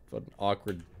 God, what an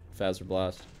awkward Phaser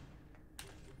Blast.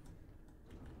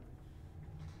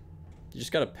 You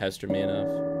just gotta pester me enough.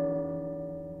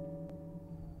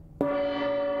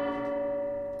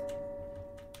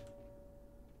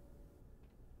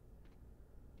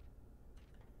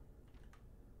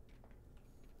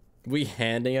 We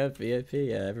handing out VIP?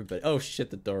 Yeah, everybody. Oh shit,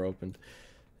 the door opened.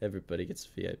 Everybody gets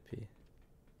VIP.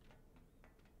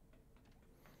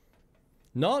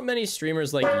 Not many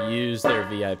streamers, like, use their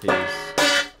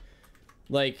VIPs.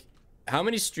 Like, how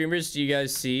many streamers do you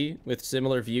guys see with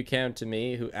similar view count to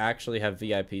me who actually have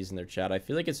VIPs in their chat? I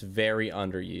feel like it's very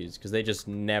underused because they just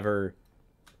never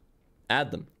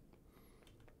add them.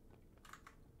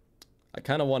 I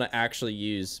kind of want to actually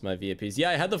use my VIPs.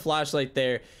 Yeah, I had the flashlight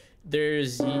there.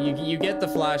 There's... You get the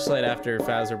flashlight after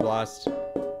Phaser Blast.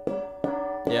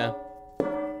 Yeah.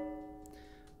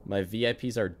 My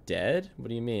VIPs are dead? What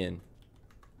do you mean?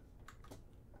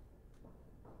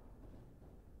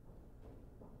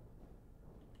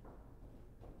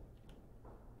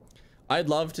 I'd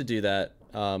love to do that,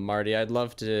 Marty. I'd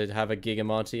love to have a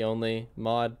Gigamonti only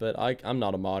mod, but I'm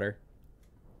not a modder.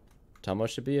 Tomo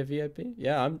should be a VIP?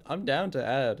 Yeah, I'm down to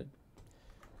add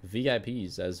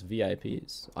VIPs as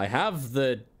VIPs. I have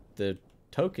the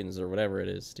tokens or whatever it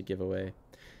is to give away.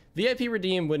 VIP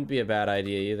redeem wouldn't be a bad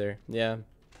idea either. Yeah.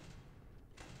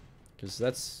 Because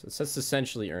that's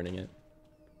essentially earning it.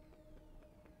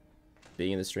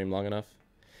 Being in the stream long enough.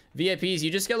 VIPs,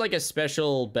 you just get like a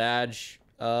special badge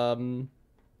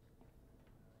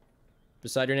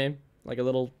beside your name, like a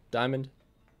little diamond.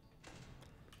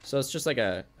 So it's just like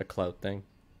a clout thing.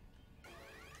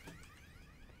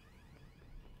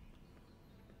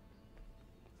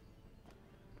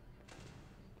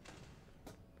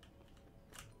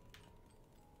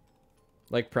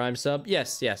 Like Prime sub?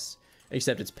 Yes, yes.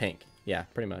 Except it's pink. Yeah,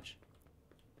 pretty much.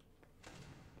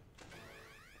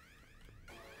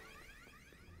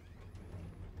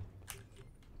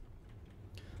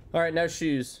 Alright, now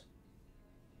shoes.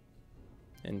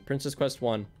 And Princess Quest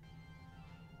 1.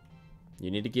 You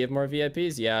need to give more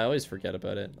VIPs? Yeah, I always forget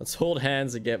about it. Let's hold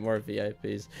hands and get more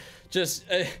VIPs. Just,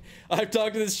 I've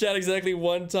talked to this chat exactly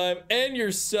one time. And you're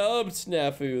subbed,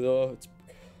 Snafu, though. It's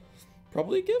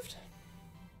probably a gift.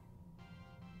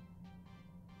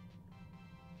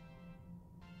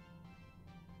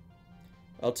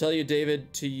 I'll tell you,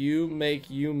 David, to you make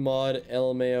you mod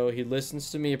LMAO. He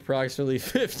listens to me approximately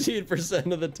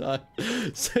 15% of the time.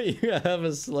 So you have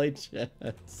a slight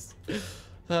chance.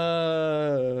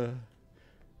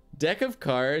 Deck of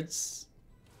Cards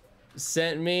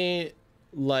sent me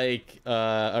like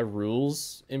a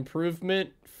rules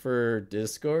improvement for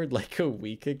Discord like a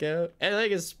week ago. And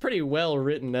like it's pretty well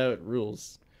written out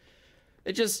rules.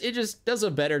 It just does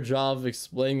a better job of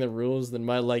explaining the rules than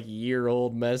my like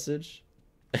year-old message.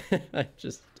 I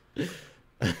just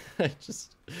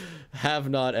have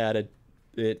not added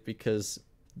it because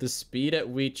the speed at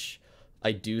which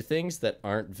I do things that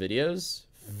aren't videos,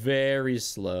 very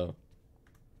slow.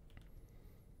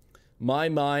 My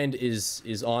mind is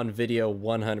on video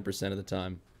 100% of the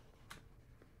time.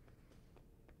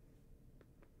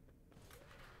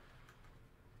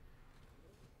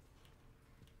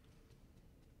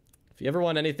 If you ever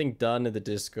want anything done in the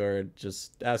Discord,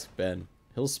 just ask Ben.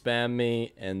 He'll spam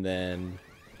me, and then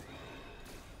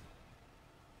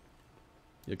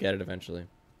you'll get it eventually.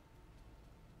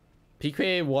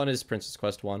 PQA 1 is Princess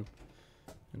Quest 1.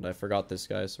 And I forgot this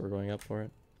guy, so we're going up for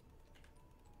it.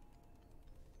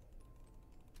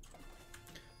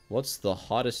 What's the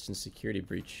hottest in Security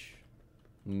Breach?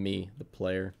 Me, the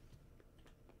player.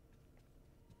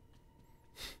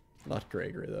 Not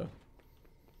Gregory, though.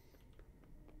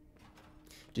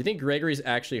 Do you think Gregory's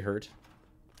actually hurt?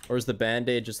 Or is the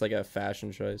band-aid just like a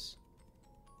fashion choice?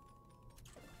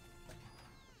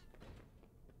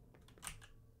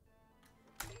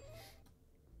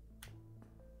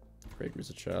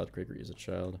 Gregory's a child. Gregory is a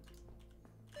child.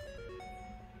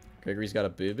 Gregory's got a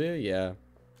boo-boo? Yeah.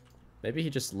 Maybe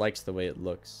he just likes the way it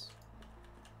looks.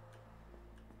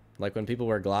 Like when people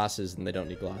wear glasses and they don't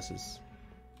need glasses.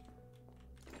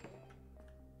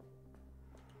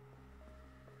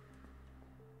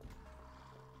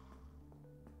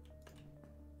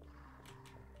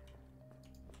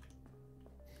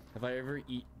 Have I ever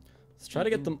eat? Let's try to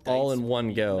get them all in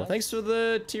one go. Nuts? Thanks for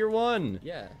the tier 1.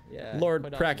 Yeah, yeah. Lord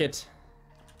Prackett.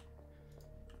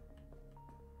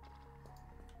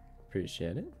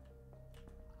 Appreciate it.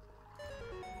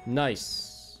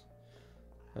 Nice.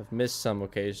 I've missed some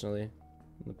occasionally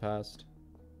in the past.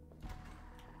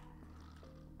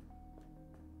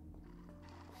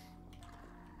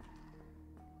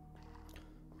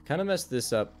 Kind of messed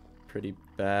this up pretty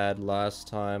bad last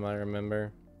time, I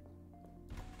remember.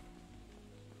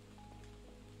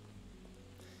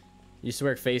 You used to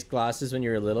wear face glasses when you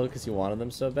were little because you wanted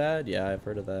them so bad? Yeah, I've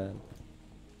heard of that.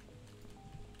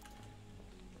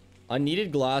 I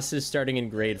needed glasses starting in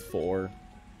grade 4.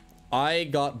 I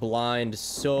got blind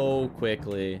so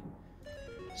quickly.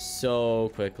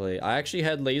 So quickly. I actually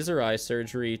had laser eye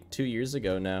surgery 2 years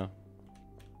ago now.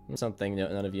 Something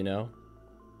none of you know.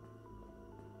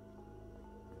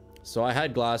 So I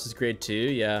had glasses grade 2,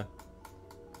 yeah.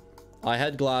 I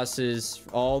had glasses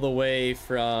all the way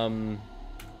from...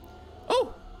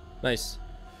 Oh! Nice.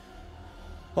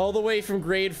 All the way from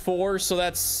grade 4, so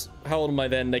that's... How old am I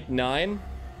then? Like 9?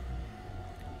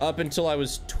 Up until I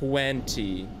was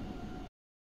 20.